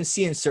can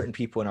see in certain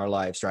people in our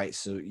lives, right?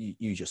 So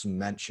you just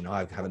mentioned,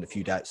 I'm having a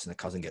few doubts, and the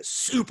cousin gets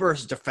super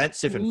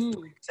defensive and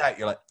freaks out.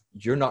 You're like,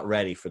 you're not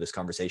ready for this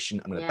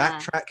conversation. I'm going to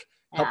backtrack,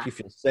 help you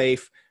feel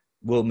safe.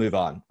 We'll move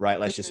on, right?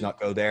 Let's just not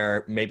go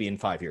there. Maybe in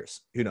 5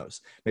 years, who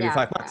knows? Maybe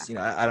 5 months.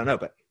 I don't know,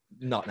 but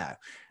not now.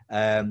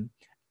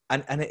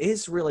 And it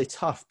is really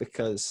tough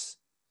because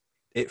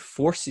it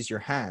forces your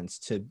hands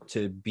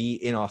to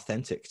be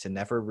inauthentic, to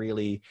never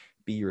really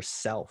be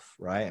yourself,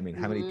 right? I mean,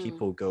 how many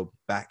people go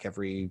back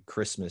every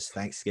Christmas,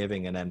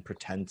 Thanksgiving, and then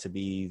pretend to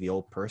be the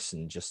old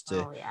person just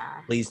to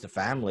please the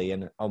family?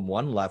 And on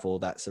one level,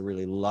 that's a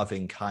really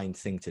loving, kind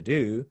thing to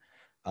do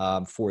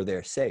for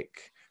their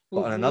sake.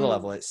 But on another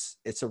level,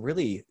 it's a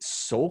really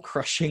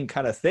soul-crushing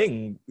kind of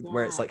thing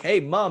where it's like, hey,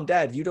 mom,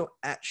 dad, you don't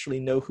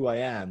actually know who I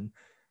am.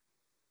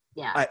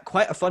 Yeah. At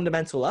quite a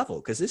fundamental level,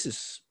 because this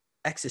is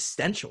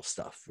existential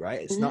stuff, right?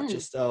 It's not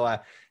just,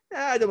 I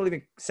don't believe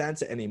in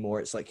Santa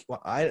anymore. It's like,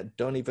 well, I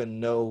don't even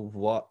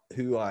know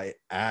who I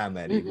am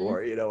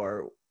anymore,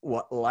 or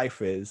what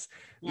life is.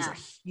 These are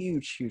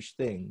huge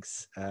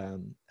things.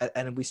 And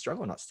we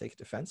struggle not to take it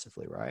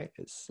defensively, right?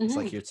 It's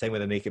like you're saying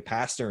with a naked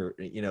pastor,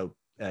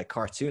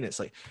 cartoon. It's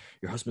like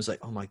your husband's like,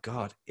 oh my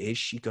God, is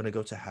she going to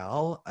go to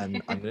hell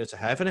and I'm going to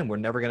heaven and we're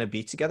never going to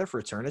be together for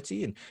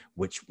eternity? And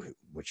which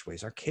way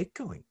is our kid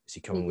going? Is he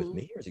coming with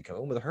me or is he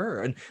going with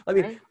her? And I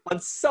mean, on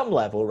some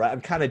level, right,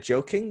 I'm kind of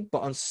joking,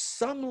 but on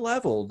some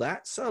level,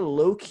 that's a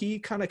low key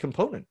kind of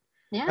component.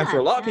 And for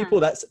a lot of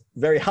people, that's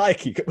very high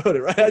key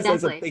component, right? Exactly.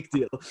 That's a big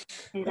deal.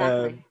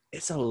 Exactly.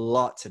 It's a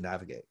lot to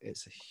navigate.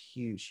 It's a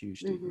huge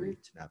degree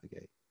to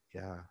navigate.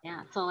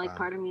 Yeah. So like,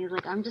 part of me is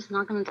like, I'm just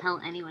not going to tell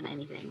anyone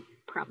anything,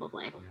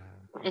 probably.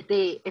 If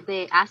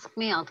they ask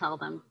me, I'll tell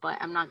them, but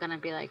I'm not going to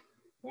be like,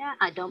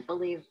 I don't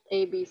believe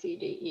A, B, C,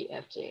 D, E,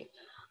 F, G.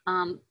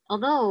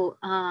 Although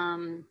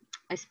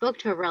I spoke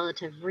to a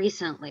relative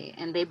recently,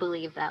 and they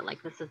believe that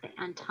like this is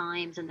the end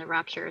times and the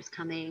rapture is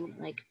coming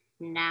like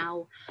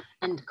now,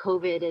 and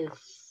COVID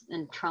is,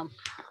 and Trump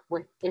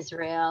with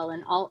Israel,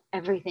 and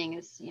everything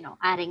is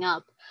adding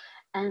up.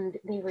 And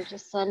they were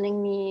just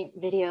sending me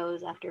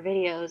videos after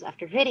videos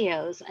after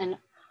videos. And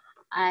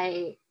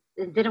I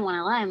didn't want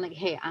to lie. I'm like,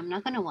 hey, I'm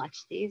not going to watch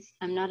these.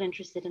 I'm not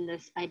interested in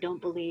this. I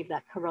don't believe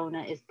that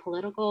Corona is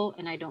political,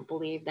 and I don't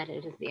believe that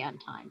it is the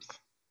end times.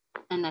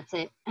 And that's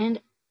it. And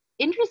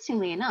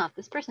interestingly enough,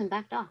 this person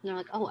backed off, and they're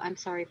like, oh, I'm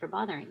sorry for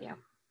bothering you.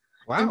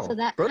 Wow. And so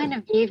that kind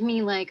of gave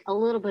me like a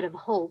little bit of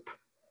hope.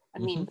 I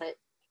mean, but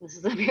this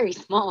is a very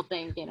small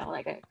thing,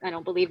 like I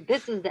don't believe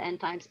this is the end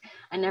times.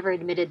 I never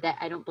admitted that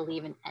I don't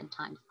believe in end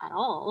times at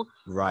all.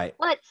 Right.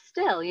 But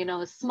still,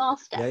 small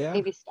steps,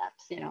 baby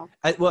steps,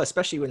 Well,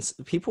 especially when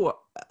people,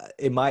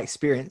 in my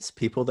experience,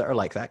 people that are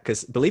like that,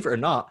 because believe it or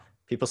not,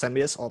 People send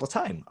me this all the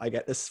time. I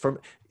get this from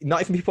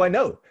not even people I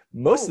know.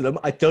 Most of Oh. them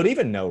I don't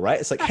even know, right?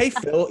 It's like, hey,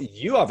 Phil,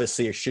 you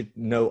obviously should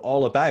know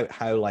all about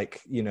how,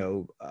 like, you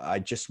know, I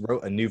just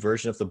wrote a new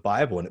version of the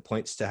Bible and it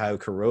points to how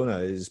Corona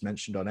is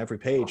mentioned on every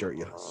page. Or,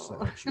 you know, it's like,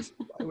 oh, geez,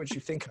 why would you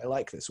think I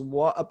like this?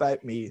 What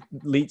about me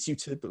leads you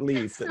to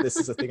believe that this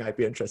is a thing I'd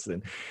be interested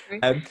in?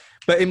 Right.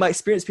 But in my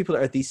experience, people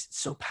that are these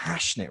so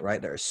passionate, right?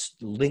 They're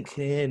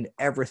linking in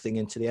everything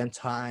into the end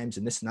times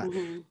and this and that.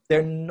 Mm-hmm.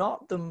 They're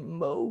not the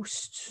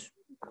most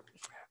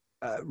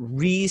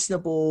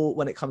reasonable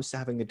when it comes to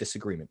having a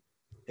disagreement,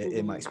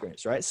 in my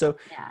experience, right? So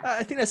Yeah.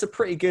 I think that's a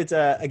pretty good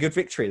a good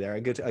victory there,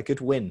 a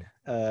good win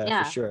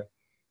for sure.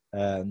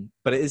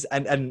 But it is,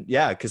 and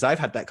yeah, because I've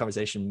had that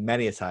conversation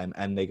many a time,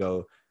 and they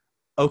go,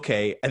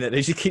 okay, and then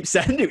they just keep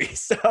sending me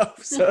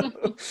stuff. So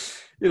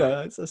you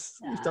know, it's just,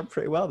 you've done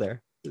pretty well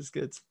there. It's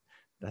good.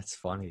 That's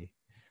funny.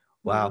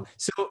 Wow.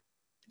 So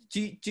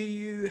do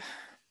you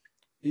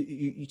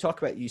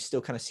talk about, you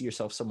still kind of see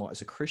yourself somewhat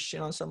as a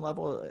Christian on some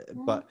level,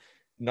 but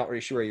not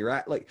really sure where you're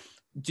at. Like,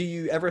 do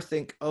you ever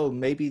think, oh,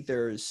 maybe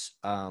there's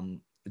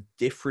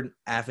different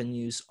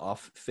avenues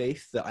of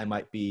faith that I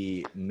might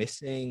be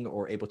missing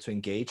or able to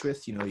engage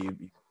with? You know, you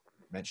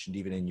mentioned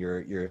even in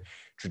your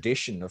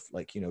tradition of,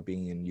 like, you know,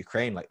 being in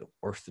Ukraine, like the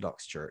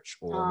Orthodox Church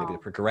or maybe the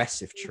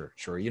Progressive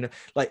Church, or, you know,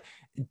 like,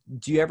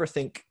 do you ever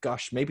think,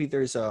 gosh, maybe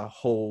there's a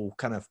whole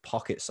kind of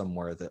pocket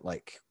somewhere that,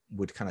 like,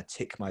 would kind of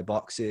tick my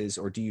boxes?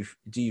 Or do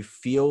you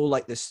feel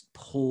like this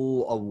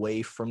pull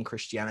away from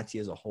Christianity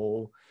as a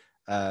whole?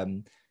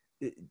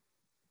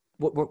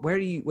 Where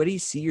do you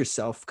see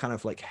yourself kind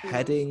of like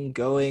heading,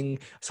 going?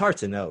 It's hard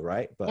to know,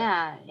 right? But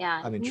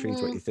Yeah. I'm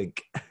intrigued what you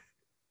think.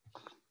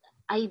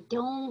 I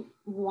don't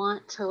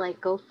want to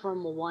like go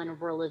from one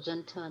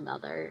religion to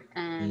another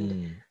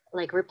and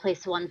like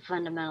replace one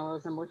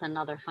fundamentalism with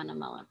another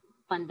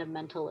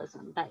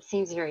fundamentalism. That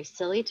seems very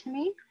silly to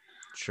me.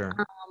 Sure.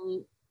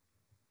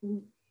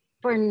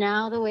 For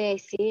now, the way I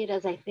see it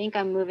is, I think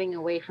I'm moving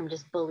away from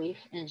just belief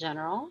in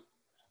general,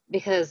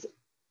 because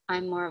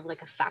I'm more of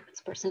like a facts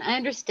person. I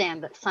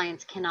understand that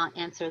science cannot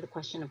answer the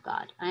question of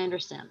God. I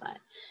understand that.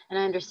 And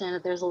I understand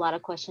that there's a lot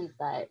of questions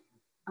that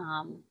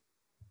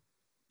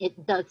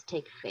it does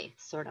take faith,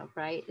 sort of,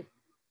 right?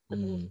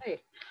 It's faith.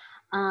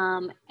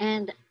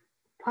 And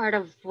part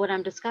of what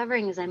I'm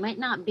discovering is I might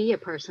not be a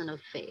person of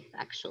faith,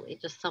 actually,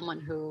 just someone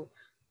who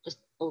just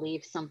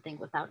believes something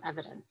without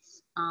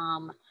evidence.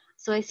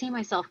 So I see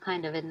myself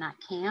kind of in that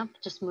camp,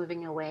 just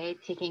moving away,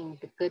 taking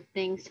the good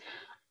things.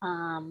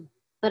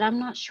 But I'm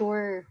not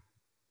sure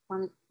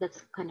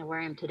that's kind of where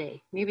I am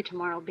today. Maybe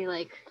tomorrow I'll be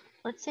like,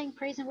 let's sing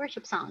praise and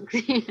worship songs,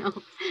 you know,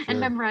 and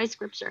memorize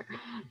scripture.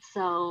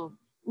 So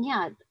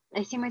yeah,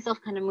 I see myself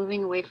kind of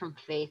moving away from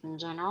faith in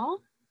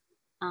general,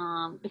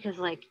 because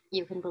like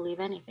you can believe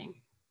anything.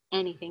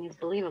 Anything is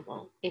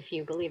believable if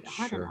you believe it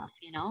hard enough,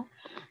 you know,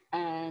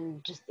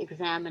 and just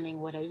examining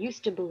what I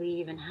used to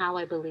believe and how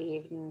I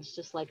believed. And it's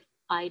just like,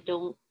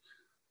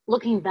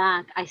 looking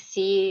back, I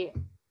see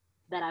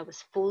that I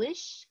was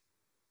foolish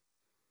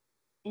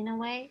in a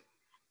way,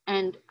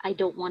 and I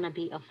don't want to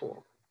be a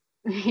fool.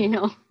 You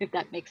know, if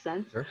that makes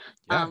sense.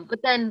 But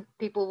then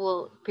people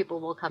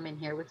will come in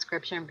here with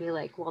scripture and be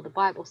like, well, the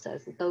Bible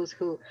says that those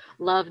who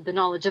love the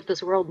knowledge of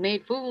this world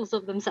made fools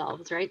of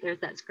themselves, right? There's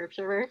that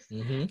scripture verse,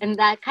 and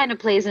that kind of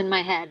plays in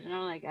my head, and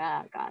I'm like,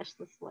 ah, gosh,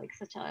 this is like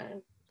such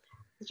a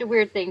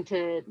weird thing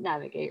to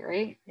navigate,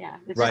 right? Yeah,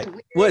 it's right. just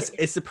weird. Well,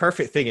 it's the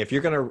perfect thing. If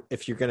you're gonna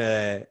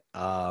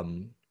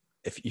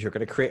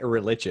create a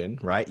religion,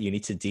 right, you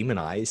need to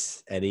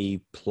demonize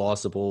any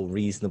plausible,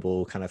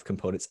 reasonable kind of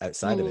components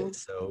outside of it.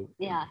 So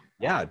yeah,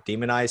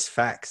 demonize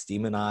facts,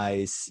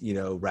 demonize, you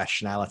know,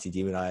 rationality,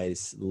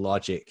 demonize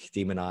logic,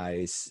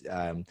 demonize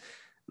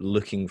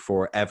looking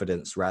for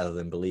evidence rather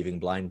than believing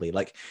blindly.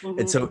 Like,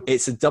 and so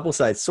it's a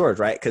double-sided sword,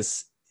 right?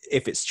 Because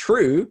if it's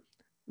true,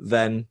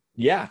 then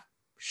yeah,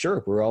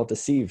 sure, we're all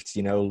deceived,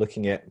 you know,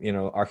 looking at, you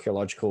know,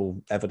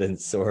 archaeological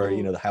evidence or,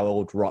 you know, how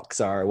old rocks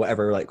are or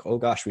whatever, like, oh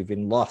gosh, we've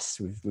been lost.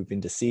 We've been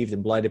deceived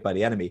and blinded by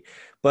the enemy.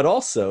 But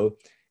also,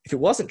 if it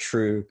wasn't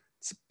true,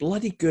 it's a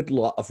bloody good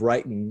lot of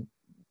writing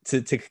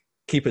to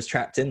keep us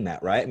trapped in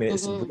that, right? I mean,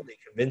 it's really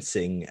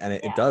convincing, and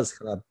it does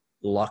kind of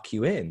lock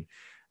you in.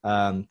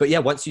 But yeah,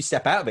 once you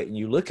step out of it and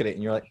you look at it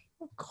and you're like,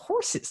 of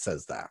course it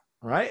says that,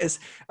 right?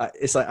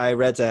 It's like I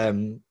read,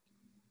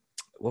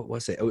 what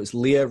was it? It was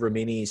Leah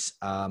Remini's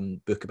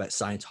book about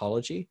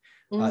Scientology.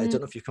 I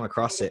don't know if you've come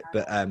across it,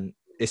 but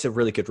it's a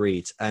really good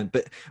read.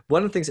 But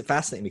one of the things that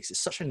fascinates me, because it's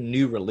such a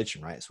new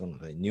religion, right? It's one of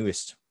the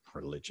newest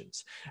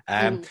religions.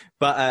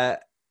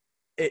 But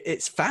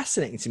it's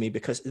fascinating to me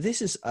because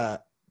this is a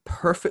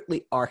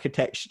perfectly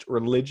architected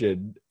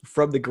religion.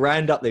 From the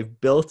ground up,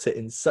 they've built it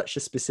in such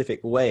a specific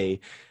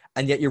way.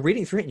 And yet you're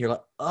reading through it and you're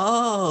like,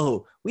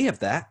 oh, we have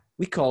that.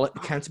 We call it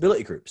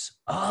accountability groups.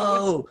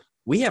 Oh,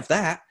 we have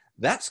that.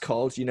 That's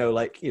called, you know,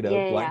 like, you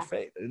know, blind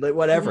faith, like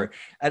whatever.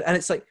 And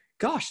it's like,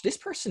 gosh, this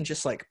person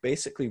just like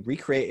basically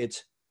recreated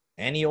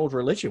any old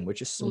religion with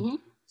just some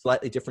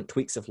slightly different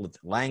tweaks of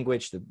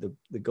language,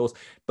 the goals.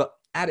 But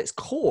at its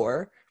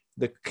core,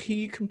 the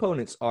key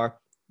components are,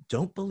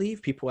 don't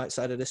believe people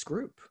outside of this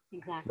group.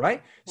 Exactly.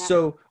 Right? Yeah.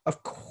 So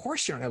of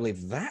course you're not going to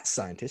believe that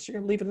scientist. You're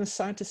going to believe in the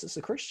scientist that's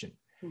a Christian.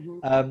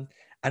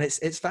 And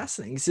it's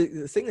fascinating. So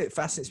the thing that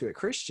fascinates me about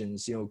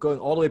Christians, you know, going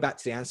all the way back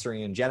to the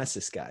Answering in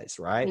Genesis guys,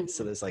 right?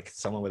 So there's like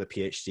someone with a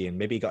PhD, and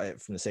maybe he got it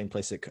from the same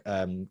place that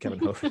Kevin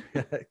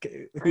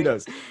Hovind. Who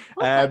knows?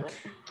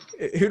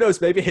 Who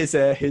knows? Maybe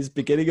his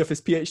beginning of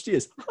his PhD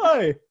is,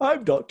 "Hi,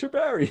 I'm Dr.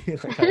 Barry."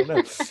 Like, I don't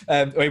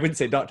know. Or he wouldn't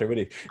say doctor, would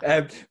he?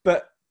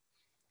 But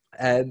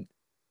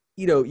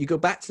you know, you go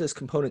back to those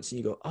components and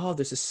you go, oh,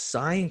 there's a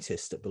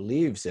scientist that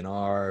believes in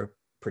our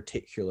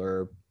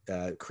particular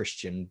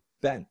Christian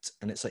bent.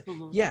 And it's like,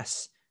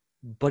 yes,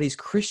 but he's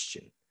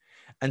Christian.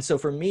 And so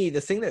for me,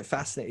 the thing that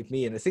fascinated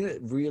me, and the thing that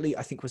really,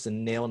 I think, was a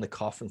nail in the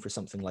coffin for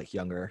something like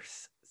young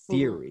earth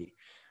theory,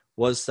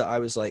 was that I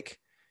was like,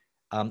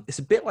 it's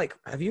a bit like,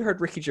 have you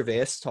heard Ricky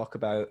Gervais talk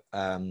about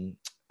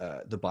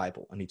the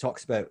Bible? And he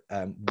talks about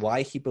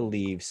why he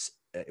believes,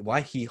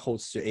 why he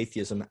holds to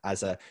atheism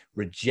as a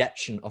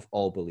rejection of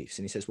all beliefs.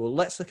 And he says, well,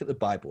 let's look at the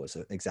Bible as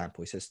an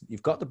example. He says,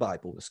 you've got the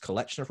Bible, this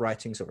collection of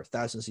writings over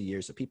thousands of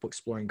years of people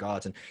exploring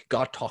God and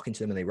God talking to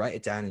them, and they write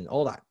it down and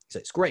all that. He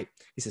says, it's great.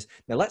 He says,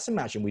 now let's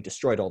imagine we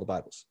destroyed all the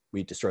Bibles.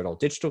 We destroyed all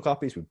digital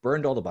copies. We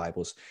burned all the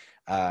Bibles.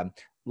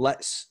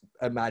 Let's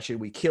imagine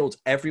we killed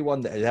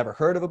everyone that had ever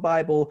heard of a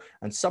Bible,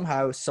 and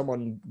somehow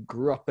someone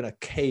grew up in a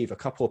cave, a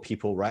couple of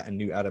people, right, and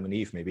knew Adam and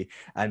Eve maybe,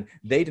 and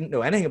they didn't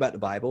know anything about the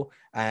Bible,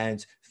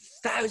 and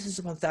thousands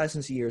upon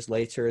thousands of years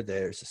later,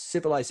 there's a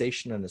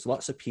civilization and there's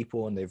lots of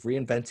people and they've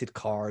reinvented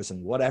cars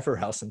and whatever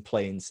else and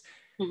planes.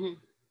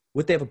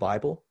 Would they have a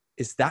Bible?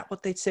 Is that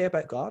what they'd say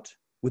about God?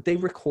 Would they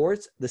record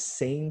the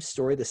same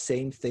story, the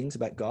same things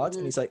about God?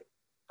 And he's like,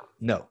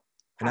 no.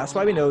 And that's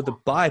why we know the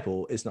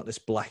Bible is not this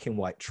black and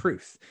white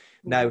truth.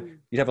 Now,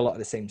 you'd have a lot of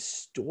the same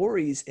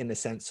stories in the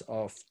sense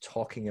of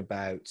talking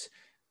about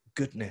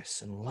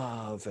goodness and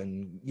love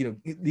and, you know,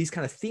 these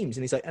kind of themes.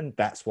 And he's like, and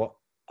that's what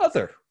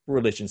other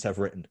religions have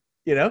written,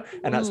 you know?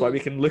 And that's why we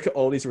can look at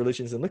all these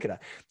religions and look at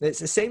that. And it's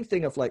the same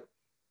thing of like,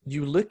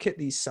 you look at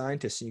these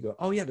scientists and you go,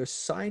 oh yeah, there's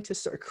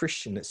scientists that are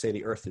Christian that say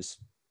the earth is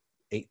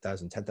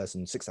 8,000,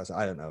 10,000, 6,000,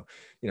 I don't know,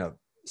 you know,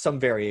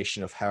 some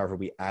variation of however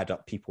we add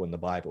up people in the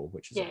Bible,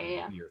 which is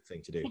a weird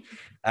thing to do.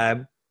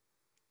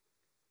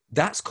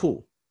 That's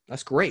cool.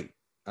 That's great.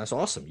 That's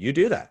awesome. You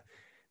do that.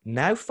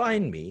 Now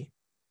find me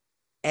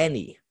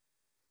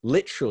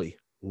literally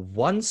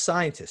one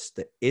scientist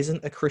that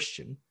isn't a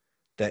Christian,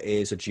 that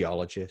is a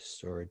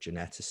geologist or a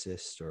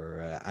geneticist or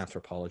an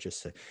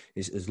anthropologist,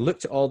 has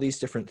looked at all these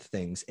different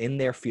things in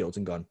their fields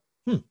and gone,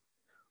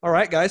 all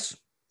right, guys,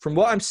 from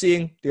what I'm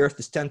seeing, the earth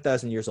is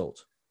 10,000 years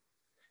old.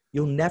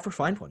 You'll never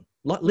find one.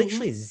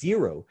 Literally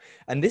zero.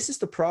 And this is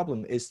the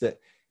problem, is that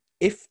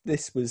if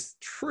this was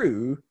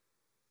true,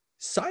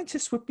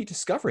 scientists would be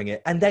discovering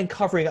it and then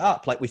covering it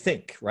up like we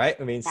think, right?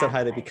 I mean,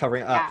 somehow they'd be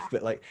covering it up,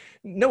 but like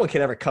no one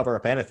can ever cover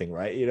up anything,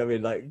 right? You know what I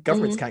mean? Like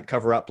governments can't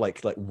cover up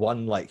like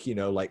one, like, you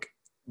know, like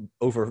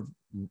over,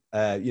 you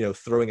know,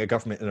 throwing a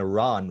government in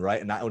Iran,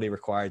 right? And that only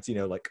requires, you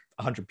know, like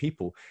 100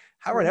 people.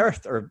 How on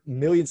earth are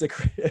millions of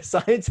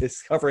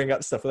scientists covering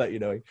up stuff without you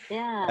knowing?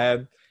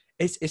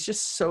 It's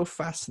just so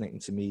fascinating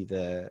to me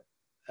that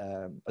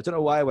I don't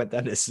know why I went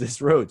down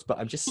this road, but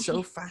I'm just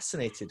so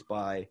fascinated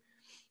by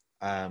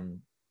how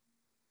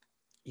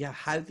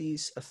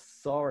these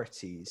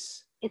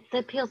authorities, it's the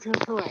appeal to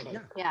authority.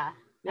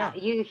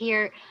 You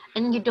hear,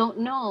 and you don't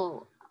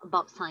know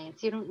about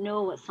science, you don't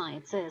know what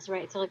science is,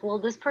 right? So like, well,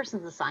 this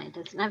person's a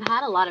scientist, and I've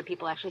had a lot of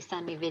people actually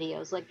send me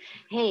videos like,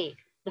 hey,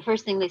 the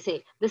first thing they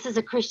say, this is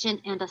a Christian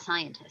and a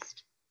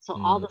scientist,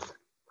 so all this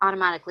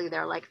automatically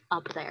they're like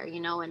up there, you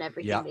know, and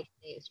everything they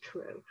say is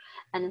true.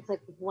 And it's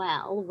like,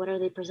 well, what are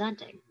they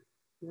presenting?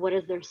 What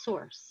is their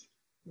source?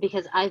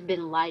 Because I've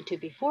been lied to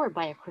before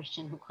by a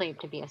Christian who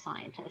claimed to be a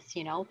scientist,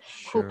 you know,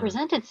 who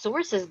presented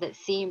sources that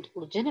seemed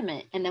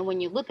legitimate. And then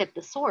when you look at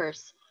the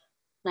source,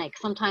 like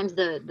sometimes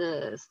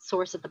the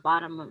source at the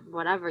bottom of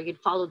whatever, you'd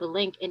follow the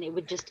link and it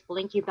would just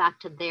link you back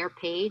to their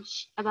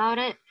page about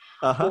it.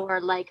 Or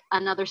like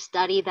another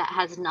study that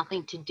has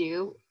nothing to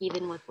do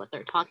even with what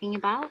they're talking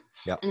about.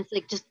 And it's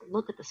like, just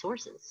look at the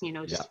sources, you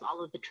know, just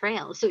follow the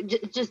trail. So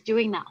just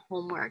doing that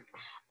homework,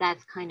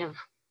 that's kind of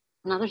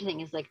another thing,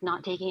 is like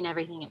not taking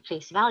everything at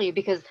face value,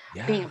 because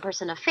being a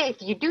person of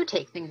faith, you do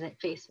take things at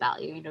face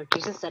value. You know,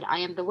 Jesus said, I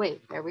am the way.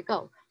 There we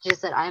go. Jesus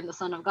said, I am the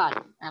Son of God.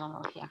 I don't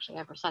know if he actually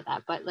ever said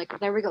that, but like,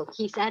 there we go.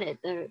 He said it.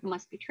 It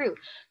must be true.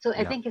 So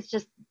I think it's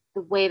just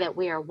the way that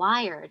we are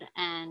wired,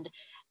 and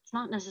it's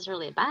not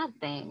necessarily a bad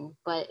thing,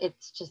 but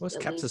it's just, it's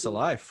kept us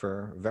alive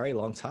for a very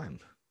long time.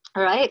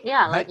 Right?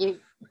 Yeah. Like you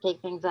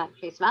take things at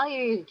face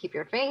value, you keep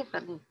your faith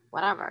and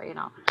whatever, you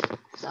know.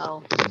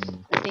 So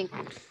I think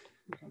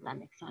that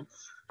makes sense.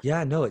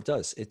 Yeah, no, it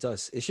does. It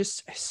does.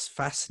 It's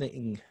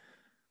fascinating.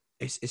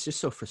 It's just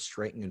so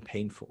frustrating and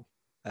painful.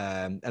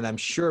 And I'm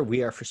sure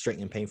we are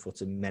frustrating and painful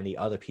to many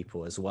other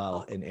people as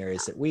well in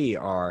areas that we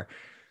are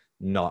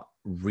not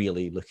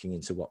really looking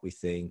into what we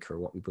think or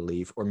what we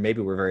believe, or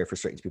maybe we're very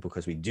frustrating to people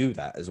because we do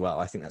that as well.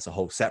 I think that's a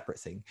whole separate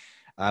thing.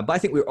 But I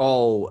think we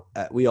all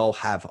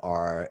have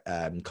our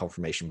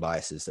confirmation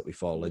biases that we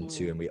fall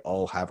into, and we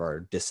all have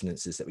our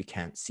dissonances that we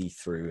can't see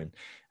through,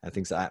 and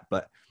things like that.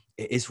 But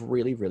it is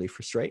really, really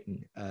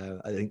frustrating. I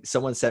think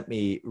someone sent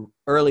me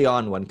early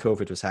on when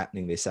COVID was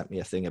happening, they sent me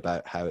a thing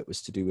about how it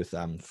was to do with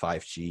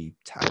 5G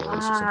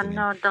towers or something.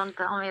 No, don't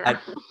tell me And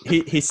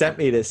that. he sent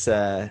me this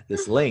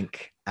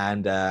link,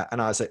 and I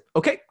was like,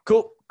 okay,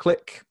 cool,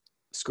 click,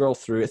 scroll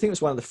through. I think it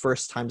was one of the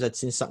first times I'd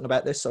seen something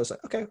about this, so I was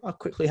like, okay, I'll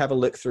quickly have a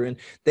look through, and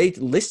they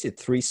listed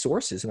 3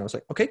 sources, and I was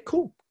like, okay,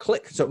 cool,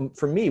 click. So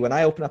for me, when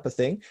I open up a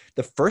thing,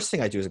 the first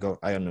thing I do is I go,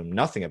 I know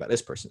nothing about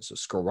this person, so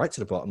scroll right to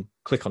the bottom,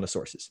 click on the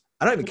sources.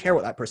 I don't even care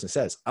what that person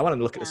says. I want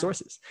to look at the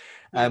sources.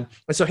 And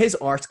so his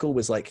article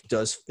was like,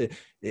 is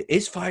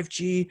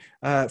 5G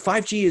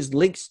 5G is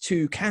linked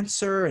to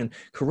cancer and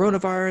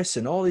coronavirus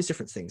and all these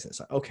different things. And it's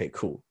like, okay,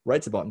 cool,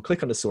 right to the bottom,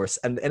 click on the source,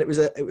 and it was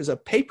a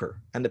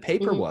paper, and the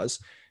paper was,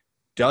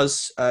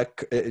 is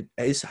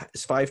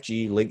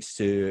 5G linked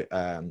to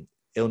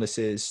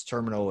illnesses,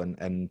 terminal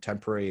and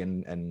temporary,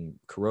 and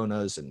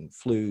coronas and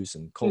flus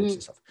and colds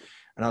and stuff.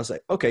 And I was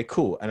like, okay,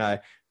 cool. And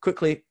I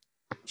quickly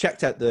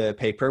checked out the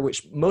paper,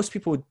 which most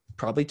people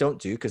probably don't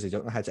do because they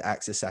don't know how to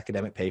access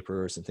academic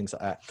papers and things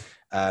like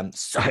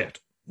that.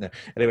 No,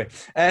 anyway,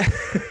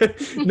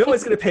 no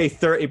one's going to pay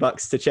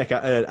 $30 to check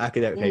out an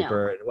academic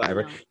paper and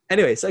whatever.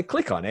 Anyway, so I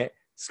click on it,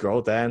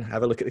 scroll down,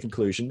 have a look at the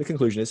conclusion. The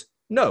conclusion is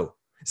no.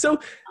 So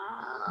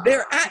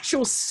their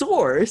actual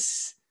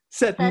source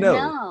said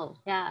no.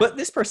 Yeah. But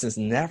this person's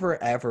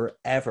never, ever,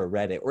 ever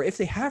read it. Or if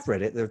they have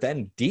read it, they're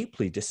then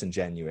deeply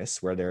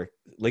disingenuous where they're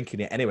linking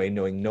it anyway,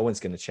 knowing no one's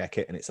going to check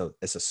it, and it's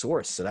a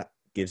source. So that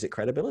gives it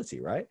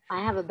credibility, right?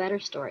 I have a better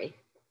story.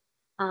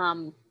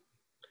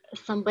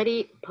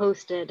 Somebody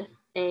posted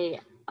a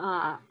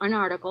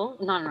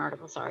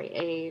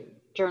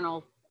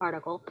journal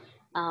article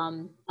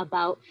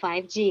about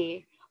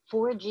 5G.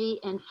 4G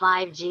and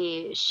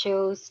 5G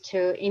shows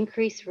to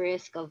increase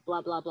risk of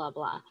blah, blah, blah,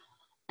 blah.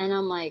 And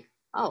I'm like,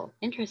 oh,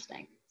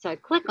 interesting. So I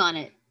click on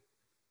it.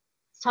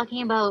 It's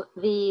talking about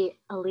the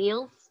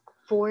alleles.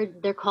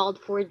 They're called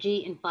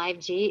 4G and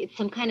 5G. It's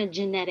some kind of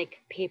genetic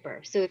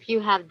paper. So if you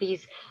have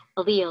these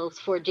alleles,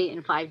 4G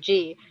and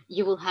 5G,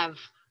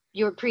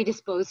 you're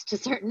predisposed to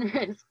certain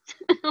risks.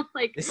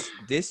 Like,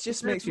 this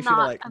just makes me feel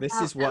like this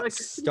is what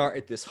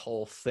started this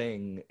whole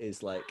thing,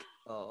 is like,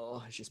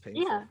 oh, it's just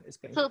painful. Yeah. It's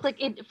painful. So it's like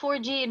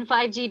 4G and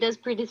 5G does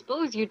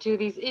predispose you to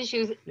these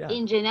issues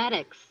in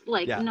genetics,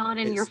 not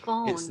in your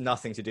phone. It's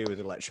nothing to do with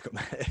electrical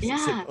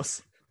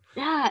signals.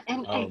 Yeah.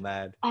 And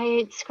man.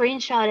 I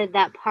screenshotted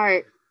that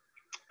part,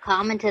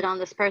 commented on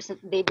this person.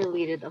 They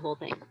deleted the whole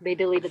thing. They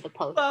deleted the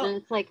post. Well, and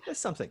it's like, there's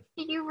something.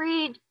 You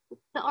read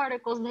the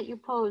articles that you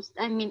post.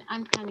 I mean,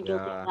 I'm kind of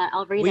guilty of that.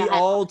 I'll read. We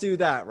all do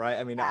that, right?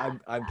 I mean,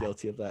 I'm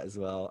guilty of that as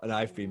well.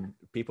 And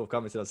people have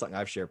commented on something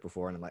I've shared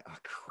before, and I'm like, oh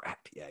crap,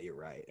 yeah, you're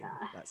right. Yeah.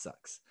 That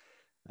sucks.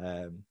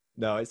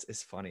 No,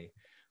 it's funny.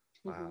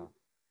 Wow,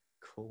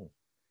 cool.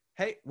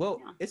 Hey, well,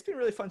 it's been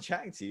really fun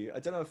chatting to you. I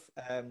don't know if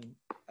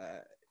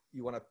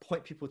you want to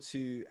point people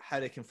to how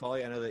they can follow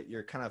you. I know that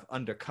you're kind of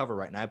undercover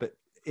right now, but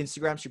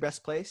Instagram's your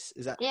best place.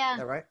 Is that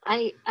right?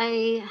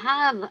 I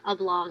have a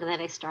blog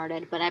that I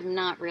started, but I'm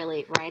not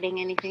really writing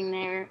anything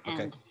there.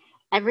 And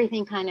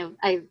everything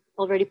I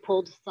already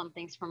pulled some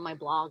things from my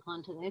blog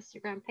onto the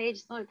Instagram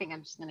page. So I think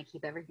I'm just going to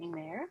keep everything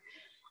there.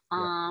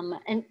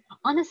 And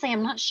honestly,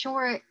 I'm not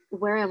sure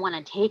where I want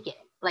to take it.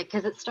 Like,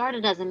 cause it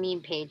started as a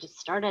meme page. It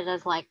started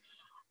as like,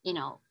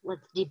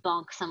 let's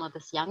debunk some of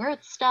this young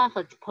earth stuff.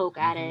 Let's poke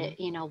at it,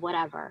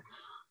 whatever,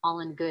 all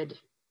in good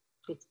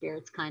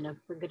spirits, kind of,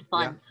 for good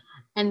fun.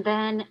 And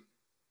then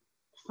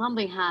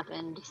something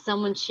happened.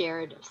 Someone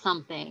shared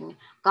something.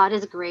 God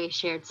is Grace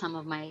shared some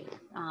of my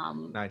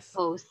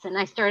posts, and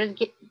I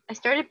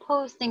started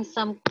posting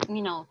some,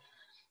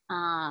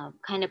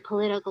 kind of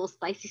political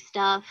spicy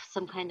stuff,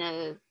 some kind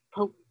of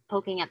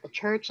poking at the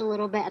church a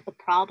little bit, at the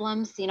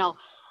problems. I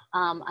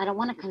don't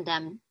want to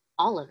condemn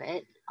all of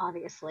it.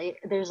 Obviously,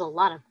 there's a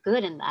lot of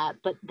good in that,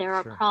 but there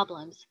are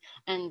problems.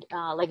 And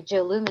like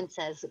Joe Lumen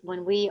says,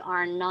 when we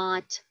are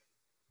not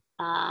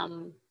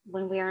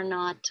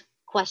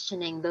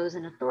questioning those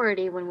in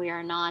authority, when we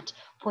are not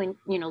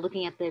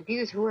looking at the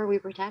abuse, who are we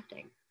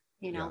protecting?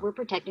 We're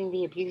protecting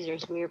the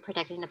abusers. We are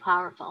protecting the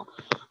powerful.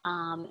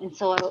 And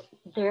so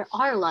there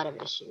are a lot of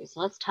issues.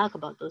 Let's talk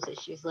about those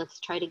issues. Let's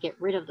try to get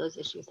rid of those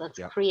issues. Let's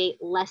create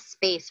less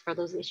space for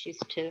those issues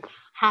to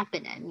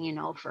happen in,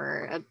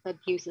 for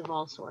abuse of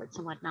all sorts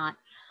and whatnot.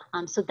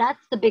 So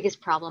that's the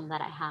biggest problem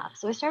that I have.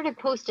 So I started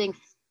posting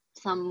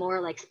some more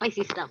like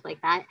spicy stuff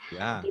like that.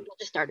 People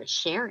just started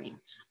sharing.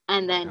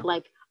 And then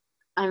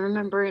I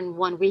remember in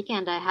one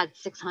weekend I had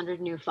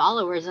 600 new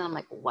followers, and I'm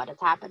like, what is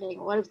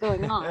happening? What is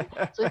going on?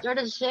 So I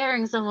started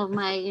sharing some of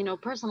my,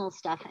 personal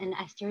stuff, and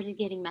I started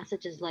getting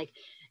messages like,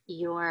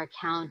 your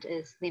account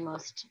is the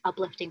most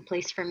uplifting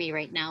place for me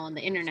right now on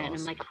the internet. Awesome.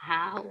 And I'm like,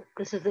 how?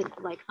 This is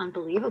like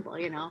unbelievable,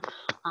 you know?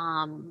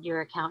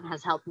 Your account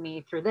has helped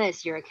me through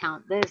this, your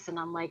account this. And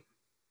I'm like,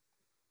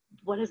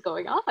 what is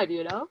going on,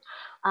 you know?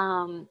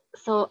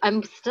 So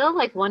I'm still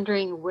like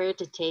wondering where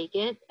to take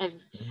it.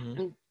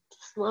 I'm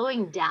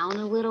slowing down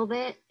a little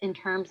bit in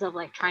terms of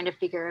like trying to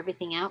figure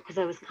everything out, because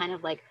I was kind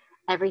of like,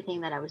 everything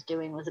that I was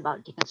doing was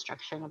about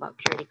deconstruction, about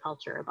purity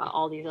culture, about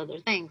all these other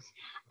things.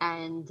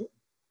 And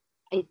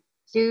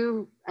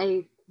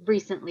I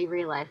recently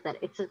realized that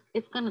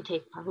it's going to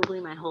take probably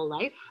my whole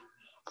life.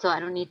 So I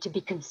don't need to be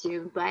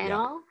consumed by it Yeah.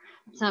 all.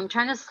 So I'm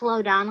trying to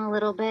slow down a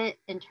little bit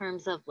in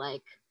terms of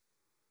like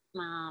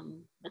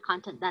the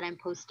content that I'm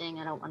posting.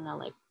 I don't want to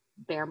like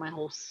bare my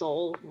whole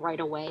soul right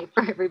away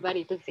for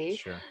everybody to see,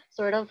 Sure.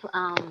 sort of.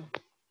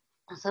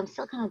 So I'm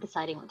still kind of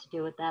deciding what to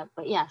do with that.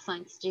 But yeah,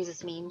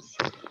 Science.Jesus.Memes.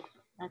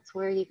 That's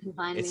where you can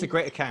find It's a me.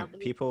 great account.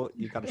 People,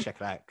 you got to check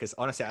it out, because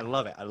honestly, I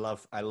love it.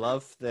 I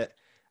love that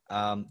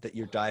that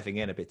you're diving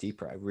in a bit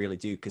deeper. I really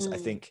do, because I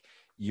think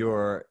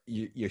your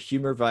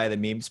humor via the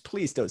memes.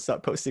 Please don't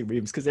stop posting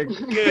memes, because they're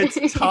good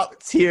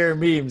top tier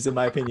memes in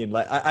my opinion.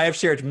 Like I have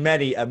shared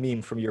many a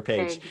meme from your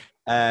page,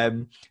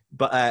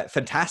 but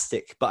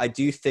fantastic. But I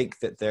do think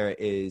that there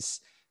is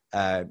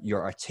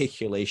your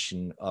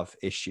articulation of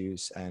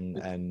issues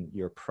and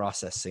your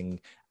processing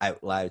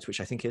out loud,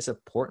 which I think is an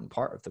important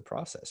part of the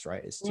process,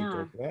 right? Is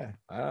to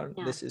go,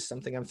 this is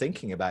something I'm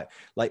thinking about.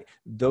 Like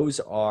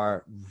those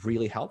are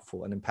really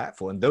helpful and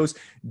impactful. And those,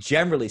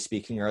 generally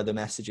speaking, are the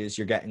messages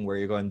you're getting where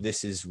you're going,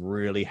 this is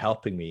really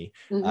helping me.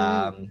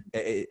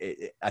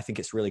 I think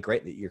it's really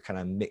great that you're kind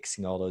of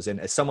mixing all those in.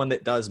 As someone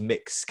that does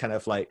mix kind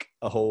of like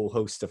a whole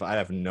host of, I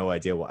have no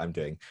idea what I'm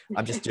doing.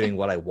 I'm just doing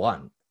what I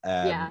want.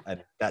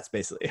 And that's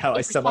basically how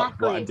I sum up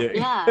what I'm doing.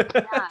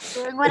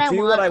 Doing what I I do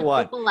want. what I If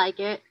want. people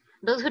like it.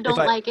 Those who don't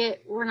like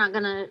it, we're not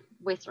gonna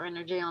waste our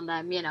energy on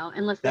them, you know,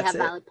 unless they have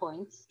valid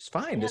points. It's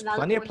fine. There's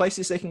plenty of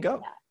places they can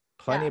go.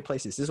 Plenty of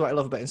places. This is what I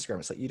love about Instagram.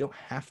 It's like, you don't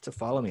have to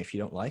follow me if you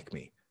don't like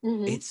me.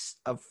 It's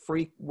a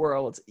free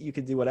world. You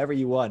can do whatever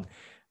you want.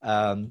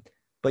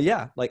 But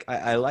yeah, like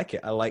I like it.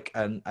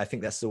 And I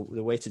think that's the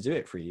way to do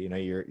it for you. You know,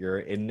 you're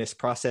in this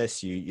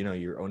process. You know,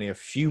 you're only a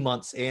few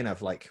months in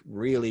of like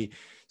really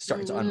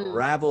starting to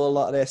unravel a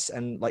lot of this.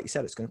 And like you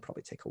said, it's going to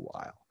probably take a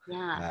while.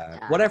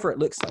 Whatever it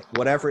looks like,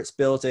 whatever it's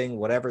building,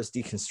 whatever it's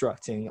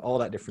deconstructing, all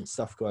that different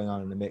stuff going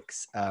on in the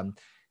mix.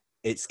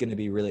 It's going to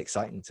be really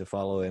exciting to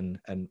follow and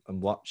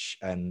watch,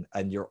 and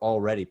you're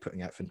already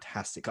putting out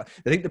fantastic. I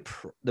think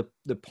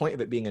the point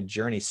of it being a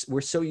journey,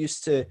 we're so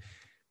used to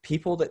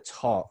people that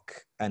talk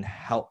and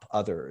help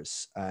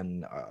others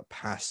and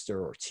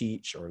pastor or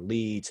teach or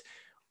lead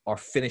are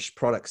finished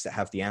products that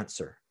have the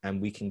answer, and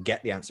we can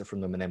get the answer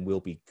from them, and then we'll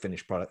be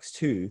finished products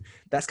too.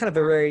 That's kind of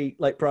a very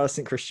like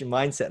Protestant Christian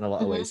mindset in a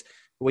lot of ways.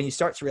 But when you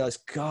start to realize,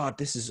 God,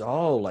 this is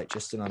all like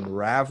just an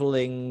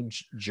unraveling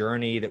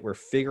journey that we're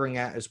figuring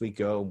out as we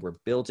go. We're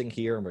building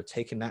here and we're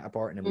taking that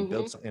apart, and then we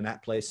build something in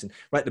that place. And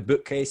right, the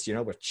bookcase, you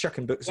know, we're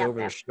chucking books over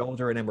the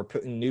shoulder, and then we're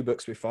putting new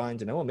books we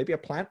find, and oh, maybe a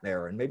plant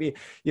there, and maybe,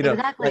 you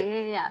know,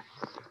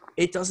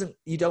 it doesn't,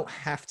 you don't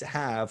have to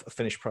have a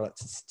finished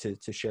product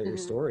to share your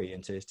story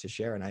and to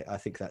share. And I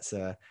think that's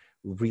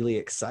really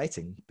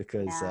exciting,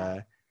 because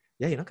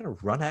you're not going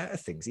to run out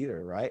of things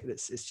either, right?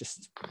 It's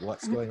just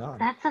what's going on.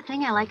 That's the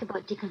thing I like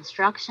about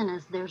deconstruction,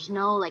 is there's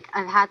no, like,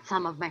 I've had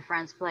some of my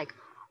friends be like,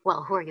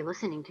 well, who are you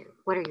listening to?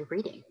 What are you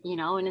reading? You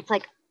know, and it's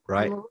like,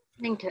 I'm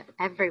listening to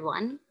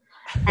everyone.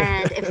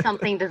 And if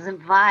something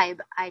doesn't vibe,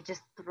 I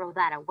just throw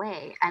that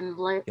away. I'm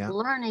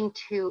learning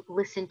to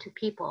listen to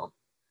people.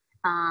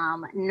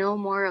 No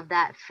more of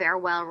that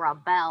farewell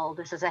rebel.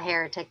 This is a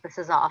heretic. This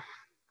is off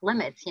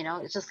limits. You know,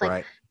 it's just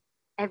like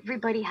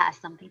everybody has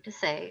something to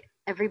say.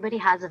 Everybody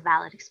has a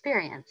valid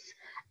experience.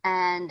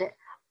 And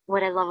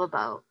what I love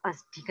about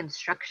us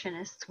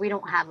deconstructionists, we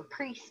don't have a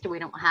priest. We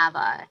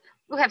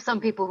have some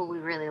people who we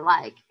really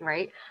like,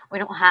 right? We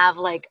don't have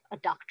like a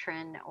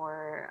doctrine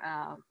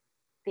or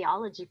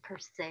theology per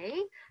se,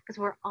 because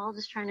we're all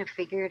just trying to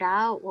figure it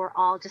out. We're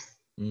all just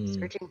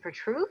searching for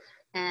truth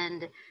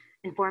and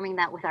informing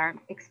that with our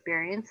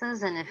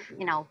experiences. And if,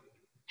 you know,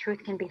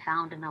 truth can be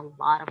found in a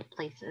lot of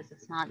places.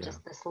 It's not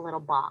just this little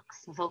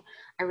box. And so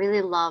I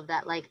really love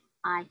that, like,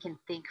 I can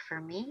think for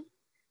me.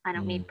 I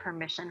don't need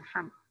permission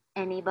from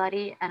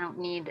anybody. I don't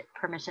need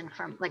permission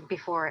from, like,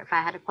 before, if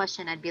I had a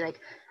question, I'd be like,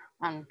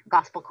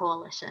 Gospel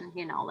Coalition,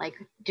 you know, like,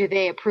 do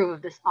they approve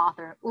of this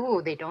author?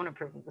 Ooh, they don't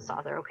approve of this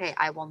author. Okay,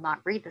 I will not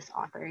read this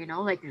author, you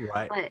know, like,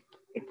 but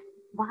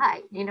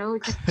why? You know,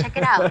 just check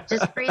it out.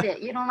 Just read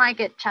it. You don't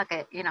like it, chuck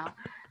it, you know.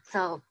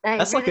 So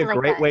that's really like a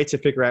great way to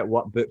figure out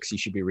what books you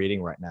should be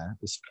reading right now.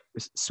 Just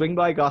swing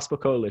by Gospel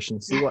Coalition,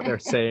 see what they're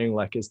saying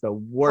like is the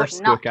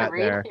worst book out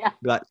there.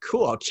 Be like,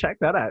 cool, I'll check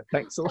that out.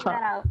 Thanks a lot. Check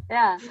that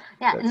out.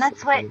 Yeah. And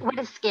that's what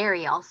is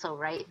scary also,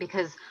 right?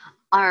 Because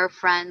our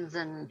friends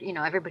and, you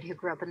know, everybody who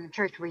grew up in the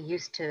church, we're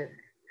used to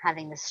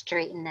having the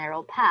straight and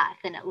narrow path,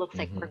 and it looks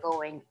like we're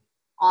going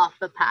off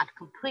the path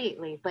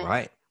completely.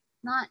 But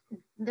not,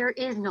 there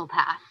is no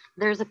path.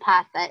 There's a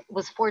path that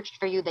was forged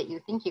for you that you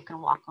think you can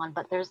walk on,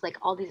 but there's like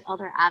all these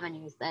other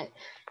avenues that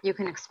you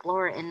can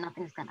explore, and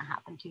nothing's going to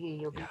happen to you.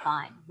 You'll be Yeah.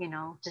 fine, you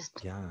know,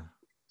 Yeah.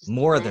 just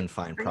More live than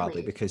fine, probably,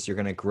 freely. because you're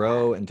going to Yeah.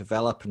 grow and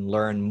develop and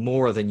learn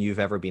more than you've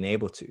ever been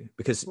able to.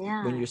 Because when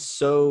Yeah. you're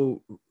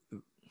so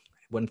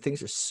when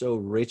things are so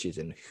rigid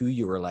in who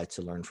you're allowed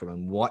to learn from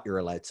and what you're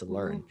allowed to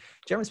learn, Hmm.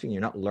 generally speaking, you're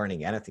not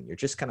learning anything. You're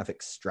just kind of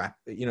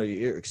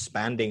you're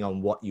expanding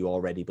on what you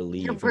already You're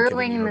believe and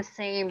brewing the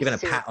same giving a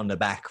soup. pat on the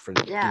back for,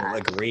 Yeah.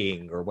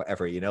 agreeing or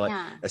whatever, like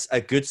Yeah.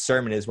 a good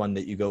sermon is one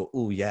that you go,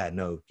 oh yeah,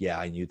 no, yeah,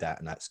 I knew that.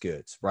 And that's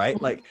good.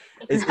 Right. Like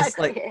it's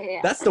Exactly. like,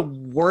 Yeah. that's the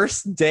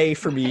worst day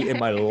for me in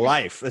my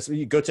life. That's when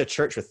you go to a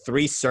church with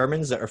 3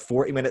 sermons that are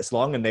 40 minutes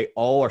long and they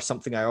all are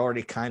something I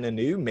already kind of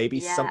knew,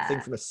 maybe something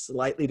Yeah. from a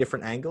slightly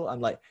different angle.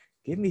 I'm like,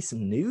 give me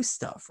some new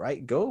stuff,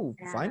 right? Go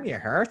find Yeah. me a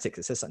heretic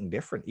that says something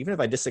different. Even if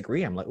I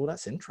disagree, I'm like, well,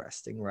 that's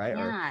interesting, right?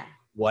 Or Yeah.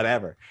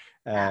 whatever.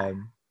 Yeah.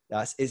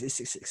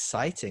 It's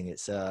exciting.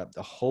 It's a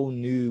whole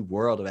new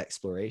world of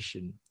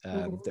exploration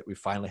Mhm. that we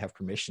finally have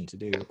permission to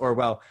do, or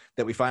well,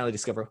 that we finally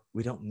discover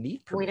we don't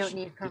need We don't permission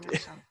need to do,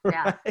 permission.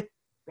 Yeah. right?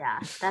 Yeah.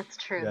 That's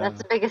true. That's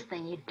Yeah. the biggest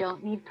thing. You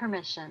don't need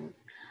permission.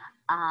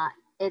 uh,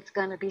 it's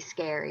gonna be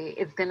scary.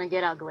 It's gonna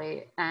get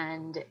ugly,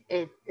 and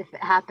if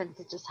it happens,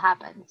 it just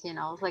happens. You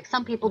know, like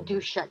some people Mhm.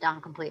 do shut down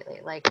completely.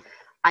 Like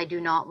I do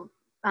not.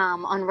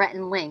 On Rhett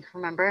and Link,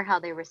 remember how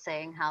they were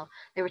saying how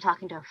they were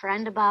talking to a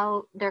friend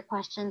about their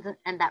questions,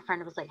 and that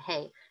friend was like,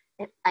 "Hey,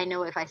 I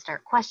know if I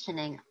start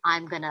questioning,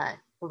 I'm gonna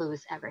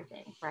lose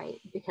everything, right?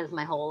 Because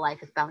my whole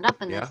life is bound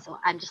up in Yeah. this, so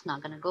I'm just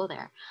not gonna go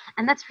there."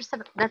 And that's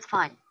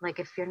fine. Like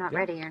if you're not Yeah.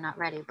 ready, you're not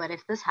ready. But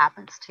if this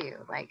happens to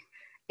you, like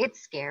it's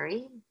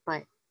scary,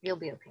 but you'll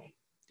be okay.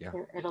 Yeah.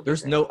 It'll be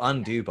There's great. no Yeah.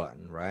 undo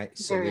button, right?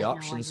 So There the is no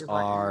options undo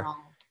button. are No.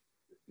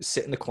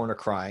 sit in the corner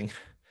crying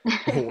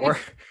or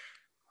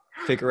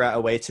figure out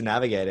a way to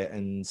navigate it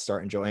and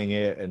start enjoying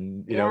it,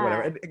 and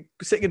whatever. Yeah. And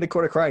sitting in the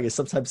corner crying is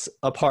sometimes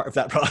a part of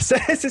that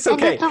process. It's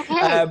And okay. it's okay.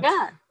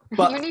 Yeah. You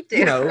But need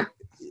to.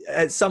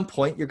 at some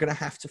point you're going to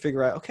have to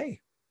figure out,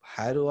 okay,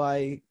 how do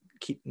I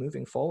keep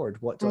moving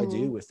forward? What do I Hmm.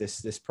 do with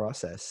this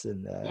process?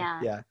 And Yeah.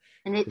 yeah,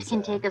 And it because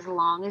can take as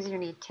long as you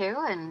need to,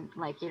 and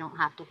like you don't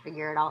have to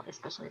figure it out,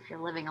 especially if you're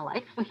living a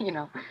life, you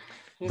know.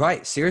 You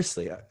right,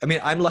 seriously, I mean,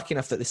 I'm lucky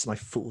enough that this is my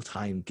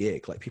full-time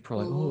gig. Like people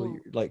are like, oh, hmm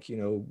like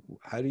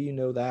how do you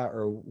know that?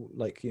 Or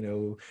like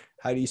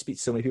how do you speak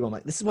to so many people? I'm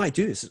like, this is what I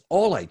do. This is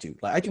all I do.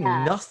 Like I do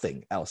Yeah.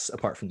 nothing else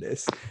apart from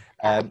this.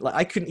 Yeah. Like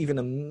I couldn't even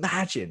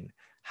imagine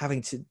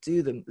having to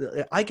do them.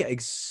 I get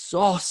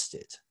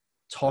exhausted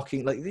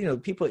talking, like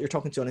people that you're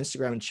talking to on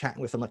Instagram and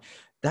chatting with. I'm like,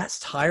 that's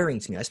tiring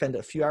to me. I spend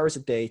a few hours a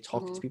day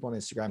talking Hmm. to people on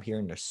Instagram,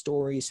 hearing their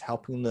stories,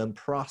 helping them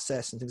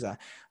process and things like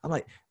that. I'm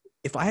like,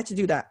 if I had to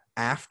do that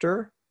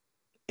after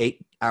 8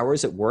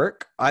 hours at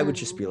work, I would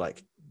just Hmm. be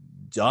like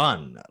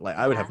done. Like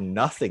I would Yeah. have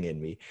nothing in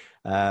me.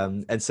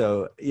 And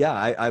so, yeah,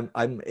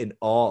 I'm in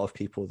awe of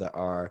people that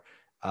are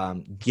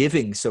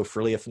giving so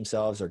freely of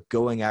themselves, or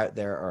going out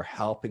there, or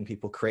helping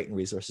people, creating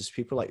resources.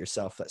 People like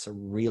yourself, that's a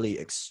really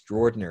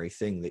extraordinary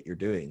thing that you're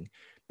doing,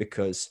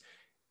 because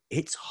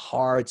it's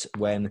hard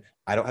when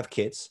I don't have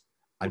kids.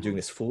 I'm doing Hmm.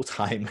 this full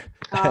time.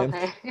 Oh,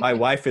 okay. My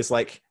wife is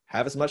like,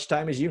 have as much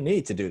time as you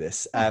need to do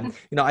this.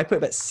 I put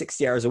about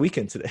 60 hours a week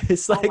into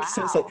this. Oh, Like,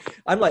 so it's like, wow.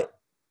 I'm like,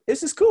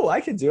 this is cool.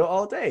 I can do it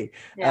all day.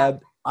 Yeah.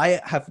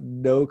 I have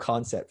no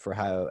concept for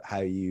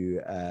how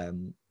you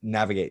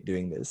navigate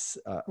doing this,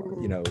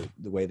 Hmm.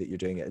 the way that you're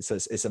doing it. So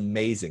it's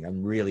amazing.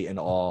 I'm really in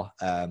awe,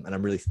 and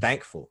I'm really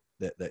thankful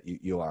that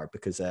you are,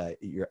 because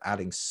you're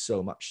adding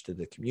so much to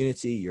the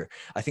community.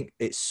 I think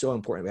it's so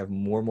important we have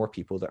more and more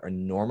people that are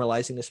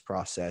normalizing this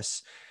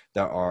process,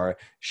 that are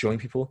showing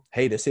people,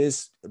 hey, this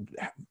is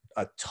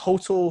a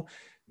total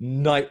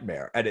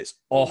nightmare and it's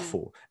Hmm.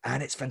 awful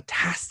and it's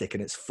fantastic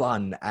and it's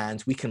fun,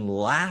 and we can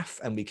laugh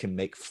and we can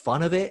make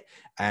fun of it,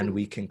 and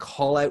we Hmm. can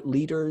call out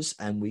leaders,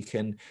 and we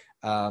can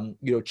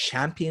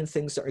champion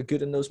things that are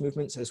good in those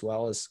movements, as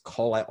well as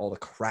call out all the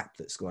crap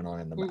that's going on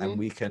in them, and Hmm.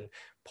 we can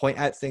point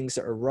out things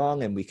that are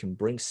wrong, and we can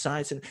bring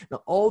science in.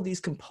 Now, all these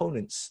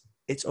components,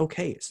 it's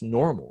okay, it's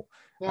normal.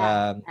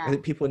 Yeah. I Yeah.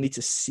 think people need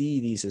to see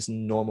these as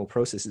normal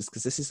processes,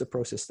 because this is a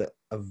process that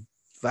a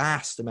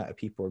vast amount of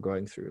people are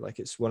going through. Like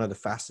it's one of the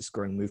fastest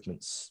growing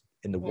movements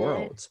in the Yeah.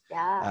 world.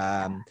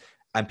 Yeah. Um,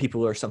 and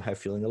people are somehow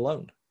feeling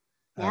alone.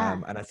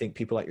 Yeah. And I think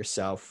people like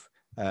yourself,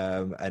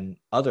 and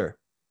other,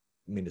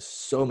 I mean, there's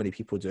so many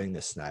people doing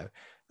this now.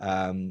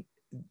 Um,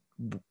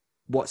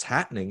 what's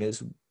happening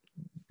is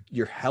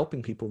you're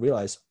helping people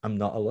realize I'm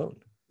not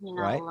alone, You're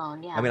not right?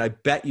 alone. I Yeah. mean, I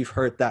bet you've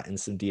heard that in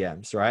some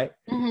DMs, right?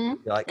 Hmm.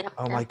 You're like, Yep.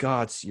 oh my Yep.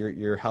 God,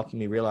 you're helping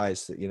me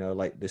realize that,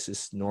 like this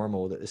is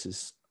normal, that this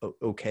is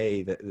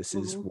okay, that this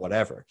is Hmm.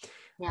 whatever.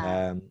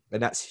 Yeah.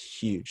 And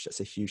that's huge. That's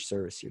a huge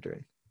service you're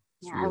doing.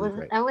 It's Yeah. really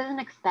great. I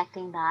wasn't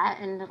expecting that,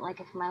 and like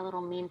if my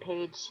little meme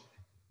page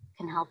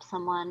can help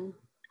someone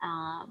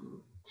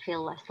um,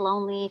 feel less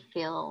lonely,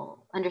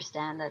 feel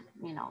understand that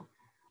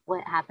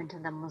what happened to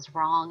them was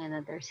wrong, and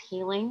that there's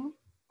healing.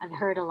 I've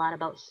heard a lot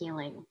about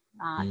healing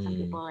Some Mm,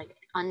 people like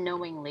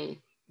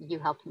unknowingly you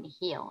helped me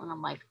heal, and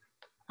I'm like,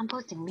 I'm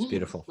posting it's memes.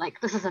 beautiful.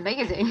 Like this is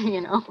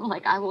amazing,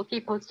 like I will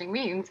keep posting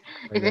memes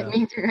There if you it go.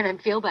 means you're gonna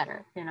feel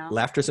better.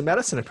 Laughter's a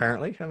medicine,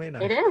 apparently. I mean,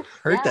 It I is,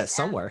 heard yeah, that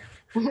somewhere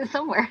yeah.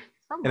 Somewhere in a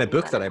somebody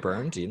book said that I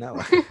burned, it.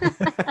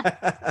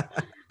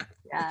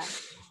 Yeah.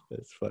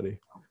 That's funny.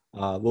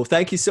 Well,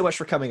 thank you so much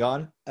for coming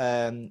on.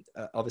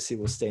 Obviously,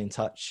 we'll stay in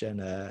touch, and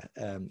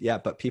yeah.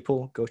 But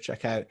people, go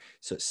check out.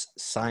 So it's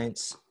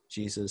Science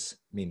Jesus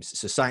Memes.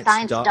 So Science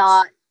Science dot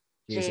dot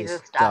Jesus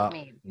Jesus dot dot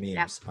meme. Yep.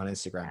 memes on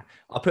Instagram. Yep.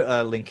 I'll put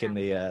a link in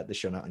Yeah. the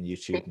show note on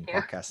YouTube Thank and you.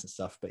 podcasts and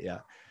stuff. But yeah,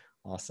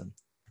 awesome.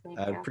 Thank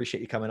I you.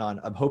 appreciate you coming on.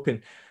 I'm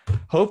hoping,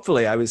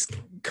 hopefully, I was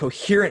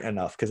coherent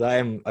enough because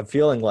I'm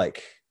feeling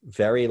like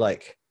very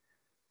like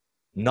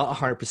not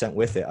 100%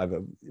 with it.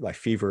 My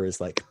fever is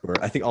like,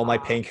 I think all my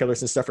painkillers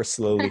and stuff are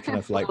slowly kind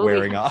of like Slowly.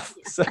 wearing off.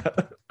 So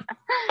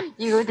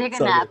You go take a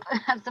it's all nap,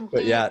 good. have some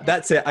But tea, yeah, and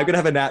that's it. I'm gonna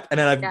have a nap, and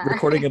then I'm yeah.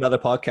 recording another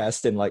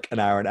podcast in like an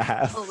hour and a Oh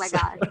half. my So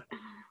god.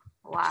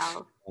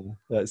 Wow.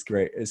 that's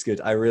great. It's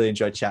good. I really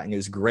enjoyed chatting. It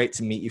was great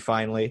to meet you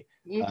finally.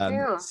 You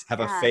too.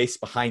 Have a Yeah. face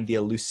behind the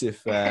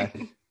elusive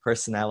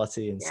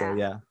personality, and so Yeah.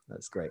 yeah,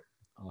 that's great.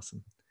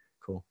 Awesome.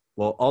 Cool.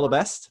 Well, all the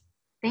best,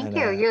 Thank and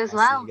you. You as I'll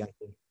see you well. again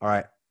soon. All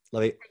right.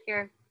 Love you. Take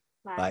care.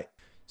 Bye. Bye.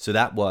 So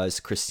that was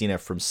Kristina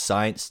from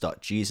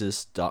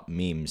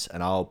Science.Jesus.Memes.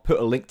 And I'll put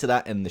a link to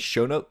that in the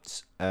show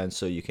notes. And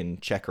so you can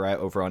check her out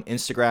over on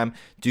Instagram.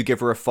 Do give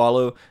her a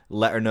follow.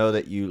 Let her know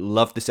that you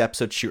love this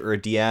episode. Shoot her a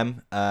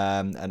DM.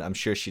 And I'm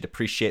sure she'd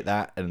appreciate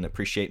that and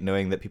appreciate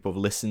knowing that people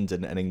have listened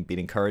and been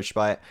encouraged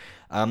by it.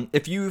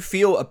 If you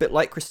feel a bit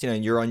like Kristina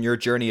and you're on your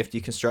journey of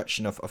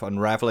deconstruction, of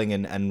unraveling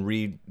and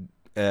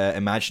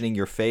imagining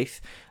your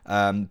faith,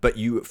 but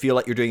you feel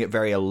like you're doing it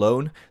very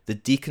alone, the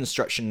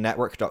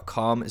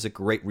deconstructionnetwork.com is a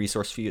great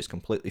resource for you. It's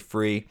completely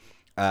free.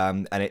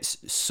 And it's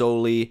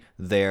solely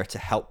there to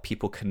help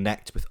people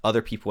connect with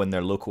other people in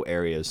their local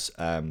areas.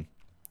 And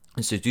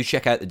so do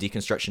check out the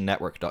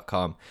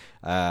deconstructionnetwork.com.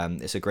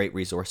 It's a great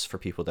resource for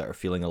people that are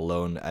feeling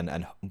alone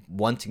and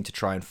wanting to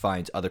try and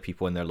find other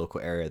people in their local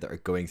area that are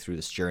going through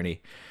this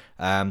journey.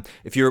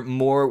 If you're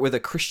more with a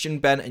Christian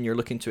bent and you're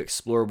looking to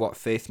explore what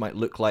faith might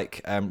look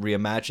like,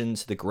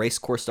 Reimagined,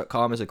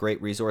 thegracecourse.com is a great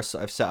resource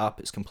that I've set up.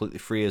 It's completely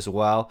free as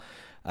well.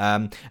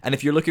 And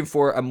if you're looking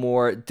for a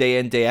more day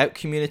in, day out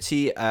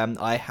community,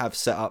 I have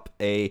set up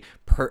a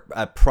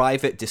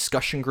private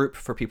discussion group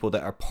for people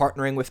that are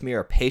partnering with me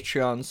or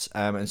Patreons.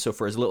 And so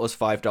for as little as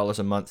 $5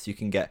 a month, you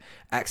can get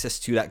access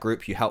to that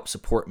group. You help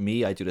support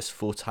me. I do this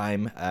full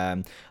time.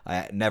 I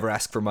never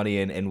ask for money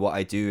in what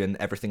I do, and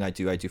everything I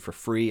do for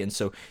free. And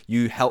so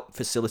you help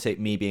facilitate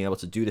me being able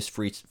to do this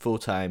free full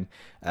time,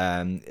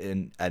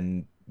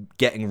 and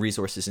getting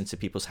resources into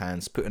people's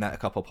hands, putting out a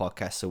couple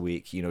podcasts a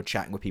week,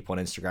 chatting with people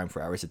on Instagram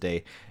for hours a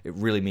day. It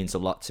really means a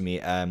lot to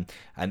me. And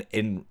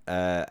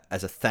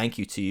as a thank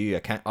you to you, I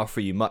can't offer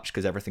you much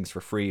because everything's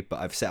for free, but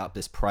I've set up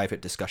this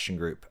private discussion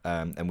group,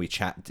 and we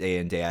chat day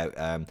in, day out,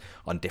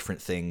 on different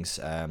things,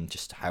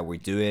 just how we're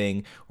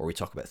doing, or we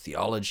talk about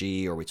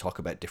theology, or we talk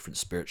about different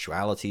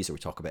spiritualities, or we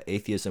talk about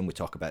atheism, we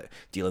talk about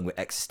dealing with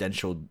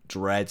existential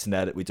dreads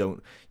now that we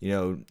don't,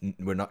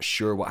 we're not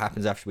sure what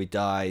happens after we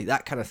die,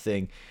 that kind of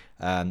thing.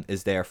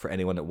 Is there for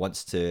anyone that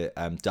wants to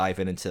dive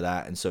into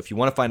that. And so if you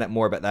want to find out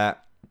more about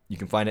that, you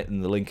can find it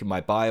in the link in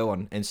my bio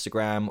on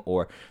Instagram,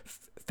 or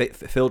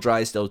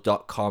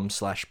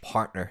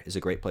phildrysdale.com/partner is a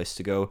great place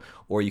to go,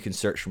 or you can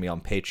search for me on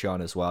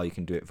Patreon as well. You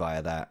can do it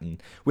via that.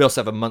 And we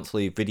also have a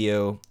monthly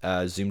video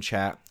Zoom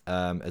chat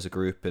as a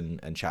group,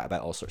 and chat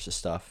about all sorts of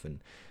stuff.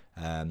 And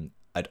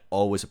I'd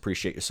always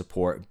appreciate your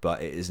support,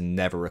 but it is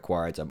never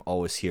required. I'm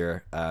always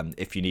here.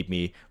 If you need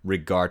me,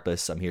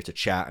 regardless, I'm here to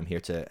chat. I'm here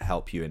to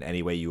help you in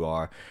any way you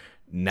are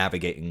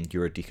navigating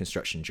your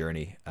deconstruction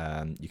journey.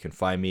 You can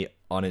find me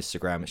on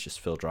Instagram. It's just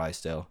Phil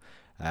Drysdale.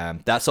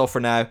 That's all for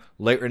now.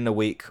 Later in the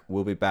week,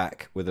 we'll be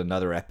back with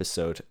another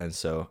episode, and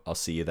so I'll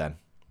see you then.